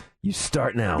yours. You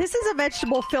start now. This is a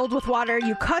vegetable filled with water.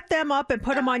 You cut them up and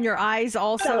put them on your eyes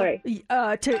also. Celery.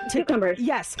 Cucumbers.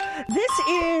 Yes. This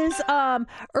is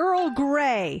Earl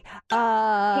Grey.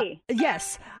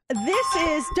 Yes. This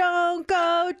is Don't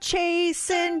Go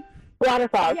Chasing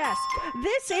Waterfalls. Yes.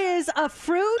 This is a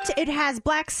fruit. It has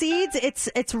black seeds.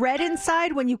 It's red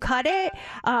inside when you cut it.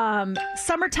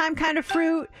 Summertime kind of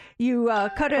fruit. You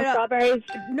cut it up. Strawberries.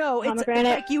 No, it's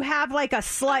like you have like a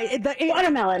slice.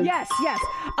 Watermelon. Yes, yes.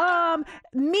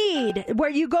 Mead,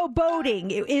 where you go boating,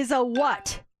 is a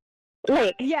what?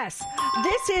 Lake. Yes.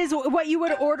 This is what you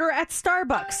would order at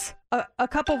Starbucks. A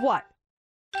cup of what?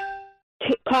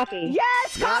 Coffee.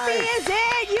 Yes, coffee is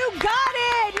it. You got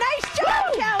it. Nice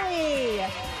job, Kelly.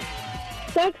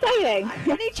 So exciting.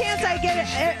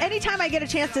 Anytime I get a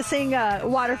chance to sing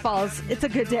Waterfalls, it's a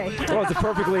good day. Oh, it's a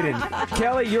perfect lead-in.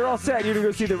 Kelly, you're all set. You're going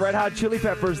to go see the Red Hot Chili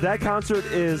Peppers. That concert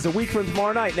is a week from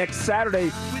tomorrow night, next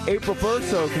Saturday, April 1st.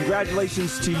 So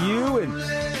congratulations to you. And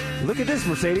look at this,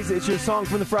 Mercedes. It's your song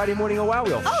from the Friday Morning A Wow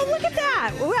Wheel. Oh, look at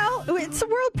that. Well, it's a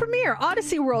world premiere,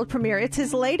 Odyssey world premiere. It's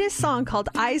his latest song called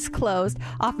Eyes Closed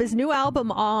off his new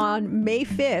album on May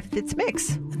 5th. It's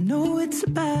Mix. I know it's a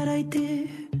bad idea,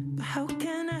 but how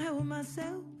can I help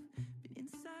myself?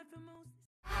 Inside for most.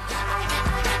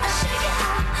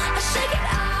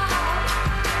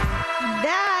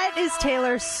 That is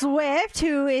Taylor Swift,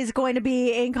 who is going to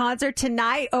be in concert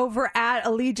tonight over at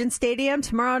Allegiant Stadium,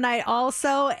 tomorrow night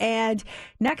also. And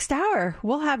next hour,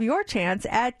 we'll have your chance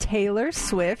at Taylor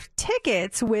Swift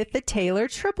tickets with the Taylor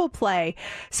Triple Play.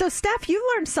 So, Steph, you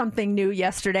learned something new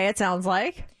yesterday, it sounds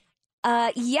like.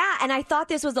 Yeah, and I thought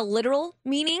this was a literal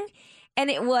meaning. And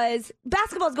it was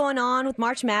basketball's going on with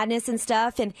March Madness and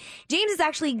stuff. And James is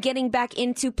actually getting back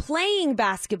into playing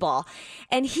basketball.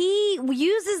 And he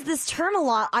uses this term a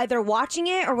lot, either watching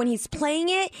it or when he's playing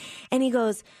it. And he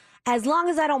goes, as long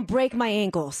as I don't break my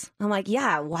ankles. I'm like,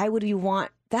 yeah, why would you want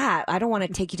that? I don't want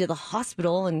to take you to the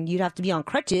hospital and you'd have to be on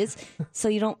crutches so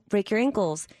you don't break your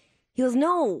ankles. He goes,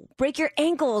 no, break your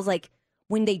ankles like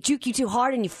when they juke you too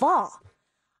hard and you fall.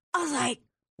 I was like,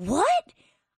 what?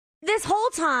 This whole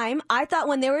time, I thought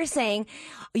when they were saying,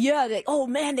 yeah, oh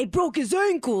man, they broke his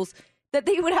ankles, that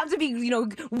they would have to be,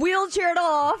 wheelchaired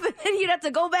off, and then you'd have to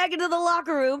go back into the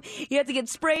locker room. You have to get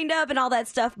sprained up and all that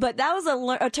stuff. But that was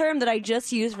a term that I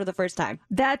just used for the first time.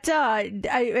 That,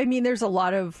 I mean, there's a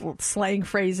lot of slang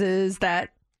phrases that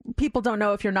people don't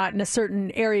know if you're not in a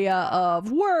certain area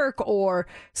of work or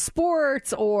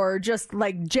sports or just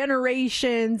like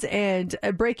generations, and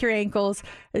break your ankles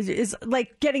is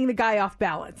like getting the guy off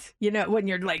balance. You know, when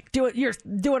you're like you're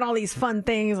doing all these fun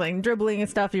things like dribbling and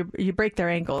stuff, you break their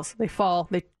ankles. They fall.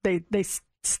 They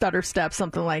stutter step,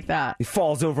 something like that. He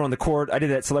falls over on the court. I did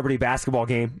that celebrity basketball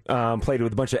game, played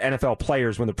with a bunch of NFL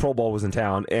players when the Pro Bowl was in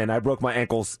town, and I broke my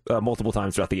ankles multiple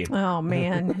times throughout the game. Oh,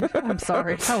 man. I'm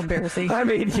sorry. How embarrassing. I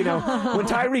mean, you know, when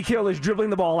Tyreek Hill is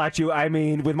dribbling the ball at you, I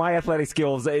mean, with my athletic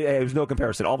skills, there's no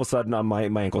comparison. All of a sudden, my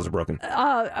ankles are broken.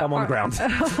 I'm on the ground.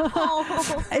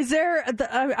 Is there,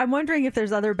 I'm wondering if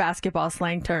there's other basketball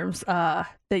slang terms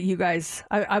that you guys,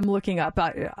 I'm looking up.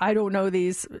 I don't know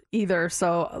these either,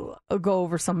 so I'll go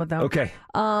over some of them. Okay.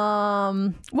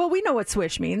 Well, we know what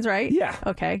swish means, right? Yeah.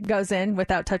 Okay. Goes in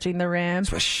without touching the rim.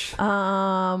 Swish.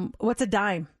 What's a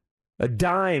dime? A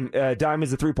dime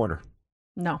is a three-pointer.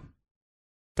 No.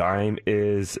 Dime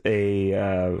is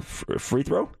a free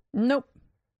throw? Nope.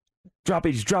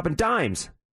 He's dropping dimes.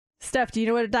 Steph, do you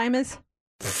know what a dime is?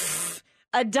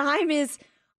 A dime is...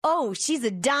 Oh, she's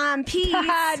a dime piece.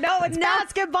 No, it's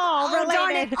basketball related.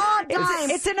 Darn it. Oh,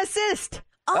 dime. It's an assist.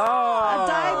 Oh. A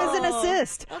dime is an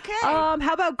assist. Okay.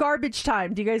 How about garbage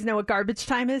time? Do you guys know what garbage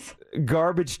time is?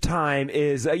 Garbage time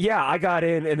is, I got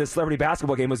in the celebrity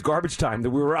basketball game. It was garbage time. We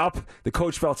were up. The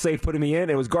coach felt safe putting me in.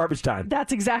 It was garbage time.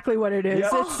 That's exactly what it is.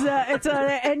 Yep. It's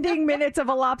ending minutes of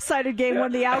a lopsided game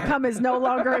when the outcome is no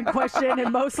longer in question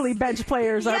and mostly bench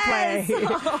players are playing.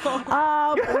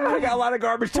 I got a lot of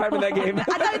garbage time in that game. I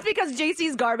thought it's because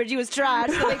JC's garbage. He was trash,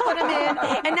 so they put him in,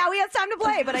 and now he has time to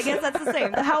play, but I guess that's the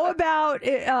same. How about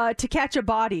to catch a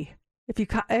body? If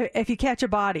you catch a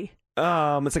body.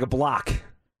 It's like a block.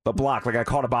 A block, like I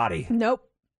caught a body. Nope.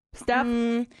 Steph?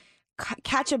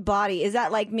 Catch a body. Is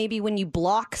that like maybe when you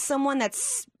block someone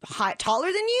that's taller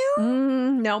than you?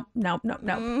 No.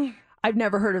 I've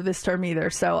never heard of this term either.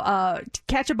 So to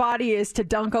catch a body is to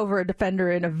dunk over a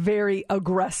defender in a very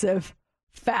aggressive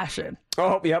fashion.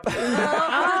 Oh, yep.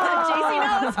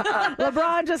 JC knows.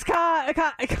 LeBron just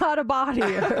caught a body.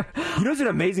 You know who's an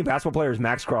amazing basketball player is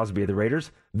Max Crosby of the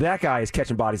Raiders? That guy is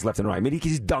catching bodies left and right. I mean,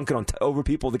 he's dunking over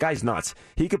people. The guy's nuts.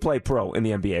 He could play pro in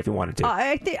the NBA if he wanted to.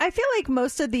 I feel like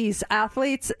most of these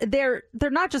athletes, they're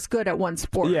not just good at one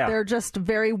sport. Yeah. They're just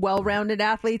very well-rounded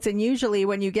athletes. And usually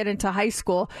when you get into high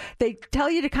school, they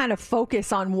tell you to kind of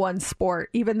focus on one sport,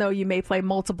 even though you may play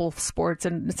multiple sports.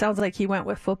 And it sounds like he went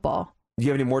with football. Do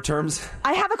you have any more terms?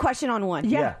 I have a question on one.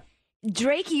 Yeah.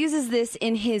 Drake uses this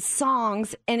in his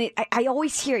songs, and I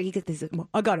always hear it. He gets this,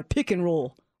 I got a pick and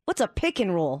roll. What's a pick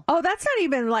and roll? Oh, that's not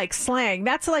even like slang.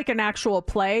 That's like an actual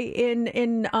play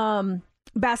in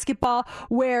basketball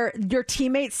where your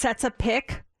teammate sets a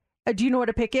pick. Do you know what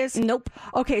a pick is? Nope.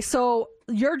 Okay, so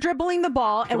you're dribbling the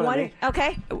ball, and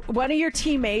one of your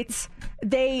teammates,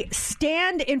 they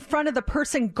stand in front of the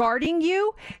person guarding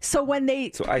you. So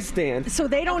I stand. So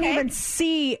they don't even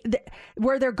see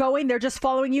where they're going. They're just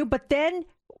following you. But then,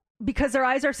 because their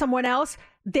eyes are someone else,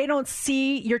 they don't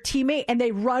see your teammate, and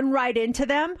they run right into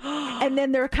them, and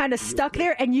then they're kind of stuck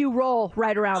there, and you roll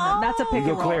right around them. That's a pick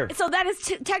and roll. Clear. So that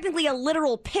is technically a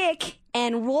literal pick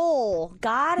and roll.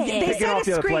 Got it. They set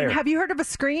a screen. Have you heard of a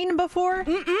screen before?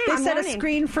 They set a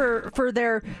screen for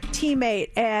their teammate,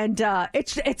 and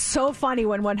it's so funny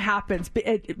when one happens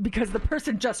because the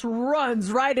person just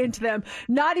runs right into them,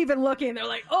 not even looking. They're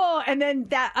like, oh, and then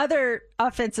that other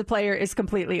offensive player is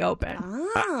completely open.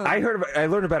 I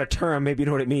learned about a term. Maybe you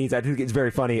know what it means. I think it's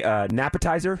very funny.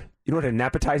 Napetizer. You know what a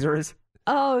napetizer is?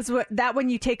 Oh, is that when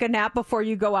you take a nap before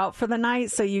you go out for the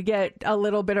night, so you get a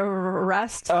little bit of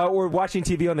rest? Or watching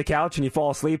TV on the couch and you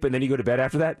fall asleep and then you go to bed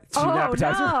after that? It's your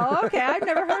napetizer. No. Okay, I've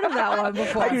never heard of that one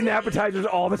before. I do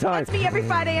napetizers all the time. That's me every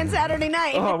Friday and Saturday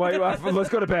night. Oh, let's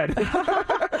go to bed.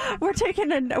 We're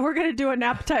going to do an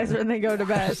appetizer and then go to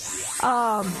bed.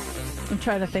 I'm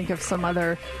trying to think of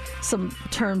some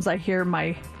terms I hear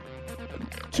my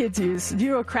kids use. Do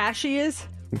you know what crashy is?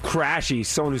 Crashy.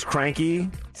 Someone who's cranky.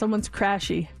 Someone's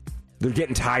crashy. They're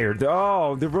getting tired. They're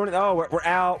running. Oh, we're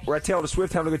out. We're at Taylor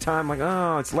Swift having a good time. Like,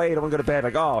 oh, it's late. I want to go to bed.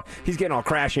 Like, oh, he's getting all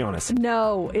crashy on us.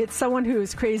 No, it's someone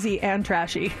who's crazy and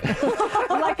trashy.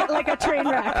 like a train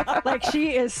wreck. Like,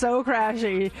 she is so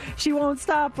crashy. She won't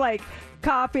stop, like,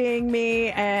 copying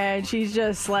me, and she's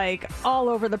just like all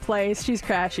over the place. She's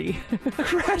crashy.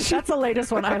 That's the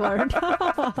latest one I learned.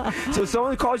 So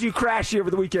someone calls you crashy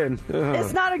over the weekend.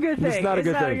 It's not a good thing. It's not a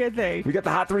good thing. We got the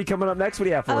Hot 3 coming up next. What do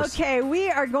you have for us? Okay, we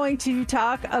are going to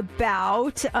talk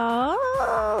about,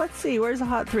 let's see, where's the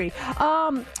Hot 3?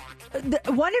 1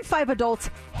 in 5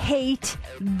 adults hate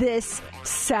this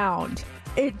sound.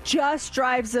 It just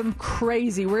drives them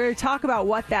crazy. We're going to talk about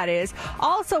what that is.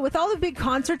 Also, with all the big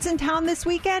concerts in town this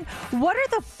weekend, what are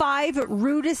the 5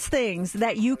 rudest things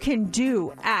that you can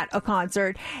do at a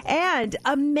concert? And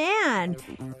a man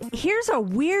hears a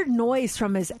weird noise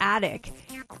from his attic.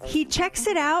 He checks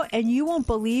it out, and you won't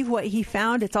believe what he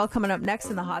found. It's all coming up next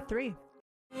in the Hot 3.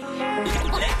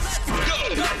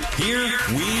 Here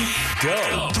we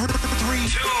go. 3,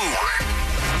 2, 1.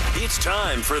 It's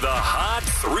time for the Hot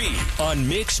 3 on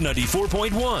Mix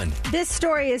 94.1. This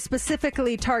story is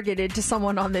specifically targeted to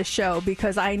someone on this show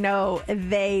because I know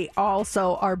they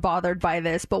also are bothered by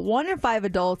this. But 1 in 5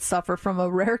 adults suffer from a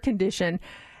rare condition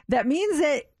that means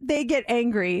that they get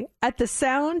angry at the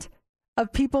sound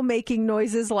of people making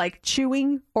noises like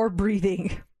chewing or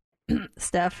breathing.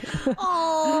 Steph.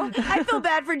 Oh, I feel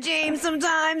bad for James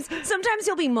sometimes. Sometimes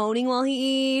he'll be moaning while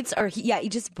he eats, or he's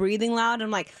just breathing loud. I'm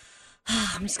like,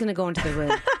 I'm just going to go into the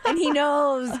room. And he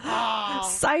knows.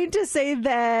 Scientists say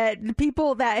that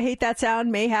people that hate that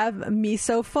sound may have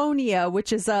misophonia,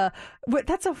 which is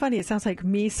that's so funny. It sounds like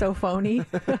misophonia.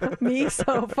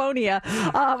 Misophonia,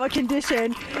 a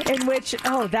condition in which,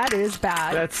 that is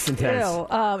bad. That's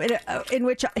intense. In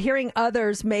which hearing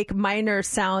others make minor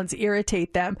sounds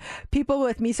irritate them. People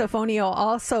with misophonia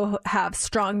also have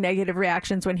strong negative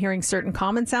reactions when hearing certain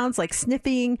common sounds like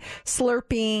sniffing,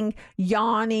 slurping,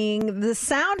 yawning. The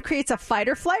sound creates a fight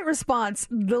or flight response.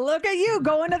 Look at you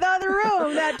going to the other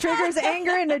room. That triggers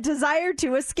anger and a desire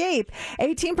to escape.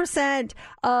 18%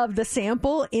 of the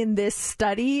sample in this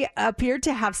study appeared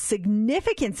to have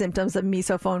significant symptoms of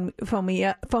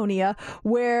misophonia,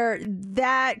 where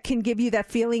that can give you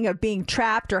that feeling of being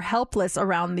trapped or helpless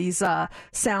around these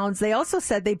sounds. They also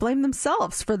said they blamed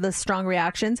themselves for the strong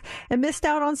reactions and missed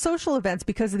out on social events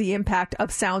because of the impact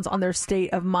of sounds on their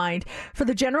state of mind. For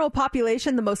the general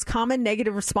population, the most common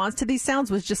negative response to these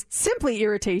sounds was just simply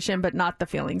irritation, but not the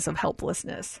feelings of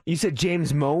helplessness. You said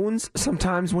James moans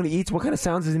sometimes when he eats. What kind of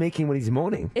sounds is he making when he's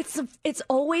moaning? It's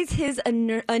always his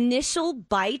initial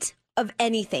bite of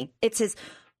anything. It's his.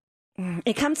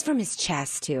 It comes from his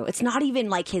chest too. It's not even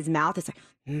like his mouth. It's like,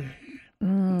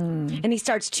 and he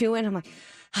starts chewing. I'm like,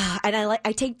 and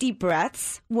I take deep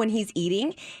breaths when he's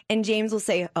eating, and James will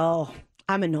say, "Oh,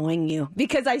 I'm annoying you,"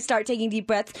 because I start taking deep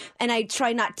breaths and I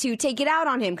try not to take it out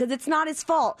on him because it's not his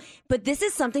fault. But this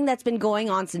is something that's been going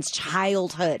on since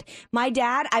childhood. My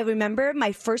dad, I remember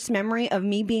my first memory of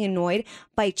me being annoyed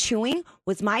by chewing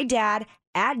was my dad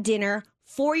at dinner,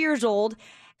 4 years old.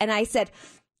 And I said,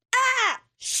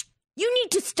 you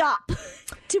need to stop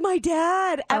to my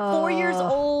dad at 4 years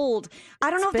old.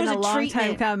 I don't know if there's a long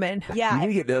treatment. time coming. Yeah. You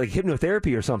need to get like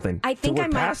hypnotherapy or something. I think to I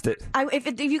work might. past it.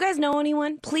 If you guys know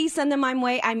anyone, please send them my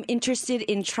way. I'm interested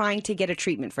in trying to get a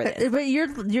treatment for this. But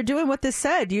you're doing what this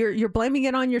said. You're blaming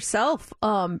it on yourself,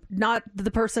 not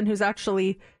the person who's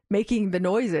actually making the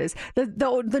noises.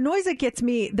 The noise that gets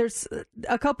me, there's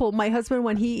a couple. My husband,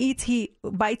 when he eats, he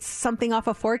bites something off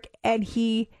a fork and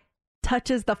he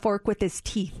touches the fork with his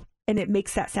teeth. And it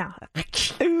makes that sound.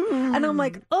 And I'm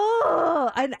like, oh.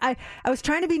 And I was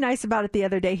trying to be nice about it the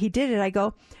other day. He did it. I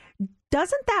go,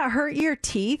 doesn't that hurt your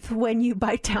teeth when you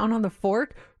bite down on the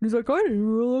fork? And he's like, I didn't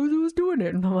realize I was doing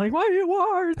it. And I'm like, why?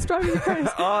 It's driving me crazy.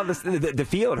 The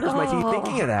feel. It hurts my teeth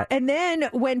thinking of that. And then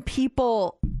when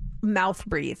people mouth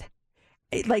breathe,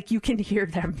 like you can hear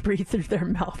them breathe through their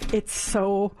mouth. It's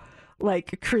so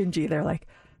like cringy. They're like,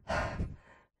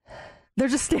 they're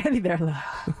just standing there.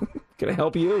 Can I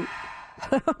help you?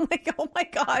 I'm like, oh my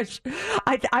gosh.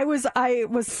 I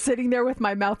was sitting there with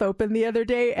my mouth open the other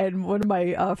day, and one of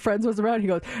my friends was around. He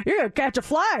goes, you're going to catch a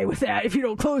fly with that if you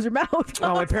don't close your mouth.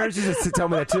 Oh, my parents used to tell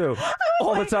me that too.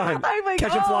 All the time. I'm like,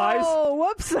 catching flies. Oh,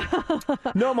 whoops.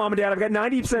 No, Mom and Dad, I've got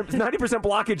 90%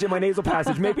 blockage in my nasal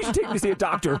passage. Maybe you should take me to see a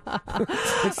doctor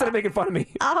instead of making fun of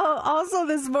me. Also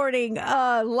this morning,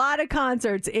 a lot of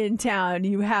concerts in town.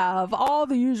 You have all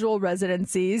the usual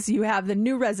residencies. You have the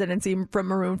new residency from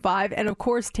Maroon 5, and of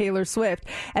course, Taylor Swift.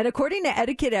 And according to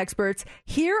etiquette experts,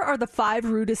 here are the 5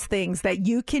 rudest things that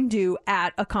you can do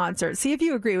at a concert. See if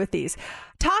you agree with these.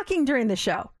 Talking during the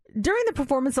show. During the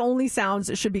performance, only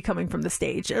sounds should be coming from the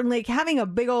stage. And like having a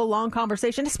big old long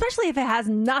conversation, especially if it has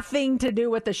nothing to do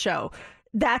with the show.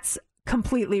 That's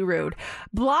completely rude.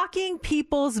 Blocking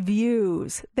people's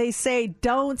views. They say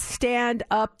don't stand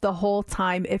up the whole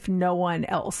time if no one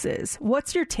else is.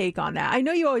 What's your take on that? I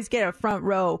know you always get a front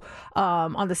row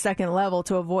on the second level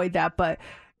to avoid that, but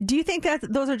do you think that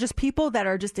those are just people that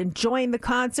are just enjoying the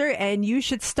concert and you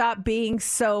should stop being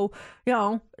so,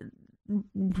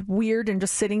 weird and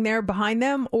just sitting there behind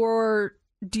them? Or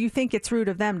do you think it's rude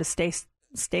of them to stay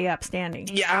stay up standing?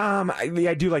 Yeah,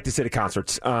 I do like to sit at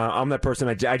concerts. I'm that person.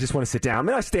 I just want to sit down. I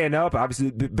mean, I stand up. Obviously,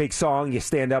 the big song, you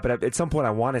stand up. But at some point,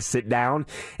 I want to sit down.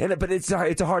 But it's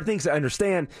a hard thing to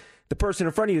understand. The person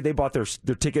in front of you, they bought their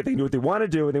ticket. They knew what they want to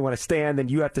do, and they want to stand. Then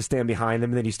you have to stand behind them,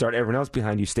 and then you start everyone else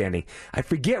behind you standing. I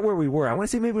forget where we were. I want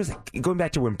to say maybe it was like going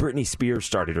back to when Britney Spears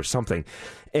started or something.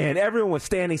 And everyone was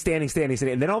standing.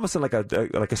 And then all of a sudden,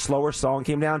 like a slower song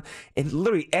came down, and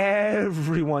literally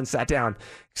everyone sat down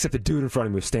except the dude in front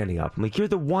of me was standing up. I'm like, you're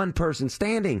the one person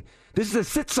standing. This is a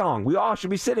sit song. We all should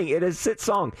be sitting. It is a sit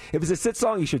song. If it's a sit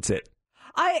song, you should sit.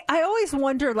 I always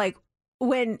wonder, like,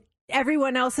 when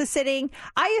everyone else is sitting,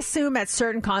 I assume at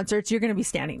certain concerts you're going to be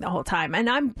standing the whole time, and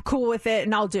I'm cool with it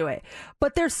and I'll do it.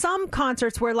 But there's some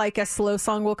concerts where like a slow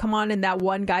song will come on and that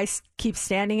one guy keeps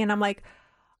standing, and I'm like,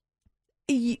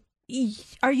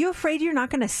 are you afraid you're not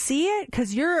going to see it?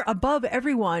 Because you're above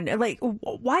everyone. Like,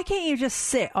 why can't you just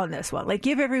sit on this one? Like,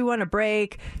 give everyone a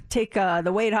break, take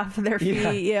the weight off of their feet.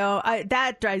 Yeah. You know,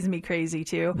 that drives me crazy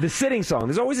too. The sitting song.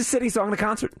 There's always a sitting song in a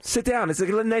concert. Sit down. It's like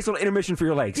a nice little intermission for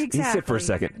your legs. Exactly. You sit for a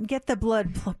second. Get the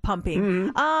blood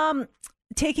pumping. Mm-hmm.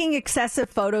 Taking excessive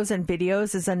photos and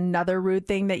videos is another rude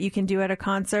thing that you can do at a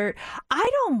concert. I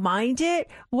don't mind it.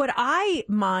 What I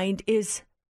mind is,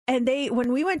 and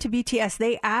when we went to BTS,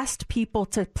 they asked people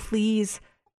to please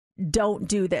don't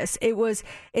do this. It's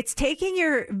taking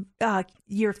your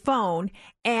phone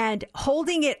and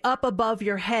holding it up above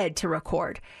your head to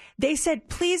record. They said,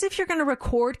 please, if you're going to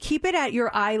record, keep it at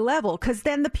your eye level, because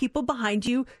then the people behind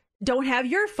you don't have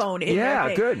your phone in their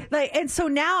face. Good. And so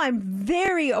now I'm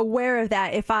very aware of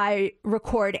that. If I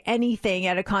record anything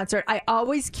at a concert, I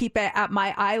always keep it at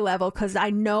my eye level, because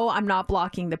I know I'm not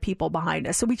blocking the people behind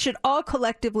us. So we should all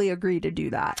collectively agree to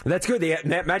do that. That's good.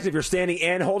 Imagine if you're standing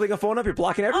and holding a phone up, you're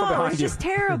blocking everyone behind you. It's just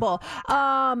terrible.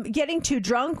 Getting too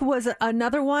drunk was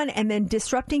another one, and then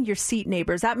disrupting your seat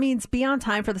neighbors. That means be on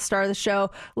time for the start of the show.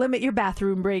 Limit your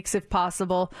bathroom breaks if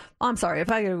possible. I'm sorry,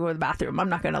 if I gotta go to the bathroom, I'm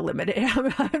not going to limit it.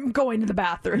 I'm going to the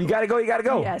bathroom. You gotta go.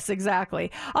 Yes, exactly.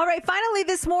 All right, finally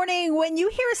this morning, when you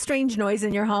hear a strange noise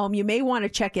in your home, you may want to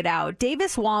check it out.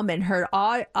 Davis Wallman heard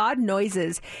odd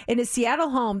noises in his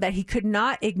Seattle home that he could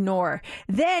not ignore.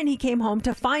 Then he came home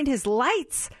to find his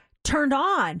lights turned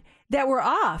on that were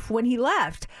off when he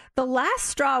left. The last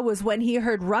straw was when he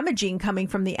heard rummaging coming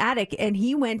from the attic, and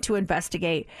he went to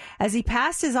investigate. As he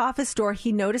passed his office door,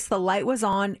 he noticed the light was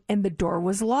on and the door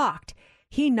was locked.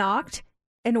 He knocked,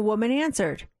 and a woman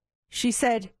answered. She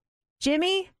said,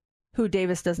 Jimmy, who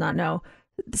Davis does not know,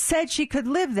 said she could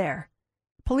live there.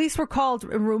 Police were called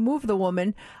and removed the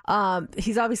woman.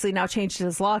 He's obviously now changed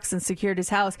his locks and secured his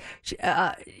house.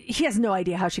 He has no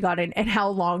idea how she got in and how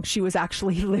long she was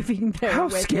actually living there. How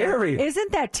scary.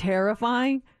 Isn't that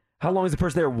terrifying? How long is the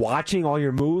person there watching all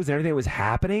your moves and everything that was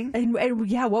happening? And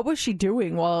yeah, what was she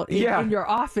doing while in your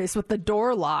office with the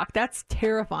door locked? That's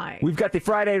terrifying. We've got the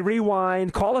Friday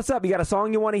Rewind. Call us up. You got a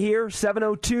song you want to hear?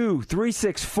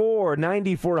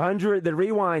 702-364-9400. The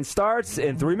Rewind starts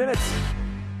in 3 minutes.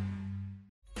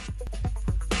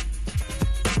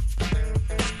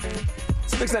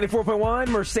 Mix 94.1,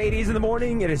 Mercedes in the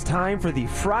morning. It is time for the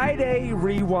Friday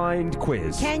Rewind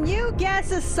quiz. Can you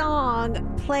guess a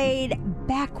song played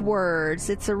backwards?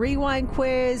 It's a rewind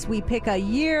quiz. We pick a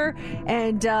year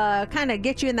and kind of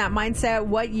get you in that mindset.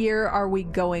 What year are we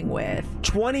going with?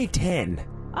 2010.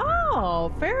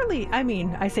 Oh,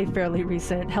 I say fairly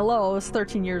recent. Hello, it was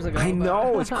 13 years ago. I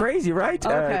know, it's crazy, right?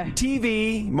 Okay.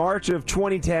 TV, March of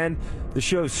 2010. The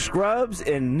shows Scrubs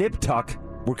and Nip Tuck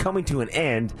were coming to an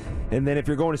end. And then if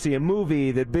you're going to see a movie,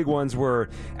 the big ones were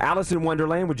Alice in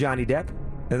Wonderland with Johnny Depp,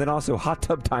 and then also Hot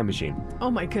Tub Time Machine.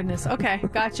 Oh, my goodness. Okay,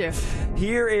 gotcha.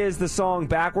 Here is the song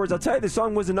backwards. I'll tell you, the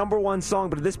song was the number one song,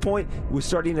 but at this point, it was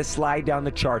starting to slide down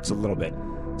the charts a little bit.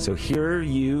 So here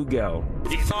you go.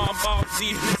 Got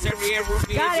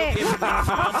it.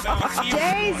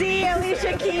 Jay-Z,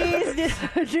 Alicia Keys.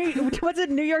 What's it,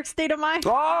 New York State of Mind?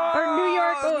 Oh, or New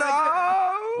York?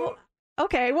 Oh, no.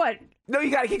 Okay, what? No,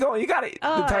 you got to keep going. You got it.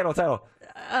 The title.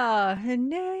 In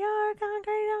New York,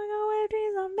 concrete where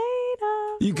dreams are made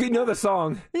of. You can know the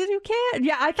song. You can't.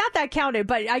 Yeah, I thought that counted,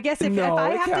 but I guess if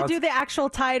I have to do the actual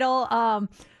title,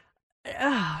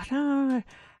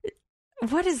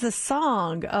 what is the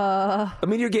song? I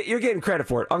mean, you're getting credit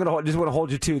for it. I'm gonna just want to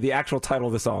hold you to the actual title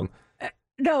of the song.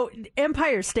 No,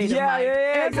 Empire State of Mind.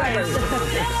 Yeah, exactly.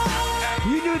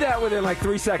 You knew that within like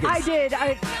 3 seconds. I did.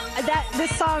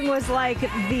 This song was like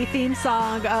the theme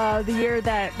song the year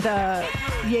that the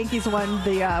Yankees won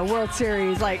the World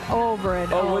Series, like over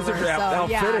and over. Was it? How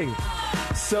fitting.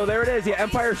 So there it is,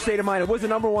 Empire State of Mind. It was the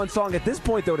number one song. At this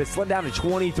point, though, it slid down to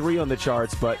 23 on the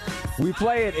charts, but we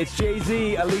play it. It's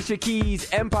Jay-Z, Alicia Keys,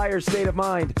 Empire State of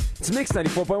Mind. It's Mix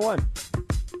 94.1.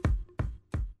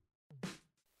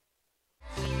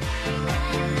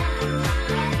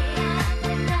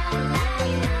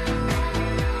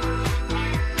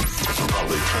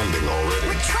 Trending already.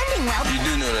 We're trending well. You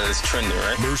do know that it's trending,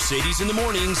 right? Mercedes in the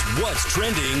mornings. What's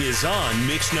trending is on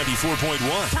Mix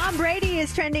 94.1. Tom Brady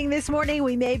is trending this morning.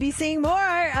 We may be seeing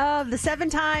more of the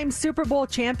 7-time Super Bowl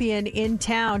champion in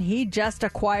town. He just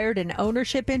acquired an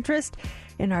ownership interest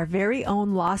in our very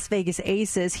own Las Vegas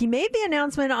Aces. He made the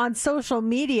announcement on social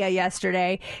media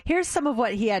yesterday. Here's some of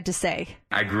what he had to say.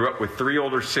 I grew up with 3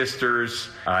 older sisters.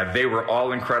 They were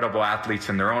all incredible athletes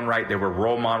in their own right. They were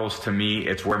role models to me.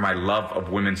 It's where my love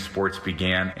of women's sports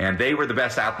began. And they were the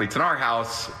best athletes in our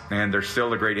house, and they're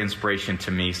still a great inspiration to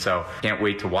me. So can't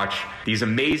wait to watch these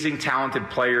amazing, talented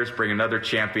players bring another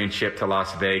championship to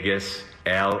Las Vegas.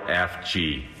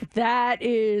 LFG. That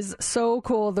is so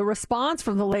cool. The response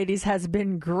from the ladies has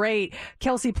been great.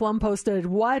 Kelsey Plum posted,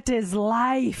 "What is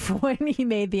life?" when he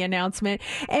made the announcement.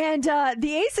 And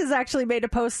the Aces actually made a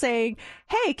post saying,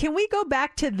 "Hey, can we go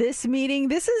back to this meeting?"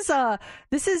 This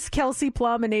is Kelsey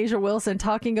Plum and Asia Wilson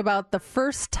talking about the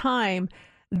first time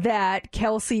that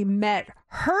Kelsey met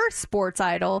her sports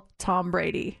idol, Tom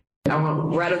Brady. I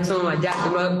went right up to him, I dapped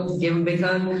him up, gave him a big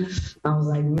hug. I was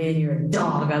like, "Man, you're a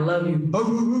dog. I love you."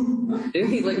 And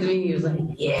he looked at me, he was like,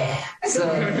 "Yeah."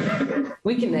 So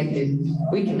we connected.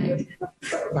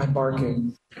 By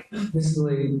barking. This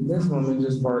woman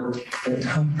just barked at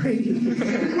Tom Brady.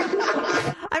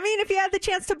 I mean, if you had the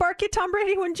chance to bark at Tom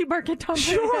Brady, wouldn't you bark at Tom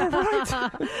Brady? Sure,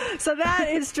 right. So that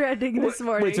is trending this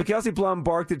morning. Wait, so Kelsey Plum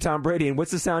barked at Tom Brady, and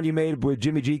what's the sound you made with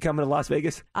Jimmy G coming to Las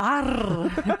Vegas?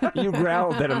 Arr. You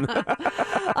growled at him.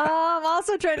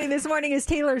 Also trending this morning is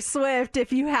Taylor Swift.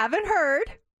 If you haven't heard,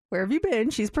 where have you been?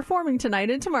 She's performing tonight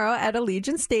and tomorrow at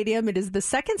Allegiant Stadium. It is the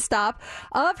second stop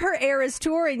of her Eras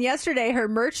tour, and yesterday her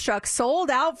merch truck sold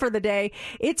out for the day.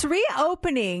 It's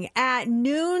reopening at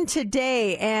noon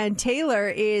today, and Taylor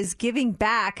is giving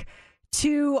back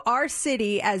to our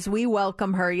city as we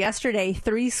welcome her. Yesterday,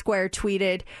 3 Square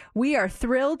tweeted, "We are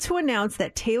thrilled to announce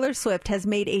that Taylor Swift has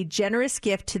made a generous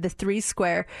gift to the 3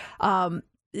 Square,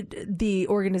 the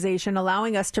organization,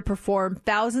 allowing us to provide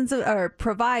thousands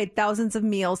of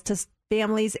meals to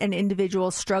families and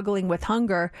individuals struggling with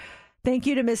hunger. Thank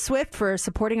you to Ms. Swift for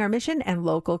supporting our mission and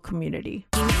local community."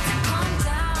 And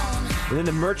then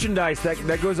the merchandise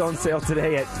that goes on sale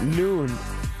today at noon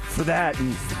for that.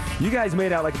 And you guys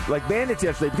made out like bandits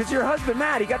yesterday because your husband,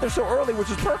 Matt, he got there so early, which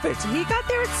is perfect. He got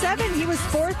there at 7. He was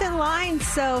 4th in line.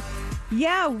 So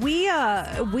yeah, we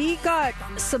got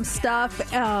some stuff.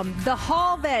 The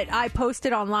haul that I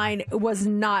posted online was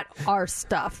not our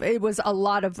stuff. It was a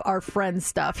lot of our friends'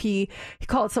 stuff. He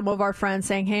called some of our friends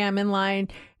saying, "Hey, I'm in line.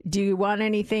 Do you want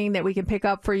anything that we can pick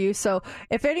up for you?" So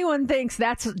if anyone thinks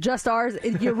that's just ours,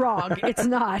 you're wrong. It's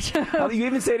not. You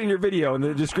even say it in your video in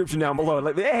the description down below.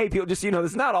 Like, hey, people, just,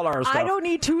 it's not all our stuff. I don't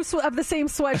need 2 of the same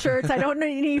sweatshirts. I don't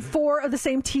need 4 of the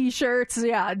same T-shirts.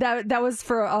 Yeah, that was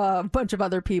for a bunch of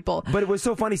other people. But it was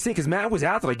so funny seeing because Matt was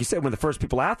out there, like you said, one of the first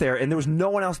people out there, and there was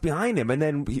no one else behind him. And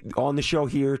then on the show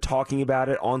here, talking about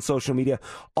it on social media,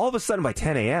 all of a sudden by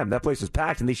 10 a.m., that place was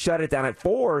packed, and they shut it down at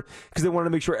 4 because they wanted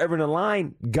to make sure everyone in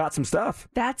line got some stuff.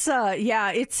 That's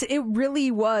it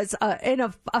really was in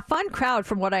a fun crowd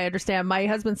from what I understand. My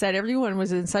husband said everyone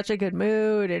was in such a good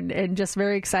mood and just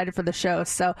very excited for the show.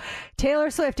 So Taylor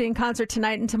Swift in concert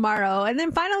tonight and tomorrow. And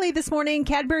then finally this morning,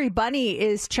 Cadbury Bunny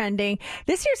is trending.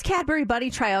 This year's Cadbury Bunny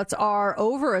tryouts are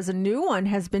over as a new one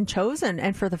has been chosen,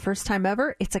 and for the first time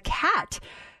ever, it's a cat.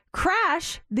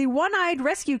 Crash, the one-eyed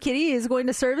rescue kitty, is going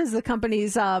to serve as the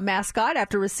company's mascot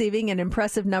after receiving an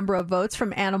impressive number of votes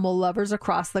from animal lovers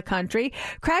across the country.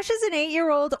 Crash is an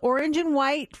 8-year-old orange and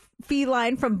white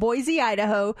feline from Boise,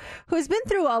 Idaho, who has been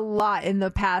through a lot in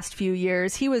the past few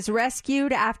years. He was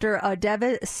rescued after a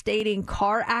devastating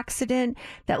car accident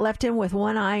that left him with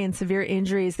one eye and severe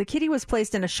injuries. The kitty was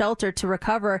placed in a shelter to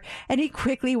recover, and he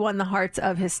quickly won the hearts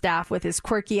of his staff with his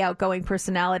quirky, outgoing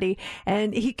personality.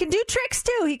 And he can do tricks,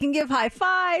 too. He can give high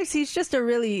fives. He's just a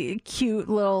really cute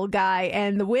little guy.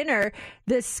 And the winner,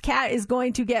 this cat, is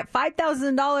going to get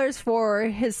 $5,000 for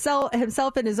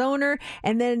himself and his owner,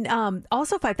 and then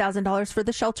also $5,000 for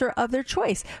the shelter of their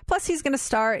choice. Plus, he's going to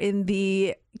star in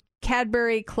the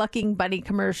Cadbury Clucking Bunny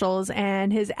commercials,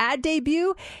 and his ad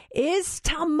debut is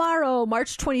tomorrow,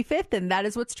 March 25th, and that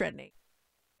is what's trending.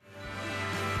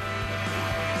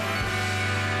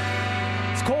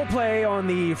 It's Coldplay play on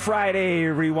the Friday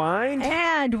Rewind.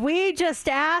 And we just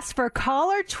asked for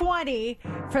caller 20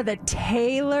 for the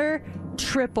Taylor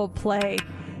triple play.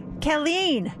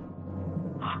 Colleen.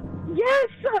 Yes.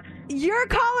 You're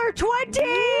caller 20.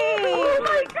 Oh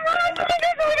my God.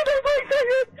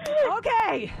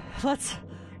 Okay.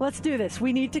 Let's do this.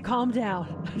 We need to calm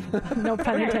down. No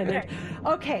pun intended.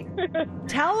 Okay.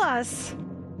 Tell us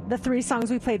the 3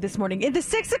 songs we played this morning. In the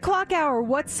 6 o'clock hour,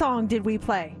 what song did we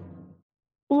play?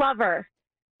 Lover.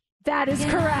 That is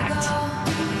correct.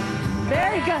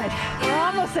 Very good. We're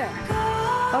almost there.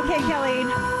 Okay, Colleen.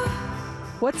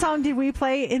 What song did we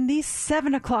play in the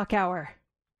 7 o'clock hour?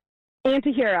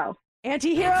 Antihero.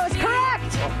 Antihero is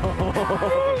correct.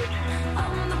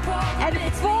 And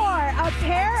for a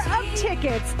pair of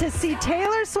tickets to see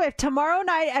Taylor Swift tomorrow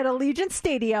night at Allegiant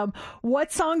Stadium,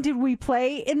 what song did we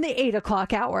play in the 8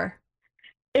 o'clock hour?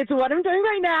 It's what I'm doing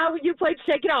right now. You played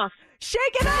Shake It Off.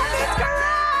 Shake It Off is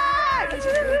correct!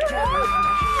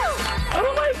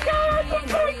 Oh my God, I'm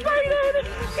so excited!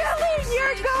 Colleen,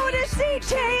 you're going to see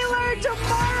Taylor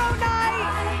tomorrow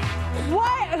night.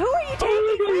 What? Who are you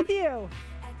taking with you?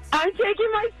 I'm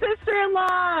taking my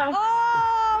sister-in-law.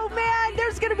 Oh, man,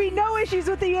 there's going to be no issues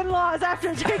with the in-laws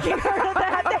after taking her to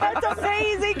that. That's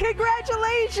amazing.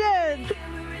 Congratulations.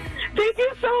 Thank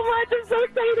you so much. I'm so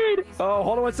excited. Oh,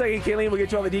 hold on one second, Kayleen. We'll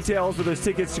get you all the details for those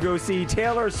tickets to go see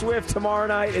Taylor Swift tomorrow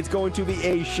night. It's going to be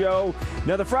a show.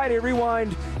 Now, the Friday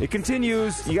Rewind, it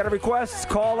continues. You got a request?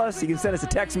 Call us. You can send us a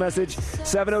text message,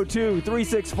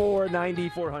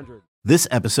 702-364-9400. This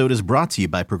episode is brought to you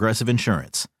by Progressive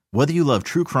Insurance. Whether you love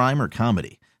true crime or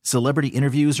comedy, celebrity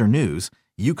interviews or news,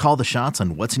 you call the shots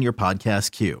on what's in your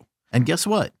podcast queue. And guess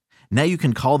what? Now you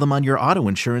can call them on your auto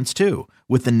insurance too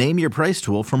with the Name Your Price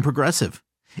tool from Progressive.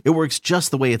 It works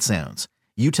just the way it sounds.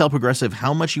 You tell Progressive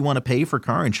how much you want to pay for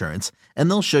car insurance, and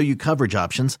they'll show you coverage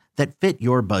options that fit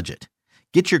your budget.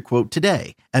 Get your quote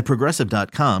today at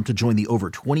Progressive.com to join the over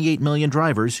 28 million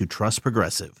drivers who trust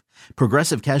Progressive.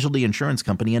 Progressive Casualty Insurance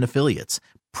Company and Affiliates.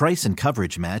 Price and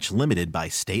coverage match limited by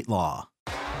state law.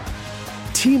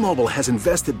 T-Mobile has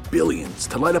invested billions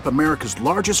to light up America's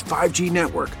largest 5G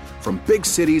network, from big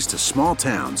cities to small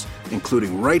towns,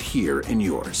 including right here in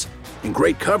yours. And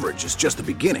great coverage is just the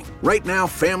beginning. Right now,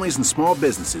 families and small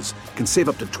businesses can save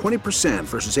up to 20%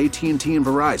 versus AT&T and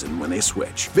Verizon when they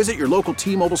switch. Visit your local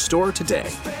T-Mobile store today.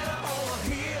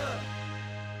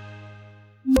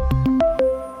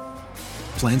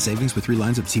 Plan savings with 3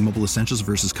 lines of T-Mobile Essentials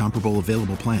versus comparable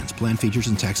available plans. Plan features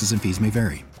and taxes and fees may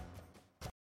vary.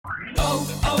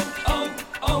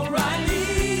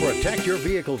 Protect your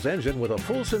vehicle's engine with a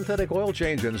full synthetic oil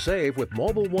change and save with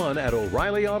Mobile One at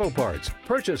O'Reilly Auto Parts.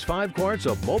 Purchase 5 quarts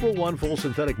of Mobile One full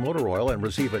synthetic motor oil and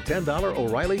receive a $10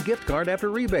 O'Reilly gift card after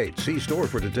rebate. See store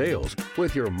for details.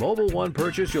 With your Mobile One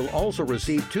purchase, you'll also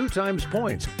receive 2 times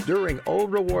points during O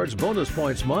Rewards Bonus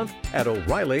Points Month at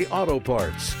O'Reilly Auto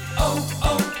Parts.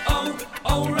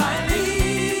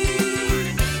 O'Reilly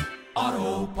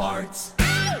Auto Parts.